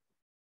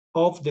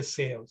of the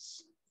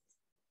sales.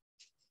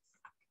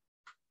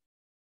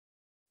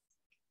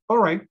 All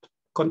right,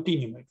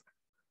 continue, my friend.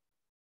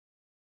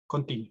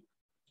 Continue.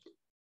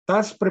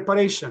 Task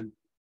preparation.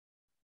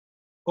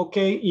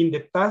 Okay, in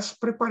the task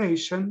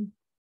preparation,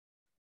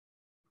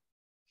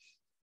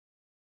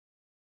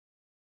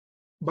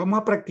 vamos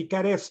a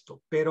practicar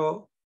esto,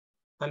 pero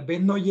tal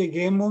vez no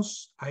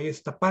lleguemos a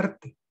esta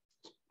parte.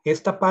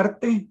 Esta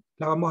parte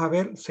la vamos a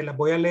ver, se la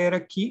voy a leer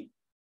aquí,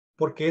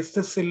 porque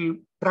este es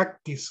el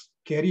practice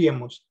que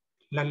haríamos.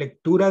 La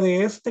lectura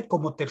de este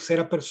como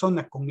tercera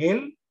persona, con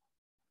él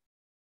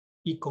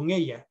y con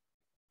ella.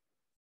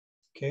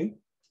 ¿Ok?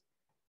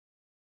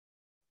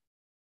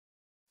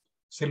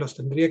 Se los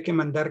tendría que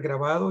mandar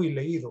grabado y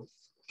leído.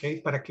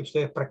 ¿Ok? Para que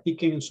ustedes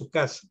practiquen en su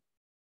casa.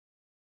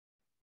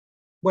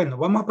 Bueno,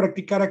 vamos a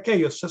practicar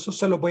aquellos. Eso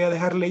se los voy a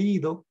dejar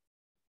leído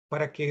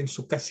para que en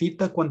su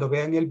casita, cuando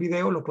vean el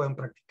video, lo puedan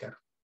practicar.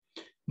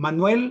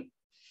 Manuel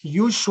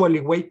usually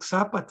wakes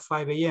up at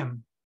 5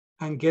 a.m.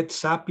 and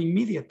gets up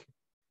immediately.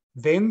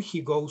 Then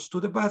he goes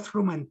to the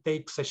bathroom and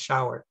takes a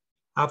shower.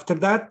 After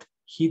that,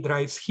 he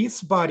dries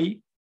his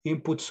body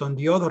and puts on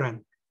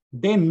deodorant.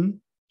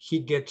 Then he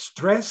gets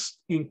dressed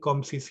and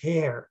combs his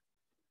hair.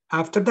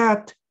 After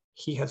that,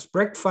 he has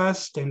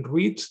breakfast and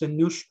reads the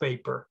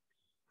newspaper.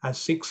 At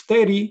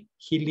 6:30,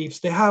 he leaves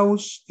the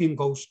house and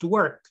goes to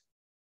work.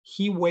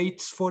 He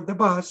waits for the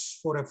bus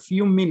for a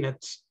few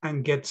minutes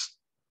and gets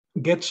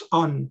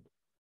on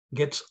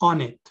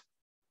it.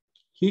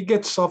 He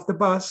gets off the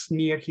bus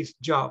near his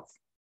job.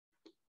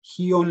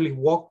 He only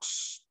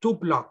walks 2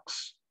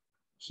 blocks.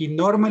 He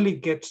normally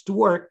gets to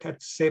work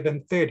at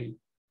 7:30.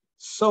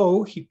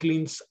 So he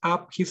cleans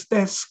up his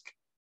desk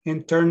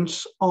and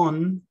turns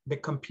on the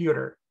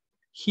computer.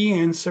 He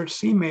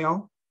answers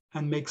email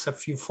and makes a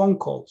few phone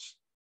calls.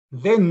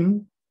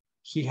 Then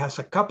he has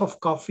a cup of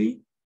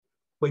coffee.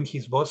 When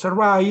his boss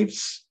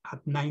arrives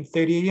at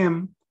 9:30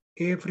 a.m.,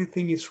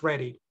 everything is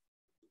ready.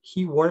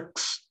 He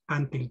works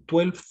until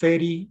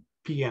 12:30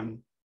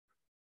 p.m.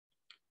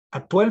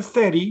 At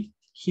 12:30,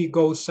 he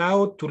goes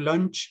out to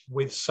lunch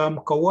with some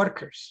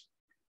coworkers.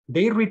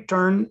 They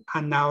return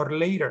an hour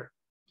later.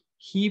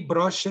 He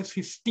brushes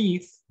his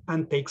teeth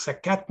and takes a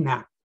cat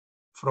nap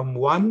from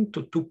 1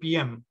 to 2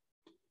 p.m.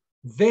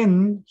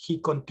 Then he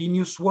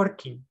continues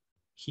working.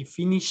 He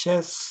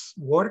finishes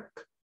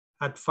work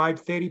at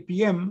 5:30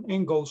 p.m.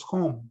 and goes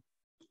home.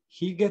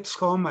 He gets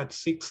home at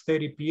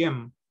 6:30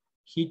 p.m.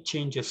 He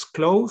changes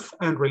clothes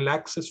and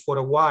relaxes for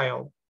a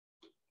while.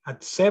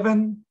 At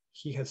 7,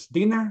 he has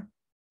dinner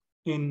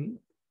and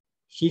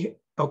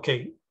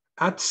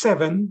at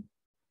 7,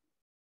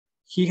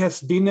 he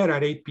has dinner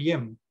at 8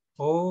 p.m.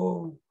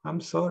 Oh,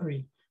 I'm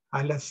sorry.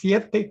 A las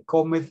 7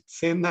 come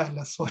cena a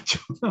las 8.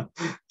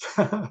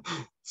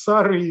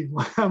 Sorry,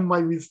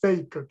 my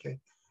mistake, okay.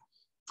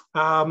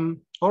 All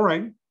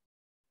right.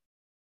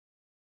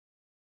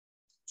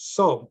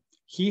 So,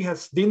 he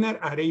has dinner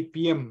at 8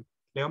 p.m.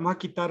 Le vamos a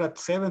quitar at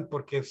 7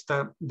 porque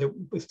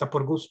está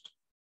por gusto.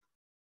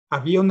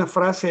 Había una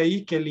frase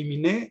ahí que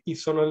eliminé y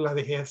solo la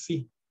dejé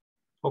así.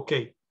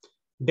 Okay.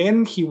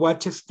 Then he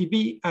watches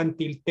TV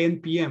until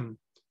 10 p.m.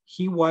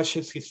 He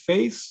washes his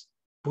face,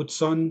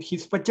 puts on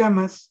his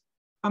pajamas,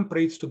 and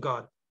prays to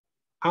God.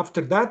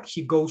 After that,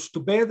 he goes to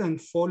bed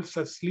and falls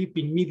asleep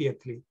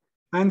immediately.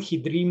 And he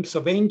dreams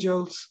of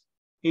angels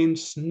and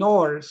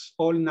snores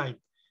all night.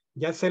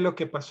 Ya sé lo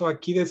que pasó.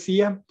 Aquí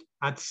decía,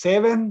 at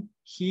 7,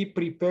 he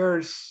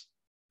prepares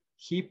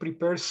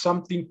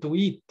something to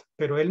eat,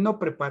 pero él no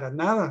prepara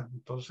nada.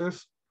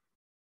 Entonces,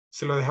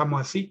 se lo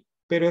dejamos así.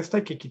 Pero esta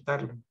hay que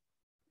quitarlo.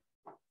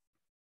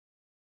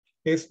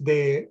 Es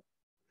de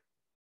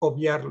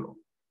obviarlo.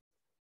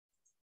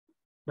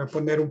 Voy a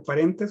poner un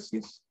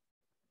paréntesis.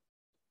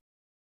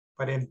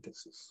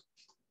 Paréntesis.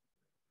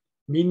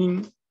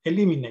 Meaning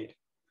eliminate.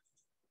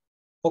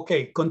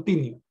 Okay,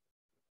 continue.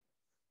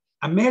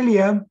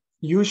 Amelia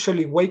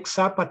usually wakes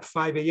up at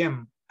 5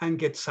 a.m. and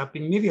gets up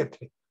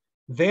immediately.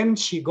 Then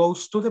she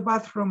goes to the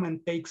bathroom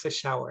and takes a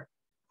shower.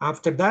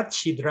 After that,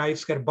 she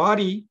dries her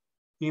body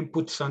and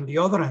puts on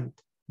deodorant.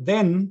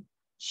 Then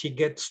she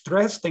gets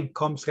dressed and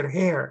combs her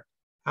hair.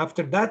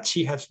 After that,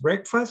 she has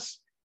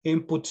breakfast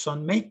and puts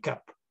on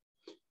makeup.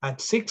 At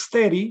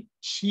 6:30,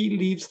 she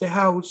leaves the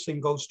house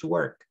and goes to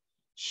work.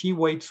 She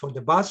waits for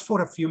the bus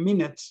for a few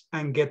minutes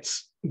and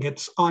gets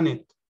on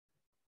it.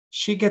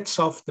 She gets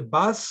off the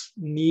bus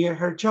near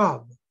her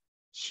job.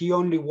 She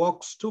only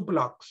walks 2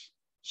 blocks.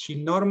 She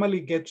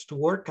normally gets to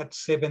work at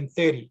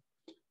 7:30.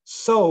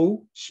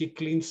 So she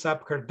cleans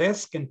up her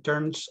desk and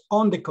turns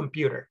on the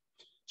computer.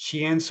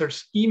 She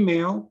answers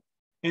email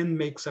and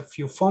makes a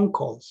few phone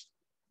calls.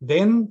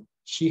 Then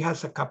she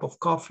has a cup of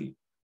coffee.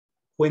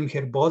 When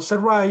her boss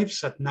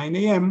arrives at 9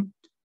 a.m.,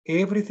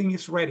 everything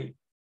is ready.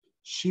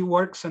 She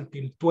works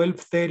until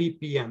 12:30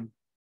 p.m.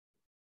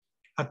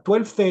 At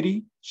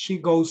 12:30, she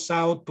goes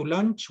out to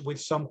lunch with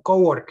some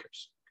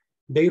coworkers.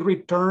 They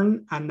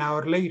return an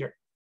hour later.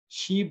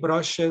 She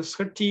brushes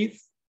her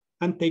teeth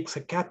and takes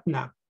a cat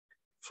nap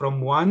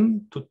from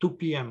 1 to 2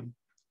 p.m.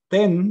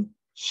 Then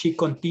she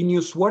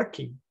continues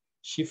working.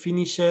 She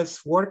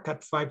finishes work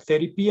at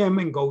 5:30 p.m.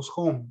 and goes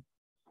home.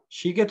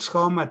 She gets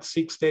home at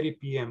 6:30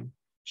 p.m.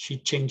 She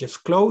changes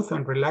clothes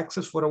and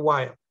relaxes for a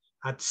while.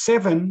 At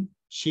 7,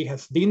 she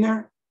has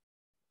dinner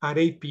at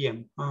 8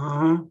 p.m.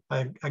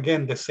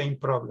 Again, the same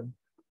problem.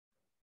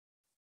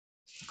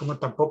 Como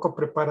tampoco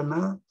prepara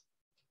nada.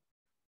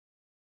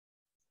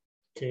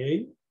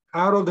 Okay.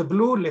 Out of the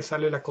blue, le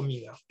sale la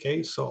comida.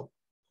 Okay, so.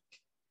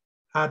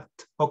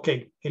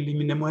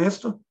 Eliminemos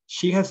esto.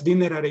 She has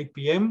dinner at 8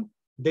 p.m.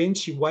 Then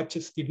she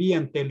watches TV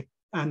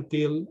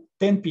until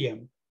 10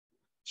 p.m.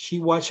 She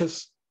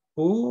watches,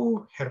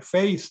 her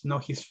face,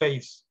 not his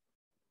face.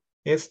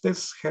 Este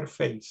es her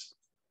face.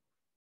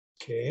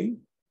 Okay.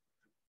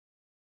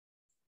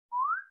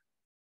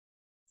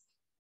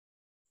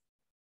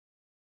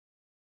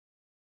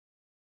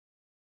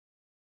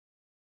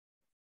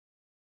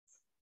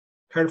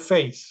 Her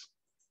face.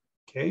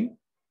 Okay.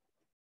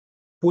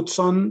 Puts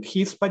on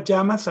his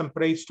pajamas and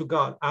prays to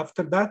God.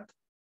 After that,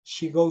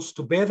 she goes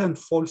to bed and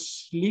falls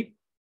asleep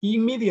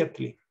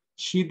immediately.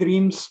 She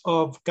dreams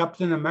of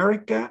Captain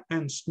America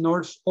and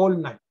snores all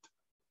night.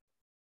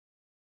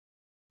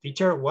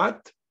 Teacher,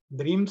 what?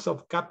 Dreams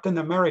of Captain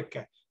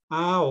America.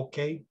 Ah, ok.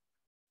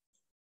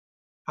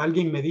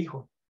 Alguien me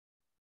dijo.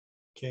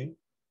 Okay.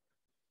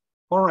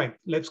 All right,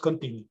 let's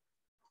continue.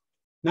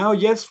 Now,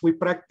 yes, we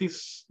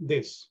practice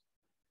this.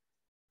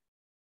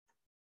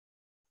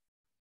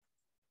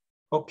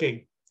 Ok,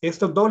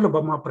 estos dos los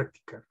vamos a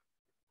practicar.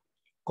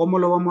 ¿Cómo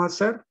lo vamos a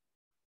hacer?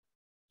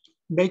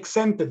 Make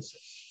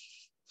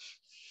sentences.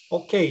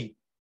 Ok.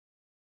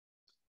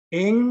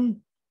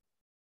 En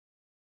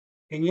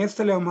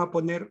este le vamos a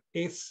poner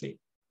S.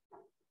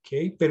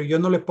 Ok, pero yo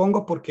no le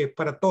pongo porque es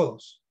para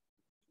todos.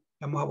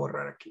 Vamos a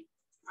borrar aquí.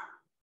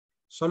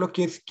 Solo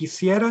que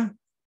quisiera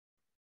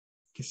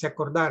que se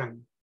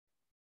acordaran.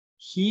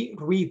 He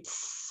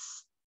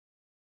reads.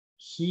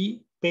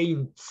 He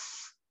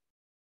paints.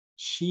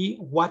 She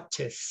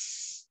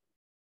watches.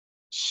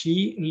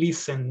 She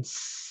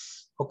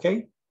listens. ¿Ok?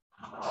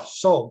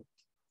 So,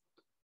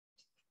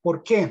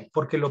 ¿por qué?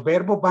 Porque los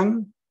verbos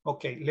van.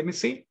 Ok, let me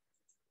see.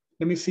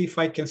 Let me see if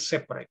I can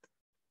separate.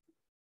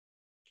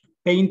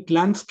 Paint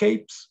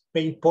landscapes,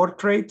 paint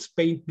portraits,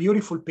 paint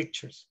beautiful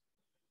pictures.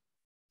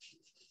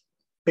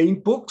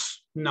 Paint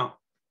books, no.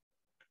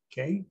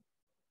 Ok.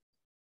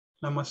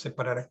 Vamos a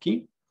separar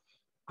aquí.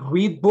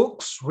 Read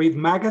books, read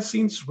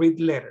magazines, read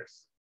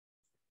letters.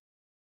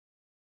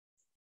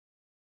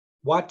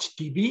 Watch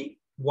TV,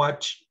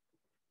 watch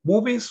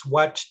movies,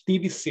 watch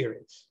TV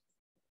series.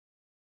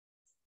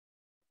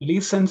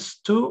 Listens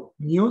to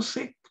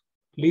music,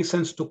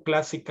 listens to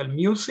classical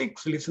music,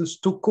 listens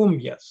to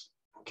cumbias.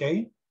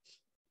 Ok.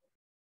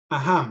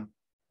 Ajá.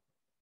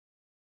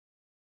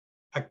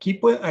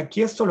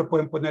 Aquí esto lo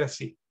pueden poner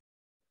así.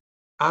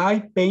 I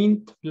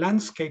paint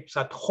landscapes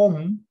at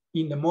home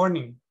in the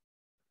morning.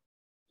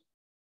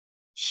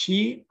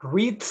 She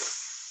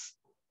reads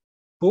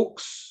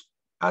books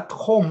at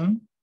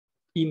home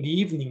in the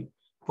evening.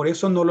 Por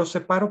eso no lo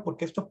separo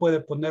porque esto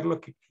puede poner el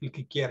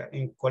que quiera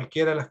en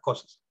cualquiera de las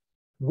cosas.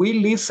 We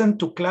listen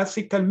to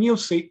classical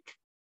music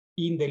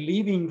in the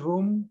living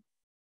room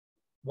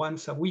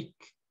once a week.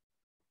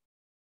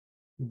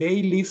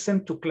 They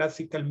listen to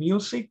classical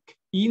music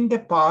in the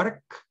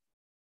park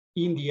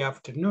in the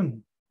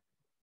afternoon.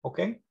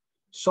 Okay?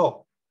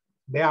 So,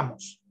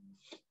 veamos.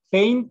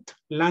 Paint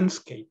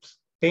landscapes,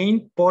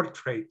 paint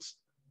portraits,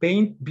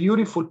 paint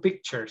beautiful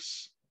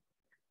pictures.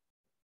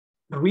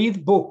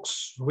 Read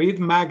books, read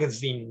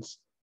magazines,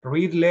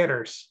 read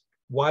letters,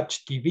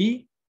 watch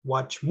TV,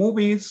 watch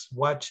movies,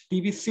 watch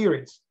TV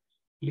series.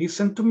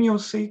 Listen to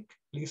music,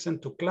 listen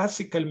to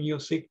classical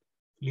music,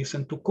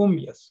 listen to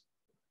cumbias.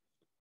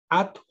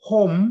 At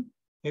home,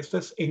 esto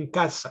es en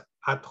casa,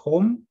 at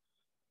home,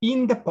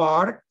 in the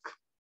park,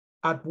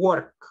 at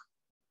work.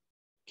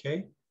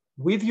 Okay,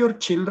 with your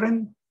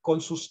children, con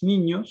sus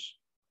niños.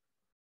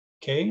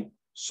 Okay,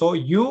 so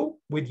you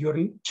with your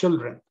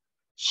children.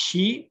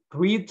 She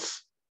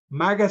reads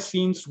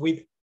magazines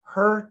with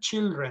her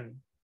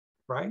children,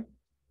 right?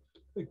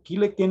 Aquí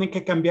le tienen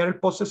que cambiar el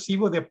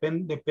posesivo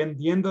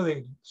dependiendo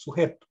del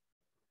sujeto.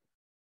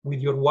 With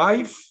your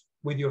wife,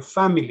 with your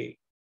family.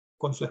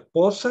 Con su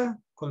esposa,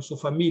 con su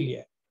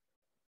familia,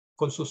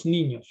 con sus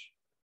niños.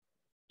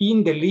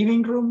 In the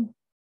living room,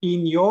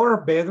 in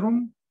your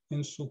bedroom,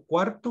 en su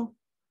cuarto,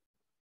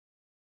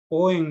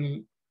 o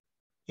en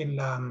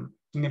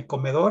el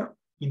comedor,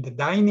 in the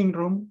dining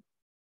room,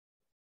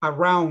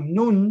 around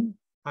noon,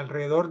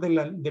 alrededor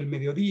del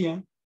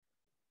mediodía,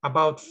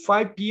 about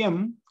 5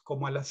 p.m.,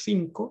 como a las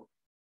 5,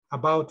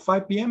 about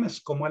 5 p.m.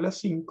 es como a las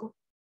 5,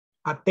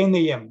 at 10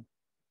 a.m.,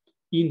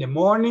 in the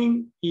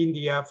morning, in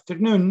the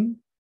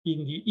afternoon,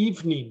 in the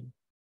evening,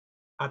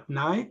 at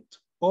night,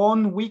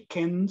 on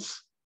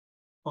weekends,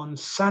 on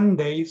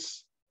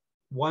Sundays,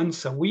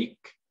 once a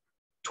week,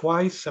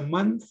 twice a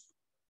month,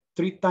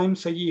 3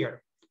 times a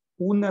year,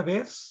 una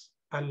vez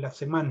a la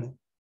semana,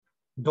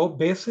 2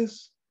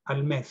 veces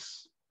al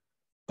mes,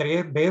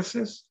 3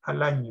 veces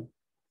al año.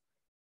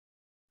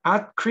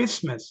 At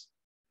Christmas,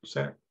 o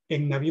sea,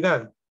 en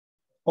Navidad,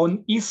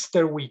 on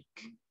Easter week,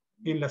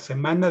 en la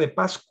semana de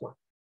Pascua,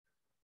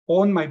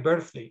 on my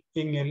birthday,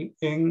 en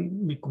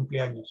mi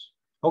cumpleaños.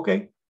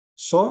 Okay,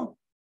 so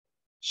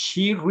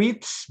she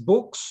reads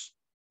books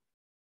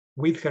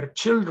with her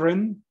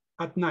children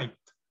at night.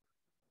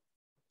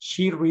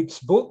 She reads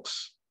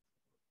books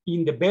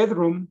in the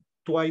bedroom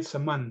twice a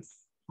month.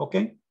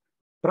 Okay,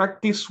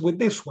 practice with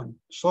this one.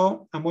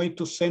 So I'm going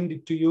to send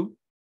it to you.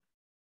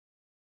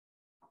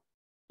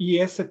 Y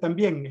ese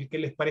también, el que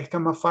les parezca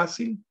más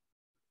fácil.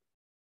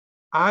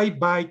 I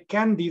buy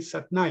candies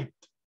at night.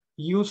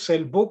 You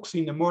sell books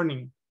in the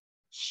morning.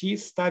 She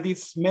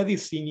studies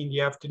medicine in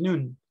the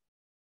afternoon.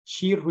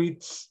 She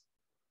reads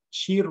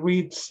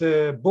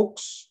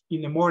books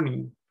in the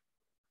morning.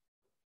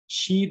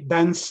 She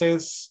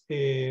dances,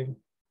 let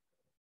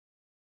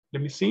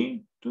me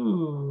see.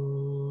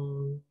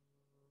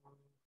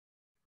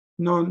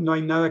 No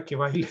hay nada que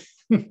baile.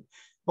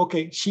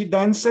 Okay, she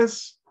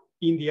dances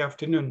in the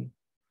afternoon.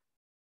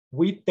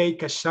 We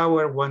take a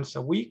shower once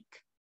a week.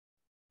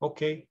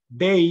 Okay,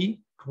 they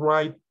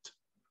write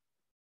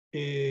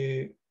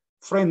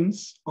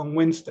friends on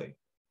Wednesday.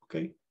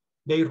 Okay,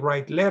 they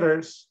write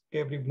letters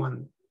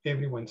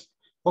everyone's.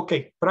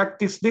 Okay,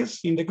 practice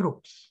this in the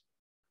groups.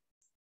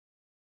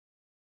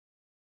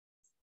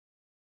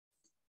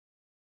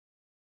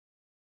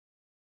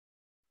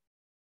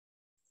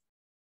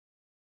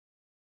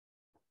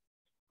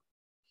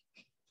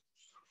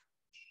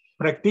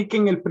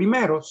 Practiquen el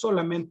primero,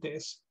 solamente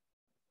es.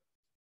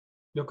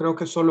 Yo creo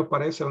que solo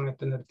para eso van a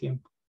tener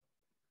tiempo.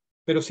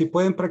 Pero si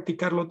pueden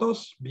practicar los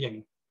dos,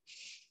 bien.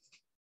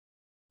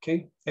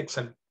 Okay,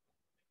 excellent.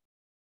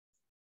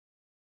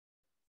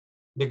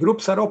 The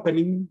groups are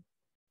opening.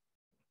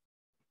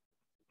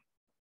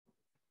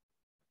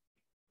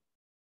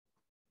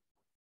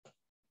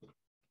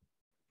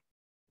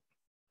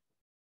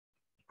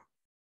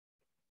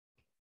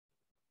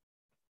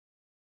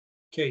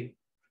 Okay,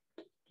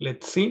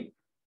 let's see.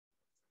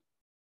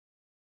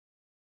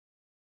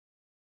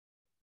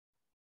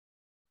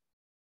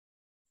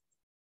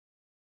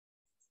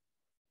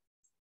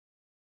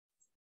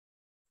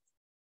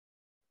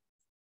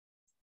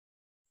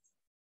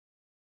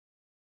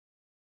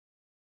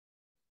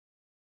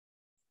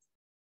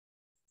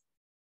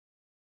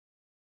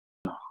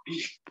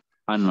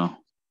 Ah,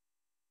 no.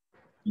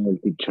 El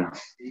teacher.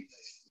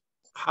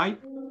 Hi.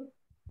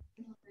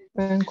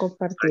 Pueden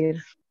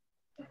compartir.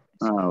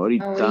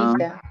 Ahorita.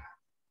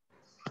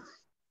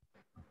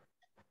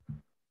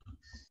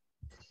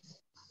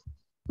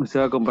 Usted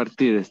va a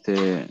compartir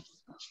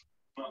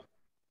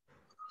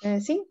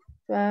Sí,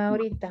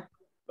 ahorita.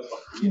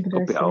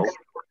 copiado.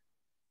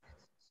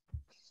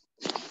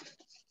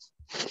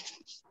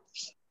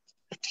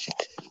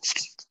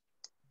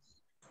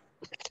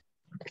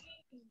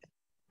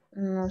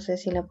 No sé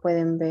si la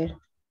pueden ver.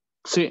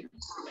 Sí.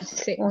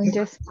 Sí.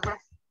 Yes.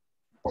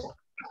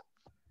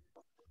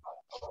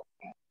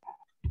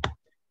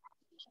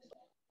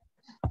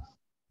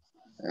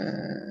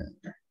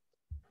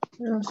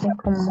 No sé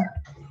cómo.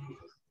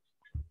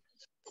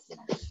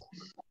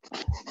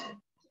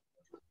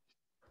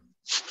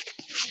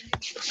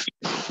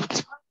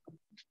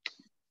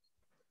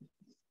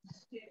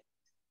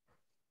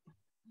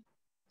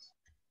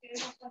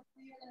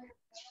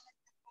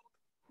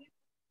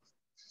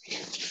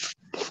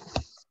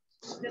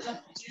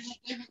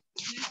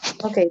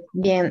 Ok,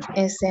 bien,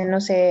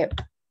 no sé,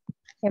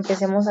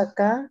 empecemos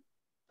acá.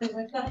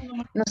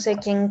 No sé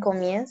quién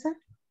comienza.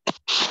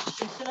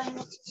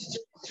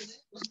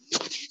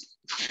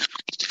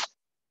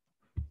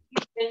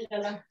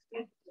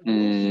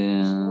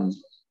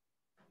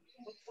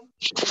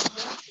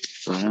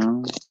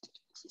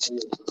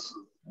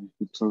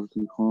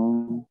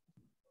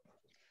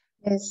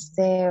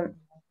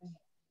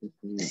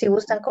 Si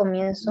gustan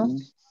comienzo.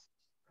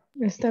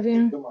 Está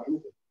bien.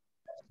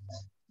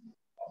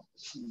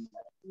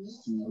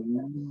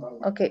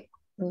 Ok.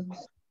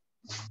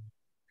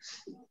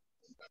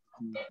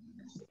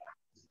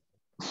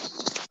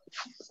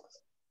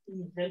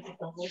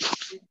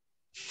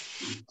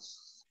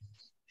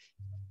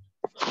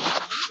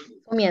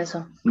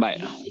 Comienzo.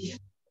 Vaya.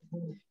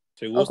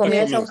 Si gusta, ¿O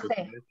comienza comienzo.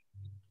 usted?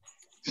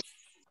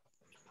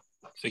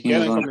 Si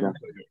quieren, comienzo.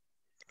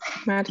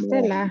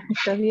 Marcela,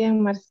 está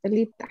bien,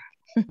 Marcelita.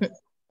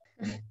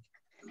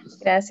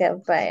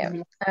 Gracias, vaya.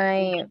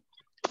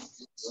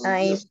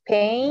 I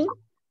paint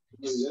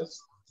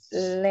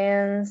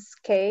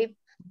landscape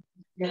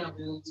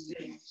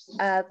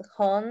at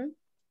home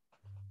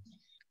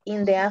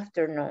in the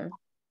afternoon.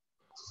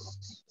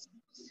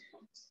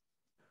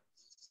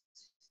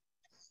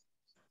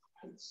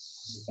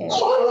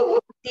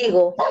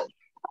 Digo.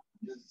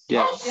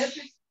 Yes.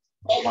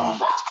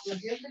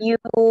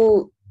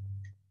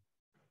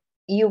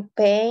 You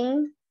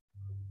paint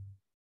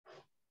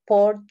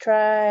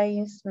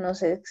portraits, no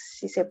sé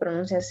si se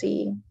pronuncia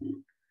así,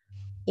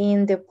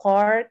 in the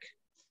park,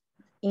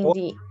 in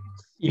the...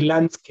 Y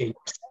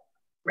landscapes.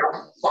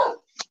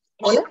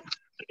 ¿Hola?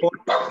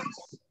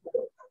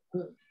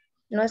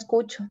 No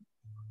escucho.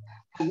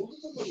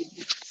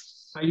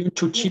 Hay un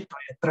chuchito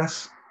ahí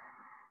atrás.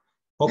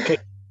 Ok.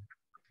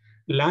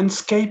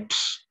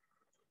 Landscapes,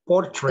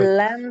 portrait.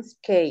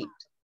 Landscape.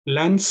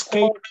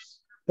 Landscape,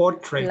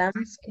 portrait.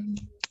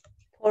 Landscape,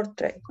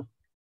 portrait.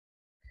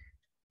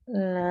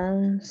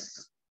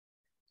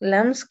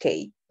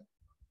 Landscape.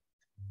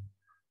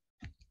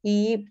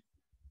 Y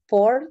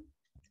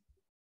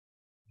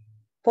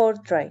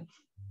portrait.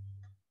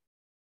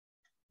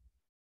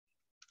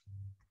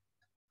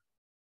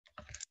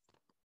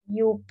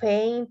 You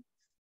paint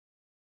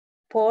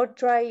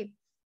portrait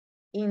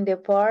in the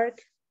park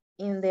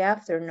in the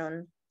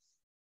afternoon.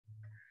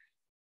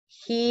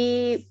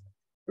 He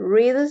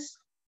reads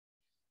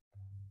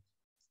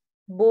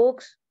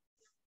books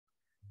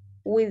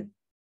with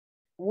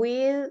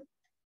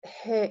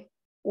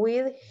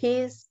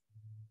his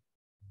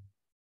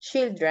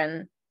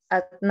children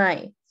at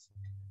night.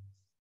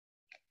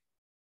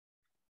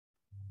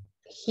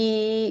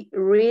 He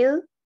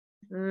reads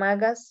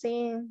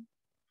magazine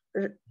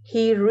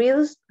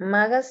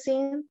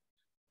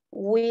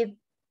with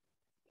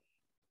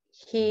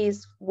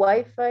his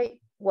wife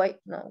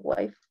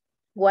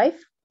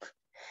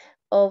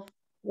of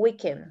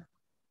weekend.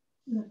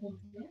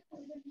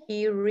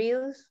 He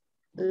reads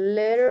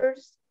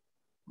letters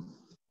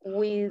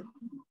with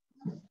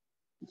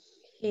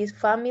his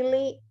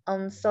family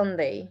on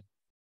Sunday.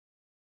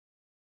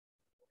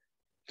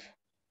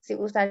 Si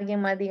gusta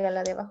alguien más,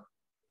 dígala debajo.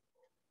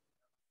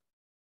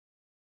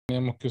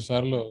 Tenemos que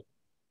usarlo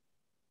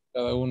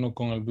cada uno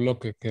con el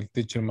bloque que el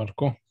teacher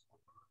marcó.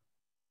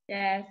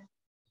 Yes.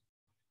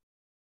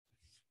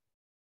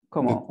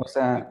 ¿Cómo? O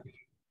sea,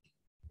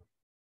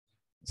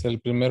 Es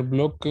el primer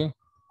bloque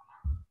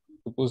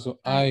que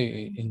puso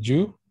I y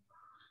you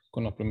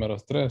con los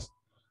primeros tres.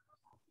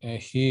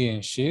 He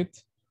and she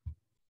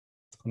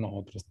con los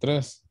otros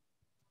tres.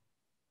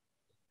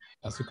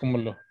 Así como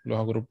los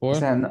agrupó o él.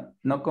 sea,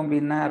 no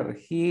combinar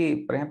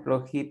he, por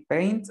ejemplo, he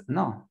paints,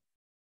 no.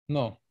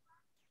 No.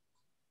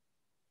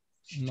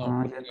 No,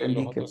 Ah, yo porque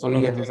entendí los que otros son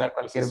los podías que usar tienen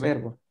cualquier posición.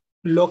 verbo.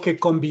 Lo que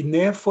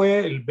combiné fue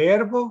el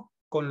verbo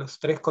con las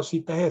tres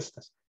cositas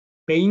estas.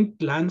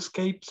 Paint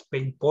landscapes,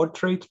 paint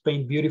portraits,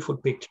 paint beautiful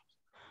pictures.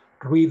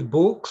 Read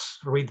books,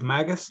 read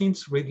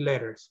magazines, read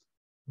letters.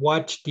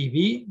 Watch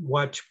TV,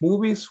 watch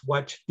movies,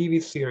 watch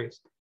TV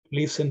series.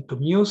 Listen to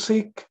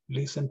music,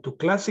 listen to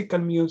classical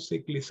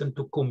music, listen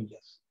to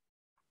cumbias.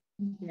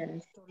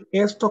 Yes.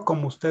 Esto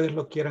como ustedes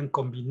lo quieran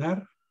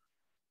combinar.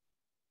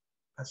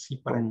 Así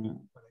para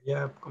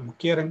allá, como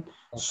quieran.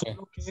 Okay.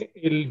 Solo que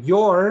el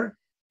your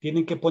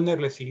tienen que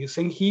ponerle, si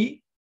dicen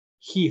he,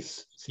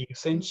 his. Si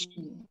dicen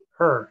she,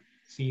 her.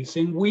 Si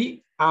dicen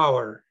we,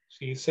 our.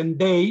 Si dicen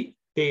they,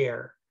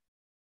 their.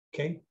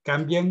 Okay.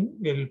 Cambian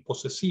el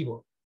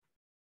posesivo.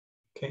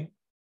 Okay.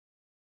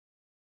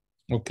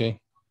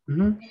 Okay.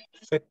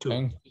 Set to.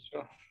 Thank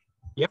you.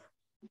 Yep.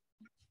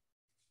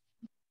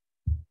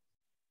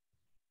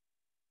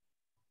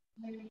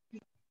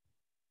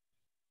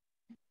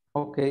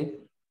 Ok.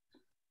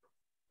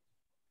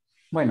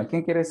 Bueno,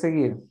 ¿quién quiere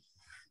seguir?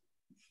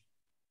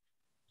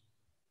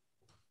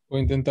 Voy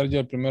a intentar ya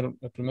el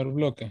primer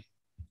bloque.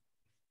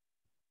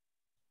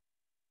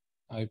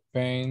 I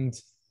paint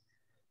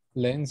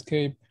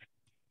landscape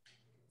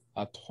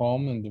at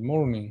home in the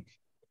morning.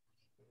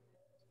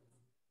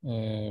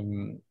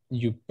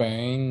 You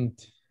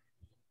paint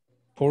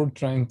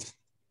portrait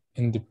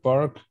in the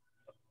park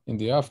in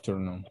the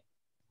afternoon.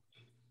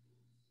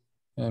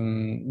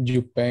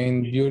 You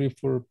paint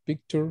beautiful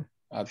picture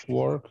at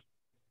work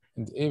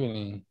in the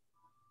evening.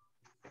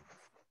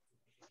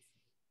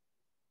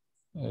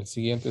 El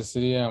siguiente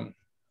sería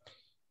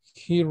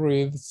he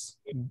reads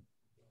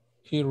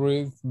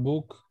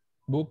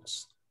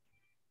books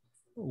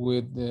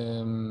with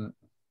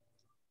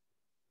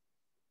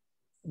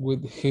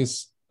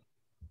his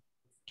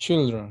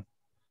children.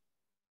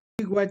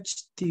 We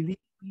watch TV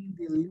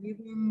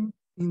in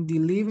the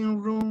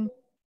living room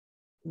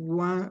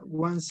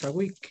once a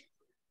week.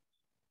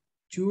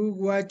 You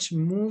watch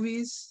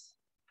movies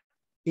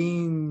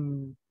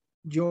in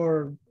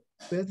your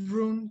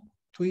bedroom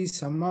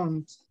twice a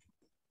month.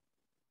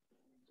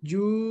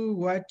 You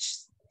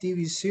watch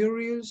TV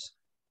series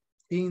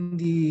in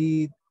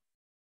the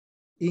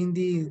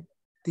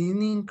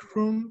dining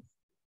room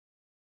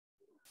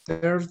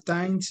 3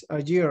 times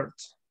a year.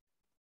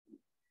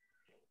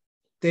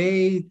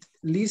 They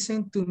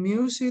listen to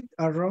music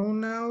around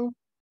now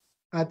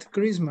at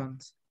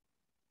Christmas.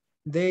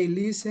 They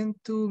listen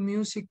to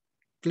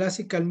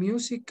classical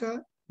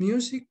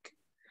music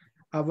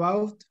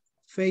about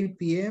 5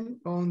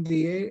 p.m. on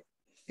the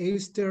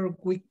Easter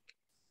week.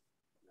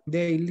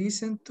 They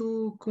listen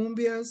to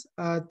cumbias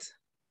at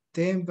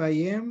 10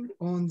 p.m.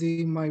 on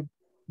my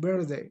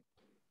birthday.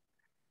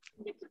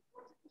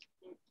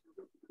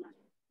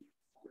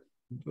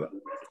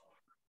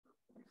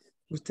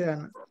 Usted,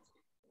 Ana.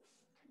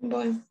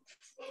 Bueno.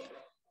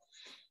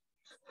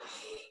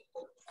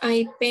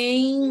 I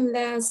paint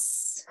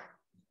las...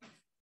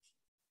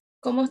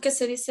 ¿Cómo es que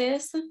se dice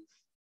eso?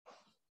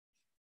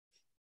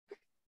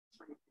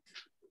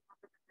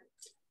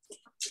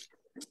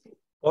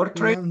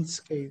 Portrait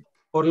landscape.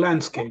 or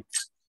landscape.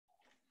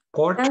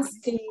 Portrait.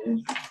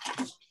 Landscape.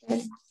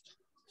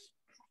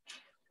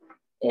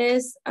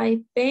 Es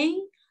I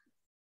paint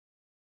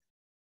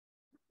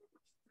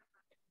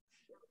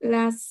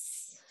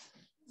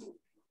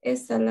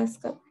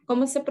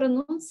 ¿cómo se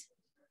pronuncia?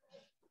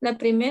 La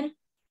primera.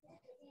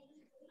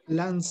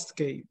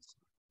 Landscape.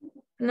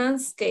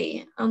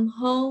 Landscape. I'm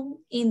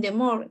home in the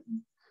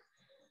morning.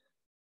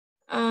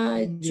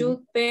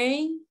 You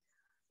paint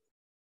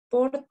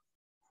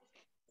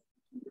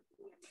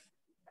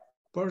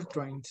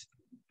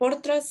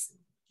portraits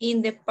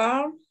in the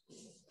park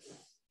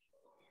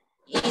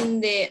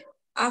in the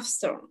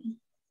afternoon.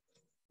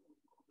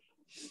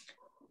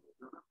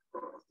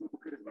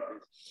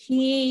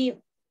 He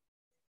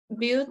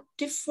beautiful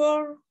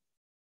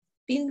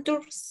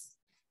pictures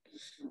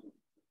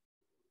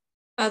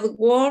at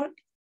work.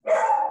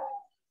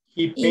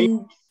 He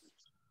paints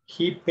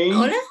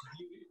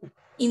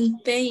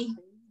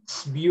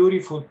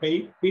beautiful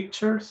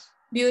pictures.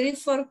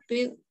 Beautiful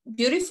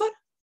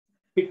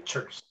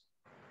pictures.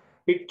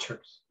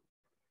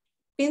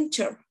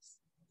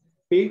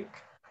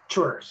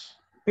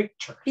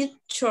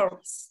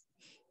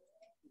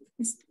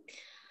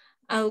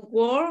 At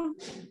work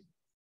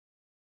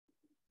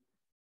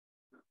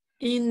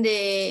In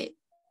the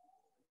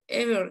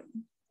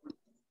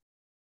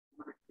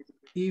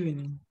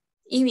Evening.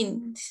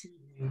 evening.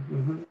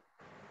 Mhm.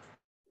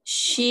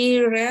 She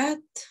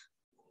read.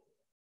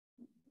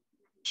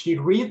 She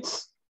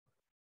reads.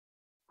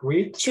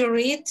 She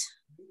read.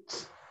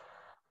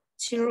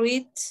 She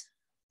reads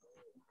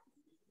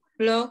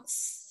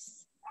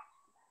blogs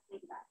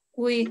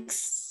with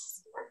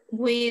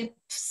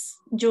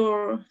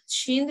your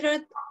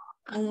children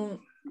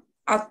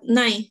at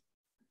night.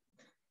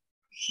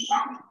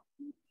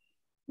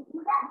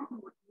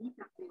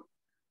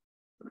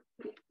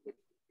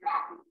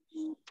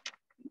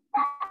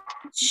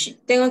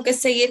 Tengo que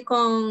seguir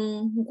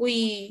con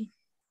we.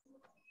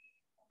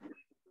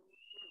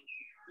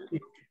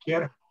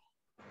 Quiera.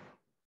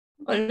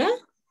 Hola.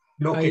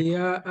 Lo que Ahí,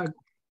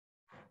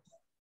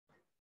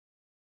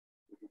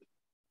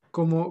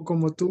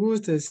 como tú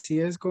gustes, si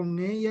es con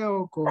ella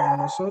o con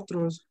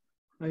nosotros,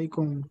 ahí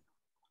con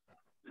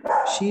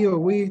she o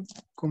we,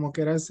 como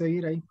quieras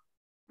seguir ahí.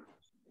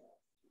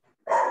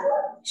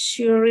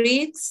 She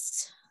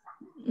reads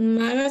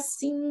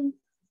magazine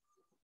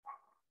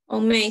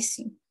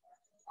amazing.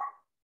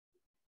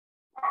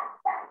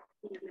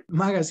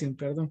 Magazine,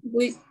 perdón.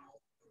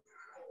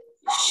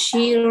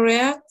 She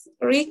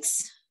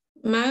reads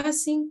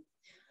magazine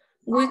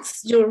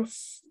with your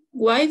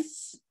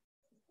wife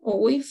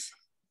or with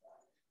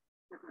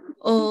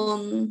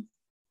on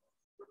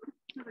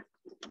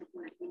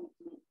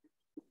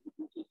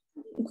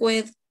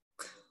with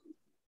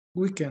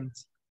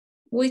Weekends.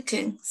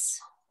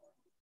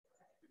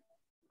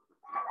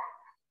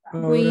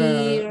 Ahora, we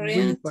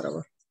para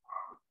abajo.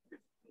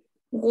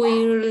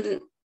 We'll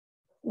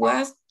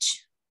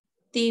watch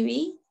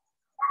TV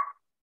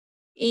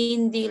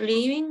in the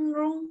living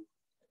room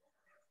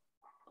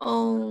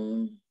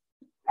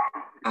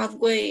at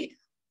way.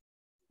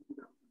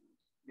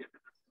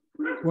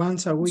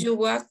 Once a week. You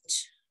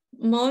watch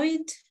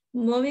movies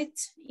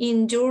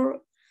in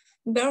your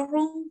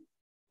bedroom.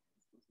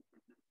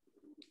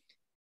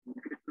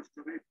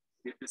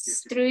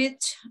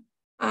 Street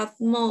at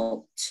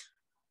mouth.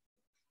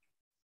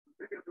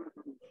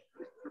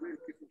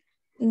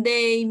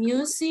 The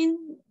music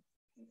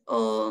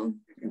or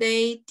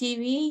the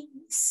TV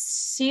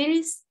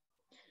series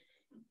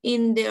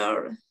in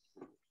the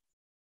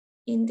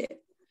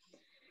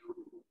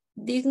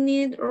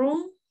dining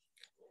room.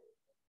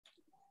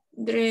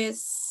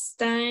 Dress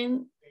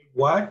time.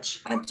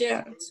 Watch.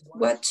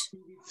 Watch.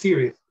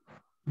 Series.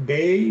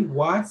 They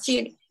watch.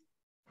 Series.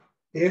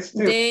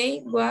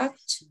 They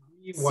watch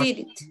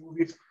series.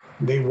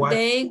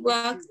 They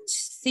watch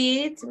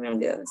series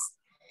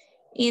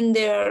in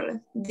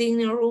their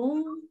dining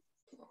room.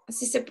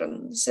 Así se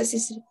pronuncia. Así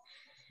se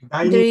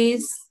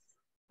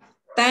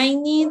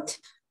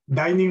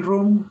dining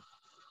room.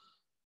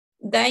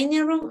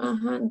 Dining room.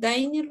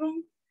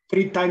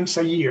 3 times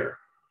a year.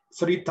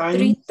 3 times.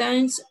 3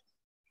 times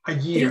a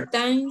year. 3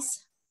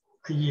 times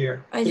a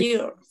year. A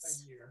year.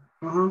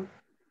 Uh-huh.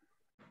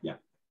 Yeah.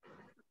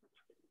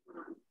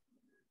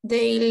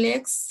 They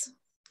listen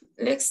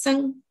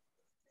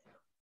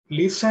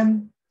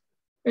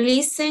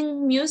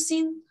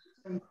music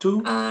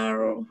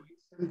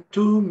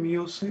to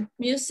music.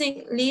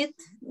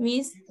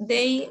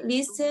 They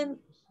listen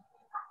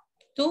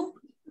to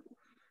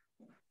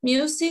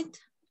music.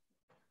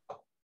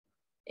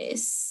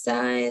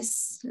 Esa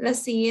es la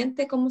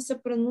siguiente. ¿Cómo se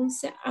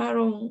pronuncia?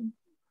 Around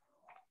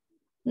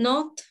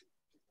noon.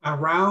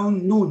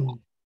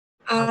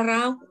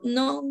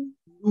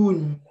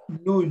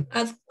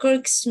 At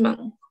Christmas.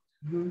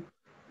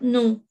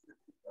 No.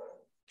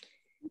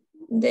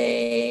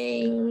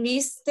 They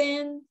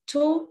listen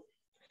to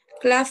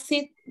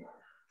classic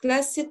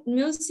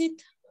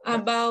music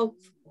about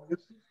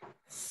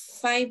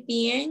 5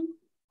 p.m.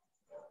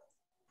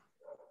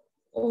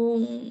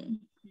 on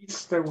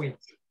Easter week.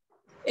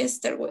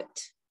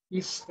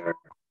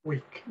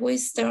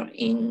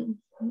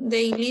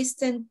 They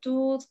listen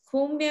to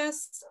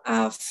cumbias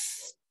at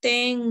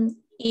 10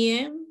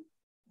 a.m.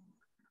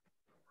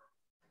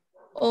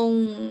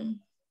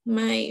 on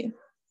my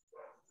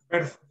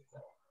birthday.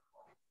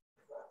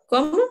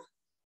 ¿Cómo?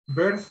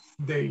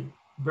 Birthday.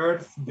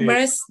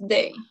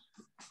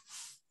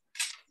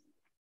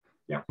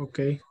 Yeah.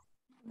 Okay.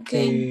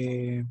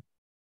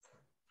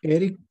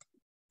 Eric.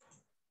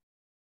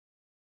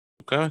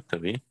 Okay, está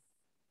bien.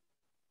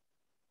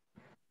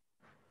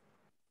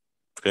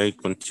 Okay,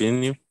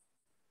 continue.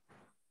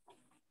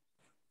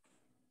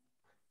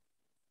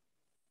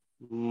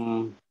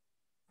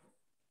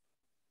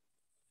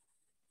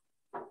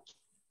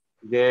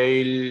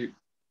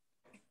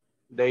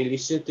 They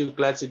listen to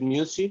classic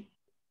music.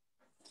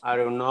 I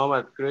don't know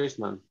at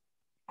Christmas.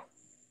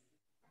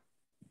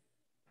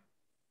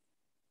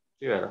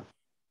 Sí, ¿verdad?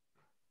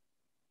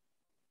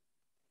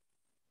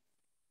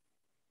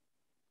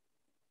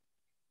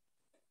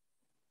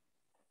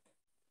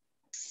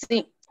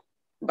 Sí.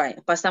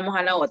 Vaya, pasamos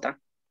a la otra.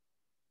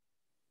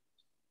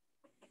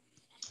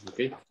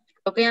 Okay.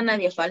 Creo que ya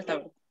nadie falta,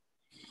 ¿verdad?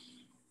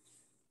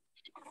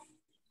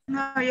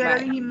 No, ya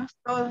lo dijimos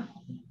todo.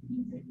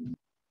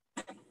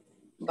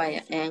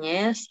 Vaya, en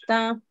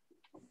esta.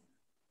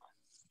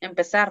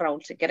 Empezar,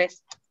 Raúl, si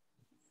querés.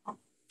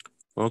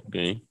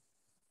 Okay.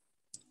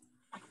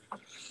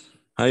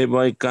 I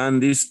buy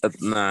candies at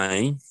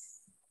night.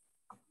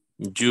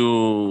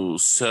 You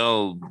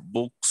sell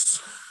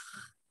books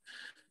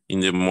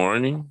in the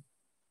morning.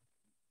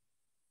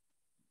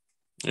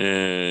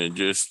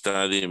 You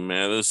study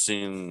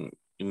medicine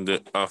in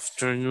the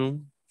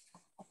afternoon.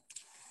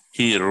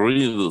 He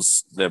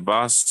reads the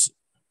bus.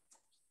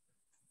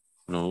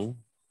 No.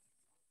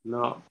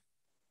 No.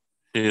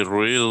 He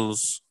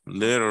reads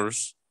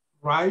letters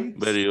Right.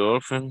 very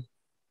often.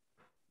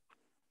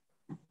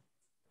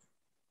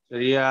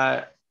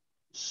 Sería,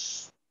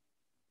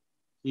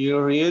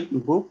 you read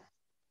book.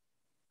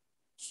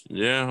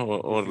 Yeah,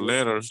 or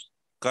letters,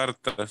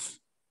 cartas.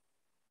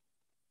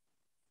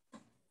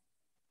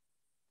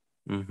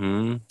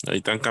 Ahí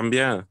están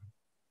cambiadas.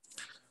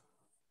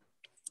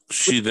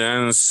 She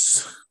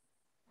dance.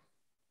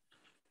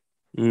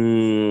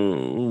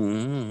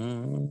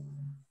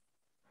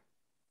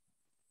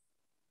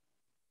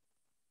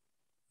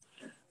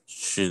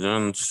 She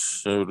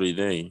dance every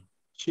day.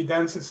 She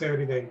dances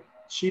every day.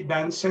 She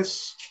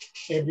dances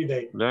every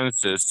day.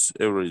 Dances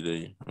every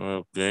day.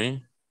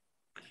 Okay.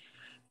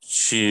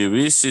 She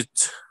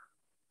visits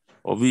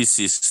or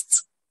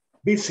visits.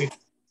 Visit.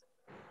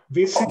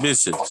 Visit.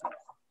 Visits.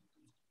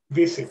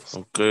 Visits.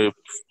 Okay.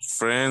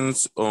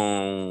 Friends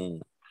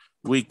on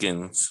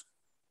weekends.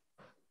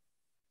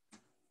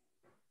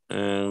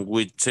 And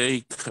we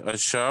take a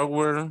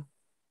shower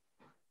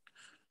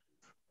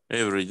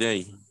every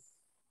day.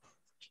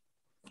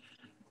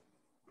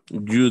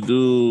 You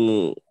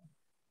do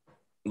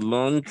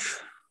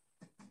lunch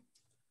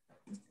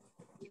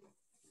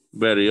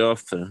very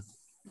often.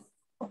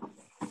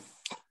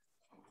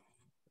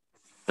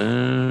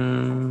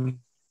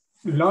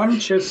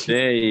 Lunch is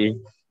They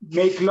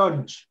make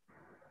lunch.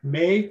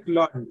 Make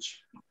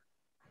lunch.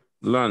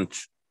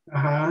 lunch.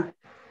 Uh-huh.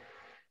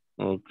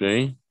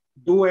 Okay.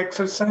 Do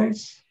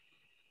exercise.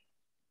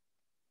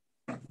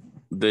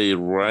 They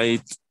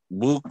write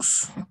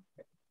books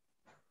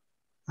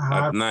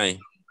at night.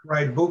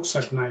 Write books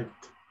at night.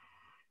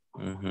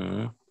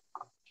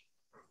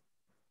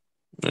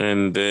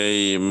 And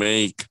they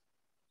make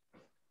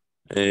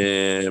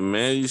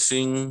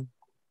medicine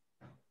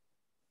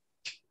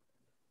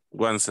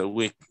once a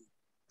week.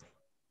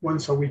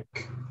 Once a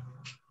week.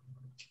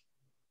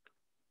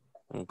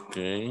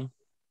 Okay.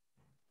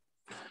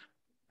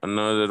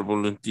 Another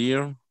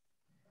volunteer.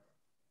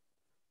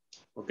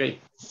 Ok,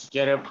 si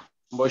quiere,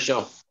 voy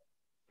yo.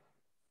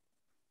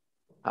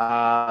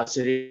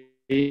 Sería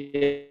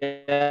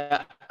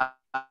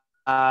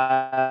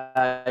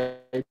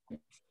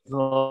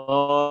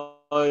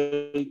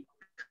Roy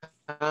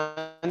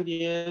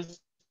candies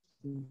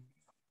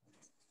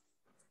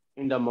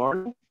in the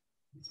morning.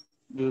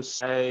 You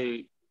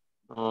say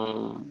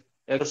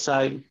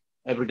exercise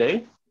every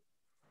day.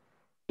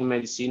 In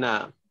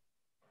medicina.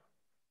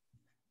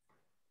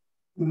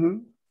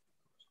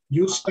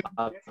 You say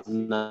at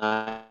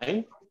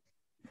night.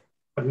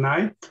 At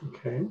night,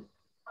 okay.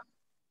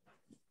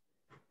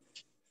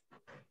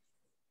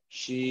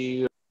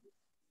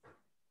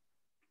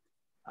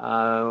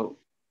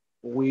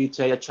 We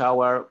take a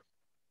shower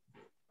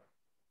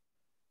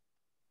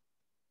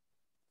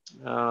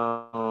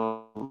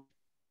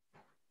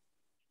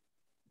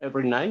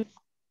every night.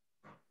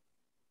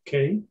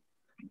 Okay.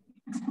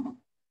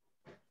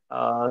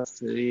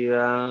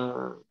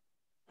 Sería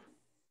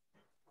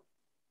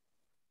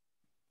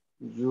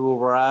you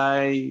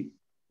write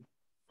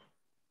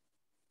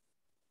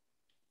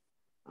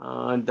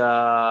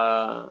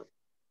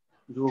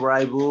you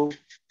write book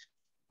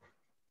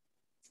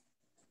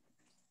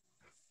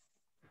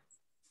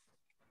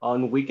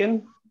on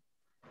weekend.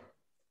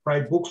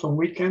 Write books on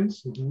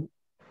weekends.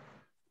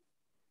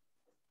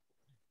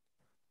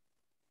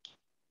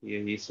 Y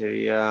ahí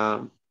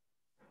sería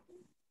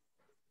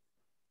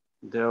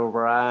the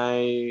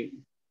right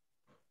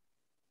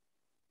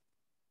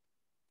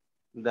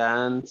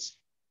dance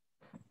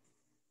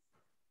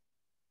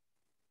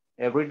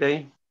every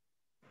day.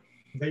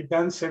 They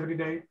dance every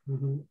day.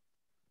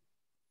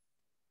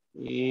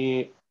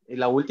 Y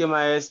la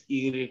última es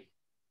you,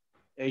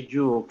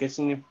 ¿qué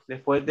significa?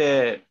 Después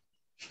de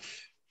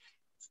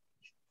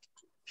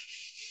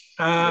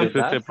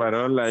Ese se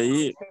paró la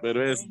I,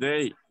 pero es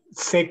day.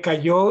 Se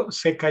cayó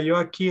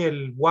aquí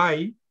el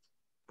Y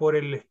por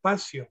el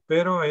espacio,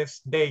 pero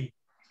es day.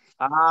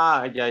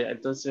 Ya,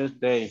 entonces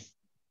day.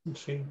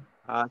 Sí.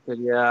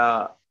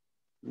 Sería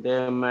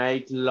they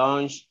make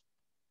lunch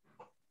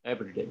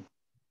every day.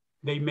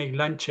 They make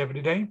lunch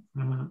every day.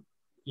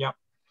 Yeah.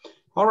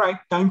 All right,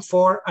 time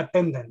for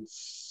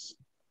attendance.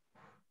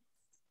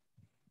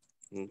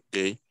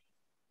 Okay.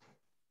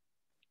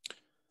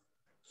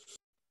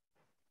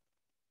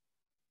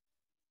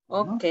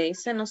 Ok,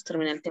 se nos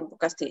termina el tiempo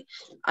casi.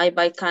 I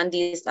buy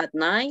candies at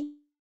night.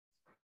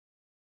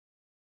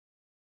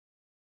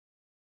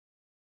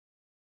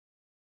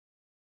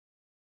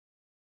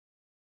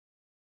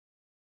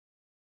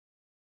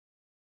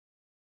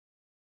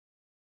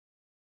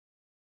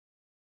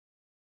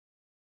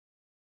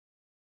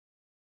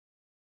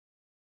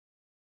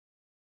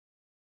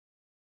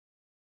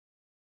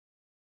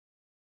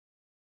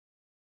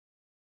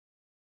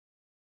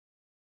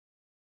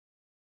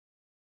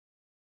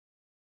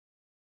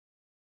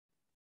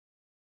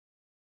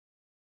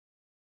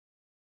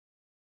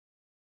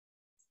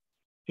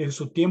 En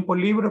su tiempo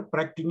libre,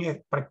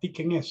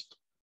 practiquen esto.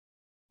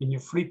 In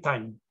your free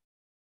time.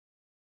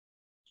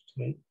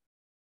 Okay.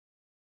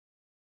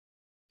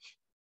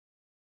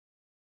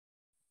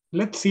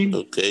 Let's see.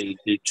 Okay,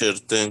 teacher,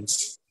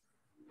 thanks.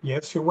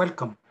 Yes, you're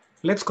welcome.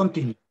 Let's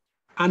continue.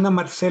 Ana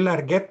Marcela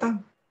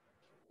Argueta.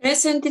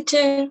 Present,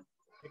 teacher.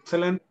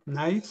 Excellent,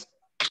 nice.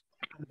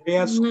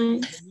 Andrea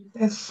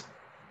Benítez.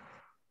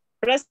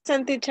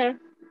 Present, teacher.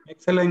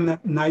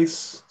 Excellent,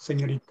 nice,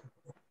 señorita.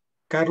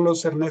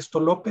 Carlos Ernesto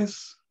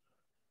López.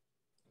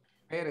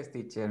 Pérez,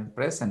 teacher,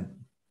 present.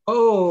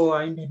 Oh,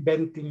 I'm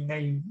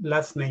inventing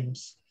last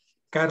names.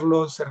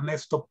 Carlos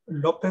Ernesto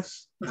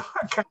López.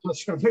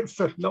 Carlos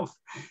Ernesto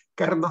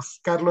López.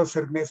 Carlos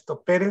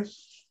Ernesto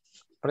Pérez.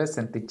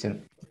 Present,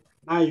 teacher.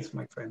 Nice,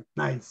 my friend,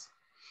 nice.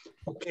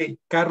 Okay,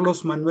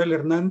 Carlos Manuel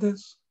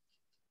Hernández.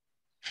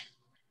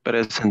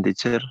 Present,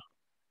 teacher.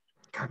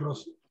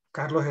 Carlos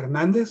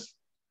Hernández.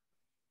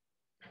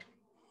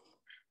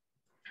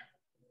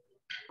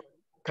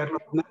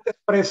 Carlos Hernández,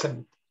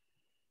 present.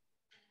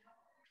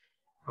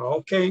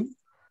 Okay,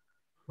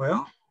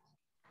 well,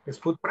 let's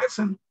put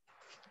present.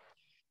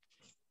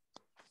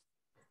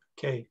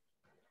 Okay,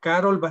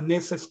 Carol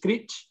Vanessa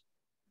Scritch.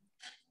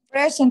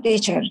 Present,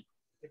 teacher.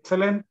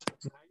 Excellent,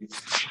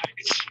 nice.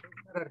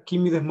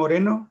 Arquímedes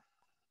Moreno.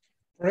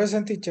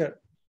 Present, teacher.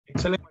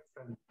 Excellent, my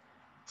friend.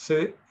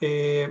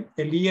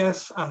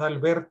 Elías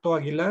Adalberto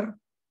Aguilar.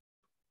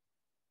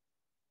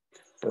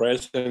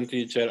 Present,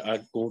 teacher. A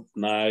good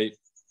night.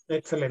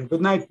 Excellent.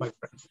 Good night, my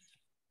friend.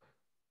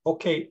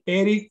 Okay,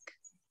 Eric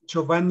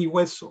Giovanni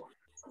Hueso.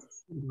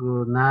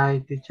 Good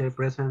night, teacher.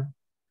 Present.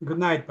 Good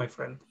night, my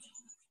friend.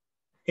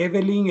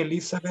 Evelyn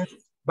Elizabeth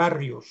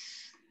Barrios.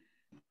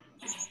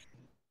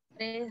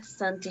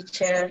 Present,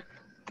 teacher.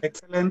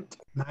 Excellent.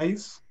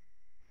 Nice.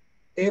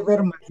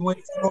 Ever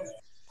Manuel Flores.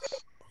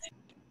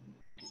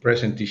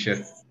 Present,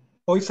 teacher.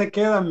 Hoy se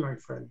queda, my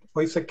friend.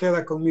 Hoy se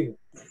queda conmigo.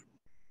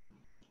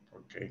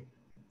 Okay.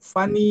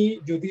 Fanny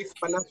Judith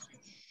Palacios.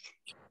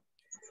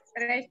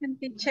 Present,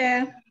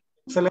 teacher.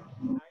 Excellent.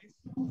 Nice.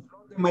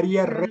 Flor de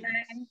María Good Reyes.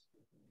 night.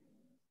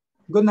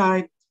 Good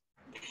night.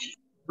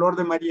 Flor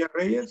de María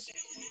Reyes.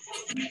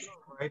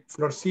 Right.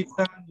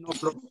 Florcita, no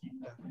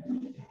Florcita.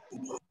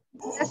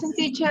 Present,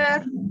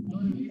 teacher.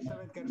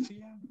 Elizabeth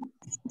García.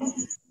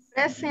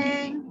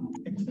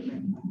 Present.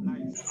 Excellent.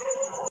 Nice.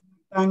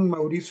 San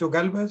Mauricio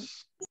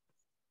Galvez.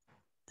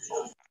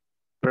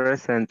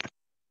 Present.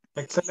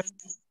 Excellent.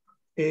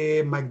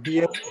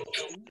 McDear.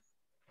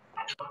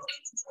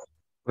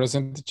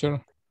 Present,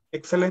 teacher.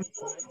 Excellent.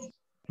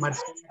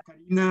 Marcela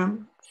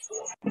Karina.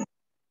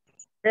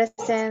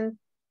 Present.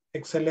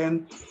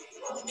 Excellent.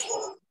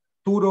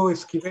 Turo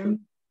Esquivel.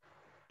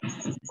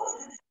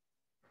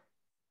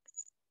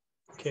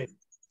 Okay.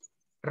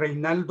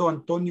 Reinaldo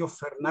Antonio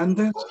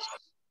Fernández.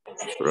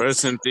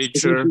 Present,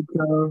 teacher.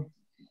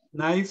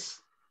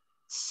 Nice.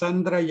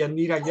 Sandra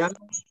Yanira Ayala.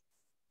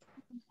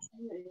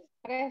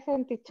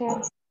 Present,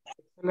 teacher.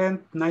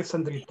 Excellent. Nice,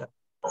 Sandrita.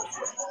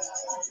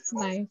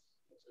 Nice.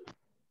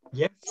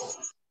 Yes.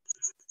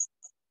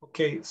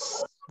 Okay.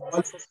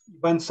 Walter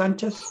Iván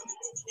Sánchez.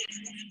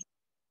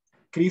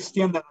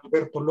 Cristian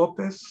Alberto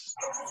López.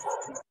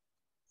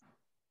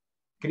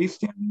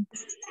 Cristian.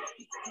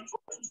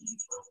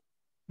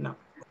 No.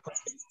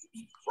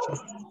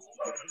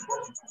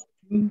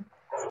 Okay.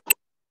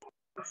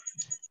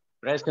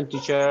 Present,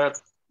 teacher.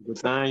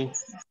 Good night.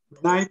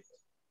 Good night.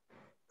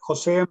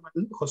 José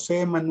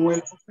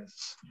Manuel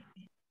López.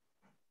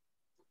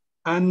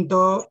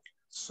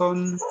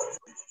 Anderson.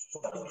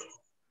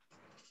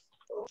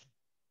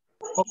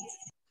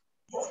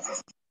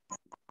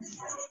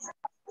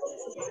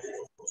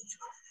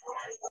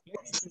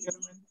 Ladies and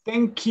gentlemen,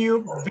 thank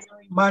you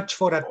very much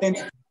for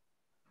attending.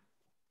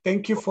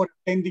 Thank you for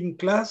attending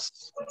class.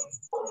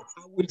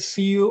 I will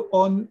see you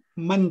on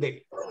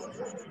Monday.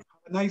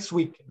 Have a nice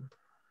weekend.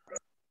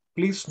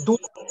 Please do.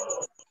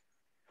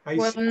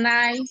 Good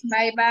night.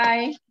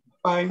 Bye-bye.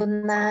 Bye. Good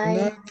Good night.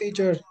 night,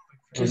 teacher. Good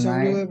Peace and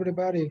night. blue,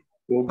 everybody.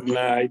 Good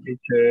night,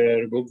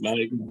 teacher. Good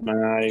night. Good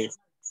night.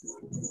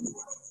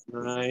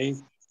 Night.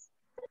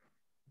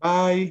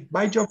 Bye.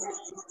 Bye, Joe.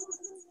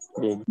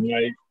 Good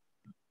night.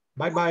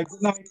 Bye-bye.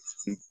 Good night.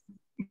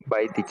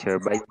 Bye, teacher.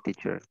 Bye,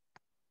 teacher.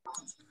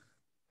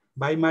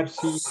 Bye,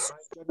 Marcy.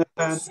 Bye,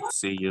 Jonathan.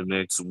 See you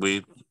next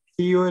week.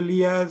 See you,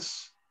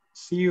 Elias.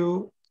 See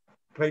you,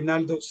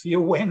 Reynaldo. See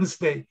you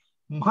Wednesday.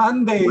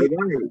 Monday.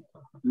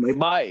 Bye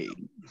bye.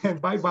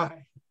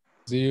 Bye-bye.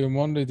 See you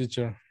Monday,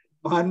 teacher.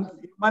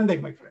 Monday,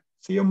 my friend.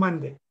 See you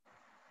Monday.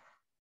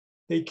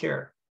 Take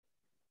care.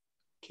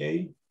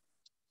 Okay.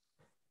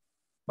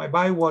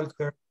 Bye-bye,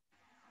 Walter.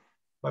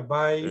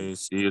 Bye-bye. Okay,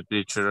 see you,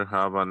 teacher.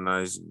 Have a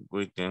nice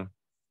weekend.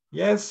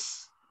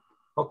 Yes.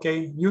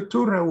 Okay. You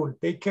too, Raul.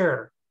 Take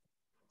care.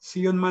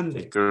 See you on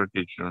Monday. Take care,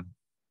 teacher.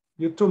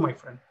 You too, my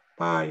friend.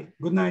 Bye.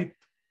 Good night.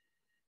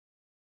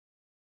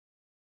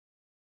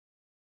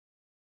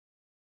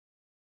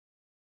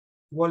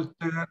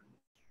 Walter.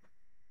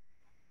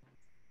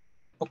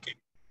 Okay.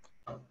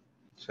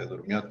 Se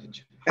durmió,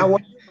 teacher. How are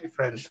you, my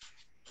friend?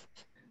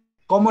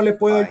 ¿Cómo le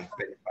puedo Fine,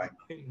 very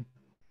fine.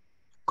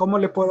 ¿Cómo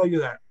le puedo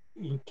ayudar?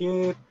 ¿En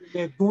qué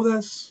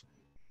dudas?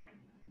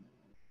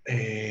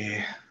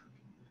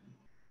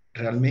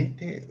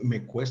 Realmente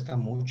me cuesta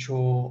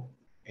mucho,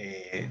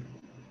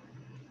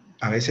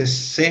 a veces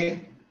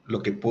sé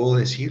lo que puedo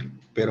decir,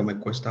 pero me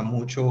cuesta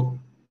mucho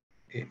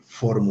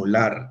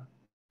formular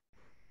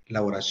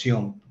la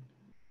oración.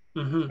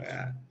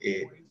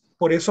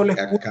 Por eso les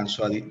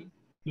alcanzo puse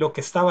lo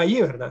que estaba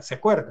allí, ¿verdad? ¿Se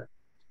acuerdan?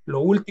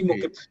 Lo último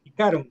que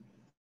practicaron.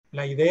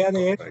 La idea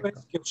de eso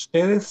es que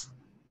ustedes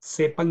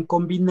sepan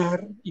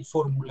combinar y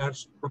formular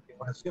su propia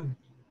oración.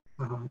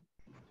 Ajá.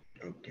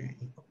 Okay.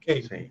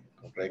 Sí,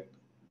 correcto.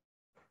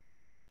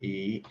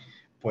 Y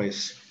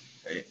pues,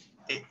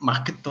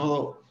 más que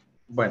todo,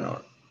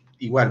 bueno,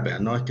 igual,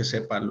 vean, no es que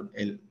sepa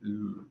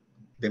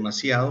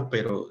demasiado,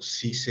 pero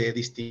sí sé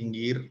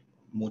distinguir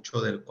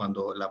mucho de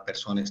cuando la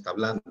persona está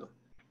hablando.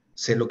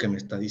 Sé lo que me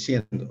está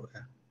diciendo,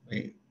 ¿verdad?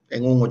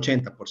 En un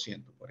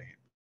 80%, por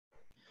ejemplo.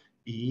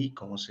 Y,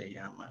 ¿cómo se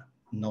llama?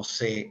 No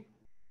sé,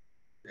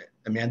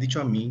 me han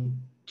dicho a mí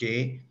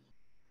que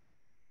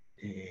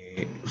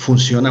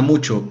funciona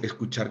mucho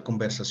escuchar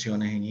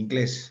conversaciones en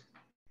inglés.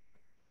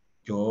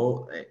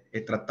 Yo he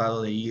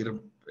tratado de ir,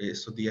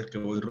 estos días que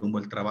voy rumbo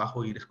al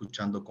trabajo, ir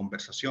escuchando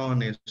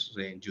conversaciones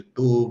en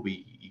YouTube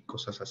y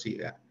cosas así,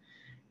 ¿verdad?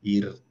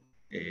 Ir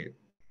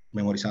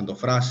memorizando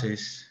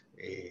frases,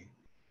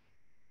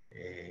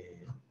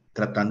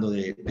 tratando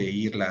de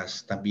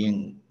irlas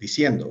también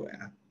diciendo,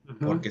 ¿verdad?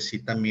 Porque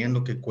sí, también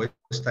lo que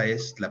cuesta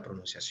es la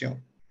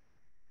pronunciación.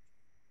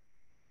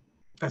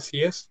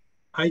 Así es.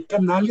 Hay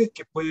canales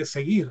que puedes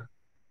seguir.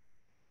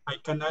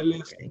 Hay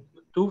canales en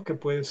YouTube que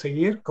puedes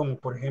seguir, como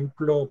por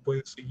ejemplo,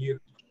 puedes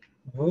seguir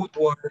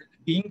Woodward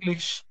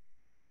English.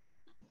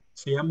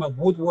 Se llama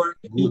Woodward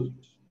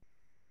English.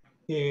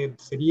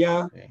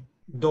 Sería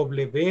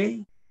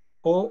W-O-O-D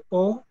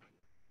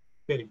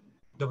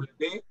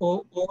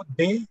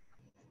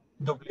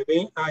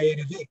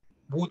W-A-R-D.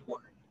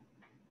 Woodward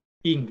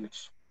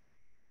English.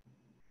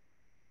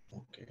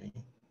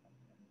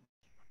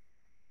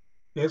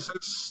 Ese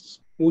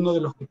es uno de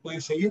los que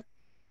puedes seguir.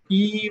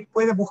 Y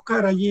puedes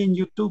buscar allí en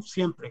YouTube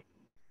siempre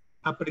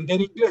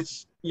aprender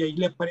inglés y ahí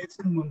le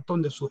aparecen un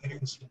montón de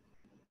sugerencias.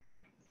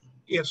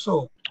 Y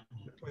eso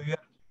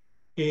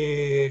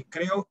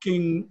creo que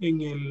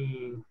en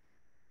el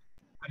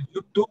al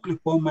YouTube les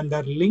puedo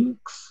mandar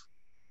links,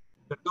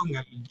 perdón,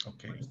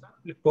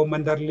 les puedo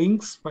mandar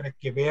links para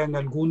que vean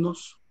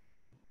algunos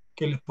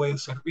que les pueden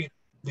servir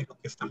de lo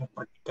que estamos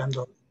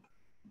practicando.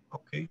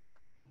 Ok,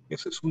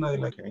 esa es una de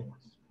las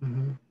cosas.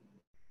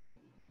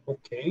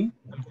 Ok,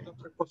 ¿alguna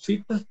otra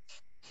cosita?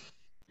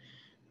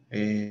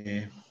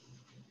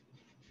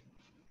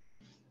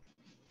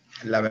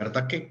 La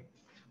verdad que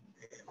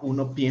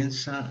uno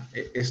piensa,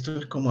 esto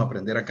es como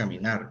aprender a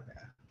caminar,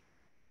 ¿verdad?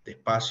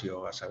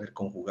 Despacio, a saber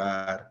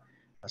conjugar,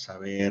 a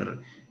saber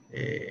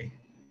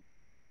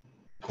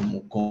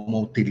cómo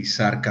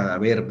utilizar cada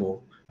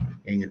verbo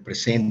en el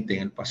presente,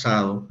 en el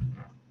pasado,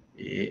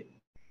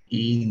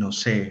 y no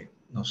sé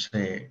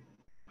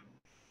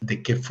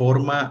de qué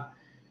forma,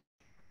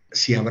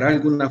 si habrá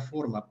alguna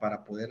forma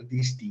para poder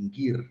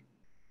distinguir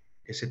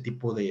ese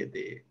tipo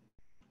de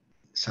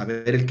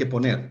saber el qué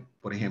poner,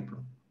 por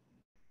ejemplo.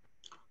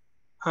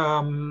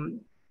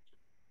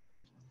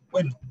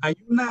 Bueno, hay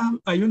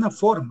una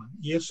forma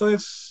y eso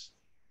es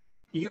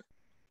ir,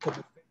 como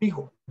te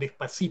digo,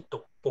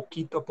 despacito,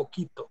 poquito a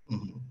poquito.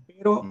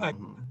 Pero hay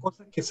unas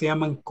cosas que se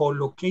llaman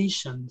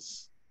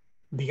collocations,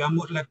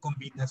 digamos la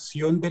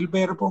combinación del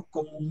verbo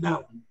con un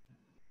noun.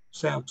 O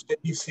sea, usted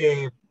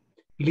dice,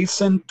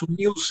 listen to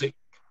music.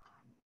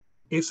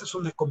 Esa es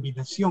una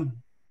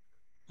combinación.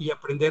 Y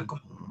aprender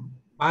como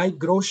buy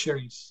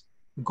groceries,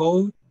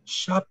 go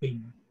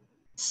shopping,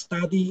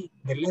 study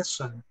the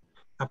lesson.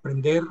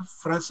 Aprender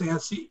frases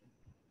así.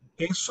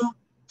 Eso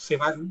se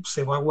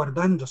va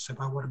guardando, se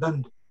va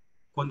guardando.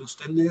 Cuando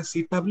usted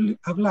necesita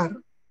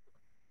hablar,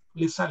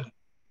 le sale.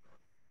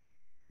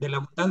 De la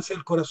abundancia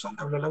del corazón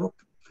habla la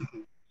boca.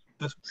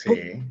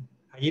 Entonces,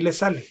 ahí le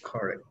sale.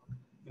 Correcto.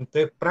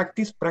 Entonces,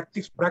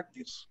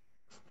 practice,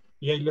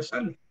 y ahí le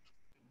sale.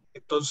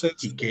 Entonces,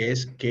 ¿y qué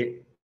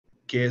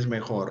es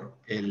mejor,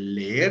 el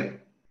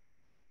leer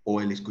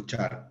o el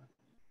escuchar?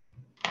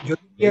 Yo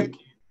diría que,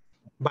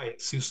 vaya,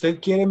 si usted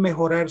quiere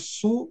mejorar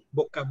su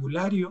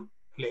vocabulario,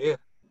 leer.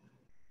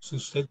 Si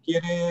usted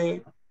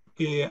quiere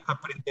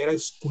aprender a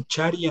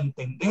escuchar y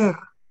entender,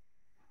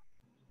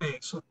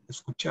 eso,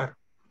 escuchar,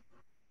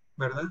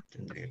 ¿verdad?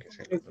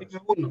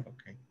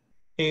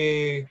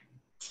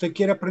 Usted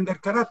quiere aprender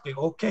karate,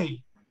 ok.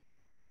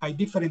 Hay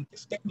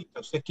diferentes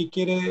técnicas. ¿Usted qué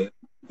quiere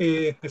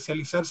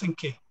especializarse en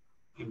qué?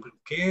 En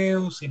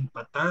bloqueos, en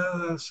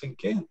patadas, en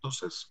qué.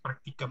 Entonces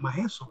practica más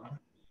eso, ¿verdad?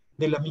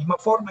 De la misma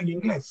forma en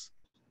inglés.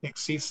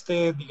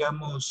 Existe,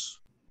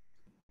 digamos,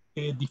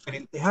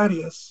 diferentes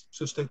áreas.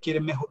 Si usted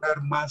quiere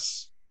mejorar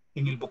más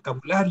en el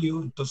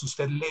vocabulario, entonces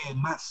usted lee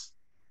más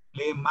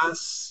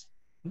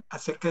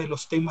acerca de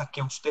los temas que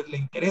a usted le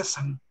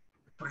interesan.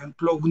 Por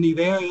ejemplo, una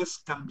idea es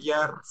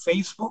cambiar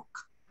Facebook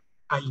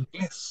a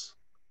inglés.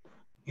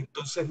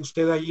 Entonces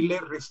usted ahí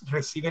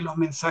recibe los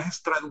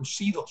mensajes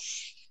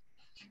traducidos.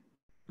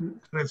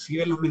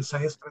 Recibe los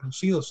mensajes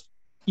traducidos.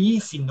 Y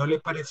si no le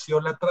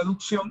pareció la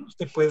traducción,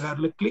 usted puede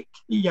darle clic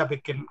y ya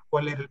ve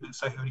cuál era el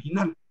mensaje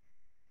original.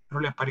 No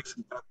le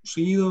aparecen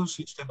traducidos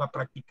y usted va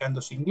practicando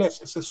su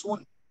inglés. Esa es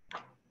una.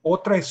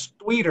 Otra es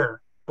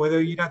Twitter.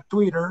 Puede ir a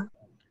Twitter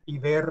y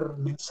ver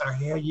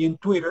mensajes allí en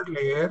Twitter,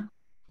 leer.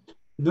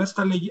 No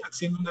está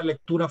haciendo una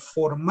lectura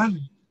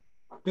formal,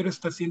 pero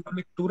está haciendo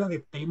lectura de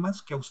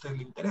temas que a usted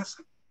le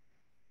interesan.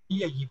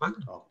 Y allí van.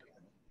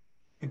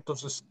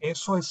 Entonces,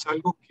 eso es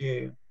algo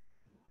que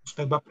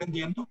usted va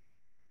aprendiendo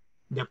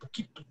de a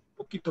poquito,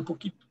 poquito a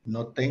poquito.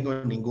 No tengo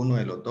ninguno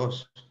de los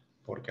dos,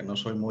 porque no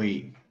soy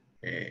muy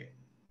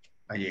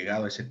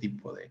allegado a ese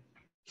tipo de,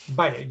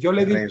 Vaya, yo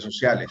le digo, redes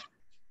sociales.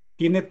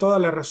 Tiene toda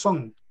la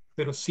razón,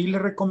 pero sí le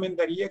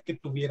recomendaría que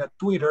tuviera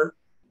Twitter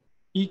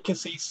y que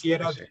se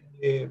hiciera,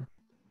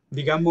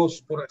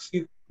 digamos, por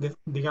así,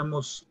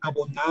 digamos,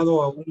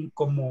 abonado aún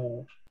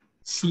como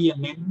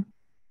CNN,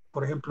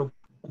 por ejemplo,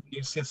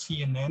 unirse a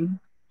CNN,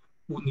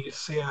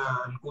 unirse a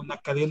alguna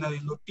cadena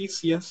de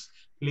noticias,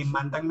 le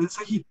mandan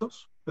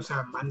mensajitos, o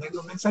sea, mandan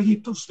los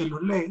mensajitos, usted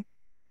los lee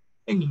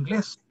en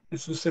inglés,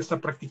 eso usted está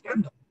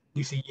practicando.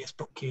 Dice, ¿y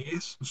esto qué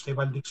es? Usted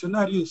va al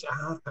diccionario y dice,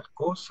 tal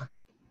cosa,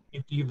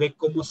 y ve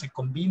cómo se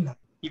combina,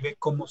 y ve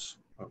cómo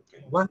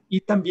va.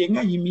 Y también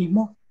allí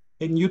mismo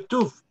en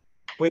YouTube,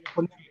 puede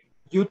poner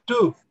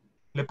YouTube,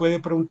 le puede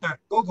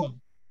preguntar, Google,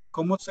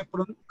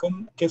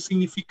 ¿qué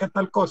significa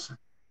tal cosa?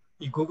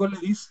 Y Google le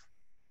dice,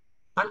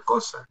 tal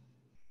cosa,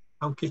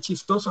 aunque es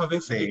chistoso a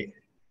veces.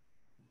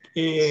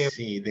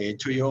 Sí, de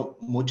hecho yo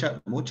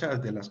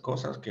muchas de las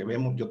cosas que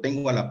vemos, yo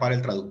tengo a la par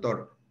el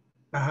traductor.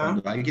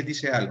 Cuando alguien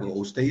dice algo o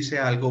usted dice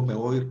algo, me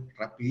voy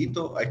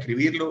rapidito a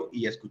escribirlo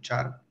y a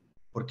escuchar,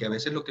 porque a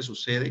veces lo que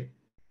sucede,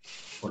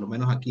 por lo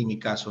menos aquí en mi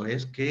caso,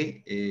 es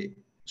que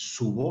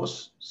su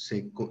voz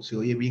se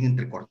oye bien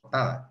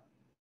entrecortada.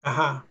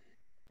 Ajá.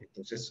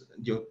 Entonces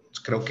yo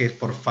creo que es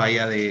por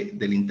falla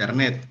del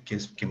internet,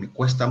 que me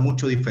cuesta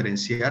mucho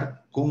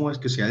diferenciar cómo es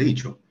que se ha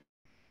dicho.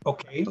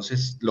 Okay.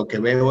 Entonces, lo que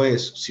veo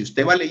es, si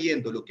usted va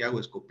leyendo, lo que hago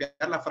es copiar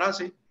la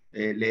frase,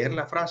 leer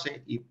la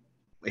frase y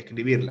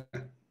escribirla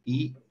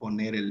y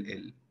poner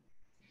Hay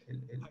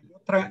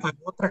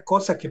otra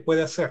cosa que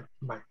puede hacer.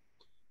 Vale.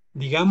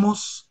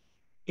 Digamos,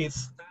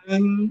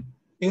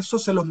 eso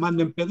se los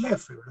mando en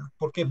PDF, ¿verdad?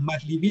 Porque es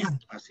más liviano.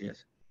 Así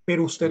es.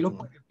 Pero usted lo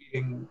puede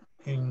abrir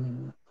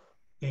en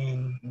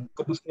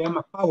 ¿cómo se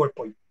llama?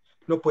 PowerPoint.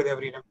 Lo puede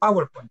abrir en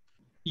PowerPoint.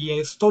 Y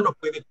esto lo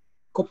puede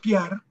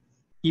copiar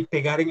y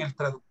pegar en el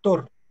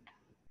traductor.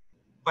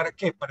 ¿Para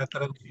qué? ¿Para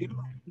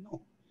traducirlo?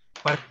 No.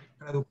 Para que el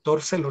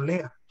traductor se lo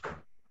lea.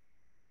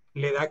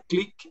 Le da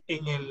clic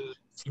en el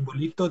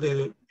simbolito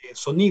de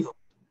sonido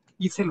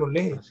y se lo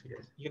lee.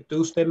 Y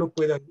entonces usted lo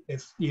puede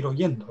ir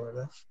oyendo,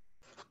 ¿verdad?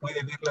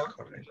 Puede ver la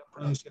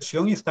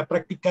pronunciación y está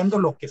practicando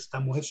lo que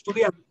estamos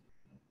estudiando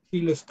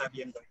y lo está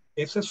viendo.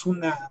 Esa es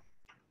una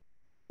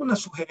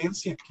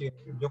sugerencia que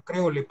yo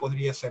creo le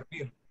podría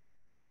servir,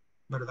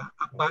 ¿verdad?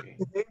 Aparte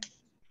de,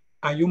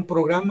 hay un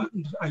programa,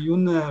 hay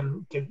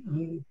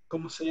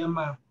 ¿cómo se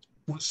llama?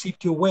 Un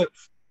sitio web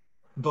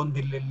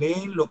donde le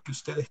lee lo que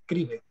usted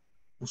escribe.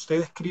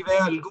 Usted escribe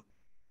algo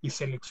y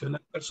selecciona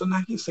el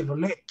personaje y se lo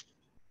lee.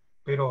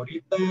 Pero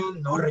ahorita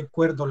no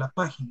recuerdo la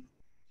página.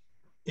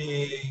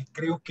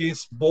 Creo que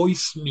es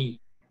Voice Me,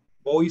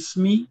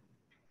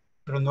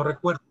 pero no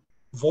recuerdo.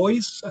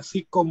 Voice,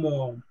 así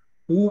como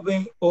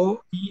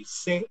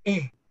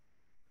V-O-I-C-E.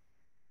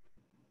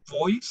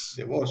 Voice.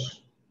 De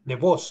voz. De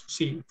voz,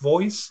 sí.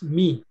 Voice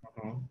Me.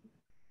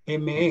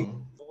 M-E.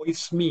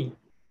 Voice Me.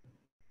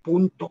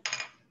 .com,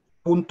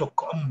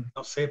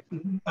 no sé,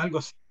 algo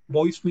así.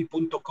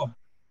 Voiceme.com.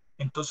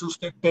 Entonces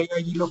usted pega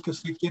allí lo que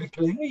usted quiere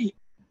que le lea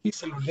y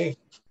se lo lee.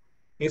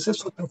 Esa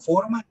es otra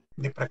forma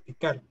de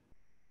practicar.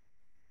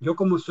 Yo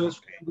como estoy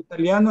estudiando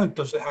italiano,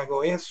 entonces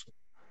hago eso.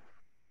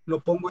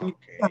 Lo pongo en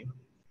italiano.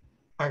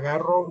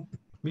 Agarro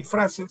mis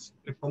frases,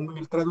 le pongo en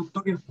el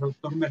traductor y el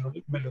traductor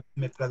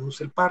me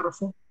traduce el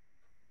párrafo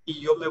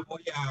y yo me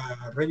voy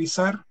a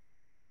revisar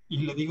y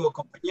le digo,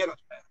 compañeros,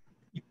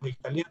 de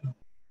italiano,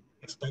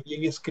 ¿está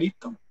bien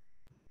escrito?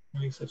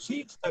 Me dice,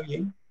 sí, está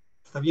bien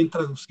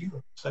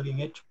traducido, está bien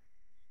hecho.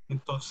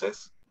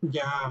 Entonces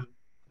ya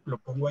lo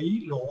pongo ahí,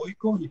 lo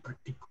oigo y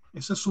practico.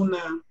 Esa es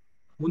una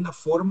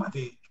forma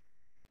de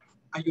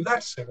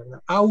ayudarse,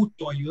 ¿verdad?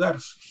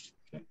 Autoayudarse.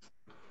 ¿Okay?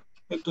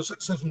 Entonces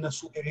esa es una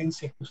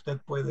sugerencia que usted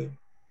puede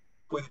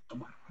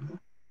tomar,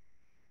 ¿verdad?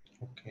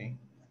 Ok,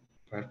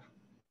 perfecto.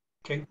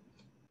 Okay.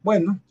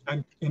 Bueno,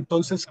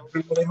 entonces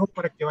ahora lo dejo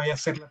para que vaya a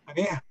hacer la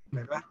tarea,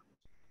 ¿verdad?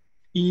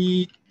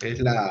 Y es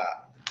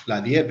la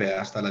 10,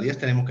 hasta la 10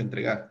 tenemos que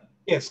entregar.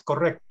 Es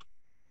correcto.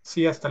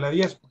 Sí, hasta la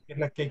 10, porque es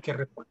la que hay que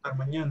reportar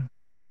mañana.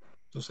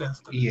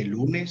 Entonces, y el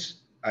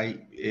lunes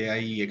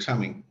hay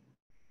examen.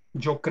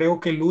 Yo creo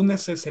que el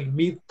lunes es el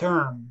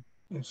midterm,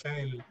 o sea,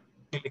 el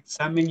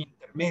examen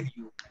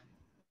intermedio,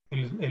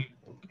 el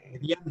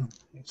mediano,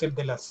 es el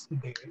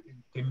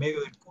de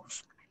medio del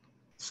curso.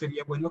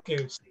 Sería bueno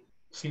que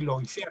sí lo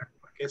hicieran,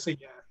 porque porque ese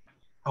ya,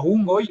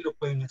 aún hoy lo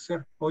pueden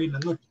hacer, hoy en la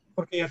noche,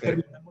 porque ya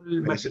terminamos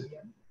el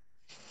material.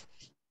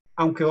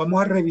 Aunque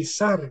vamos a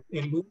revisar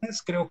el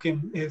lunes, creo que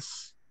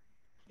es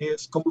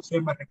 ¿cómo se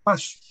llama?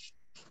 Repaso.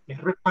 Es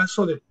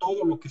repaso de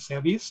todo lo que se ha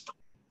visto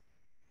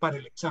para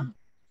el examen.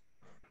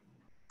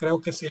 Creo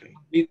que se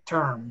llama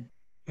midterm,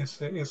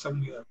 esa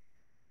unidad,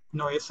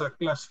 no esa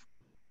clase.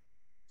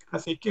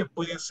 Así que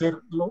puede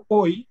hacerlo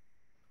hoy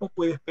o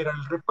puede esperar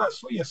el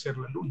repaso y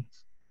hacerlo el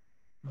lunes.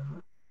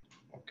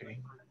 Okay,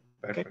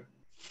 perfect.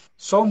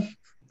 So,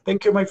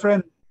 thank you, my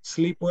friend.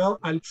 Sleep well.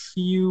 I'll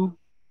see you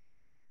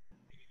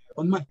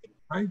on Monday,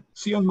 right?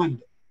 See you on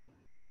Monday.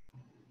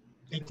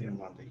 Thank you.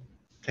 Monday.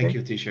 Thank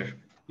you, teacher.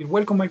 You're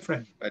welcome, my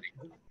friend. Very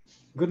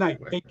Good night.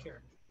 welcome. Take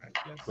care.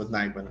 Good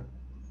night.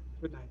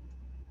 Good night.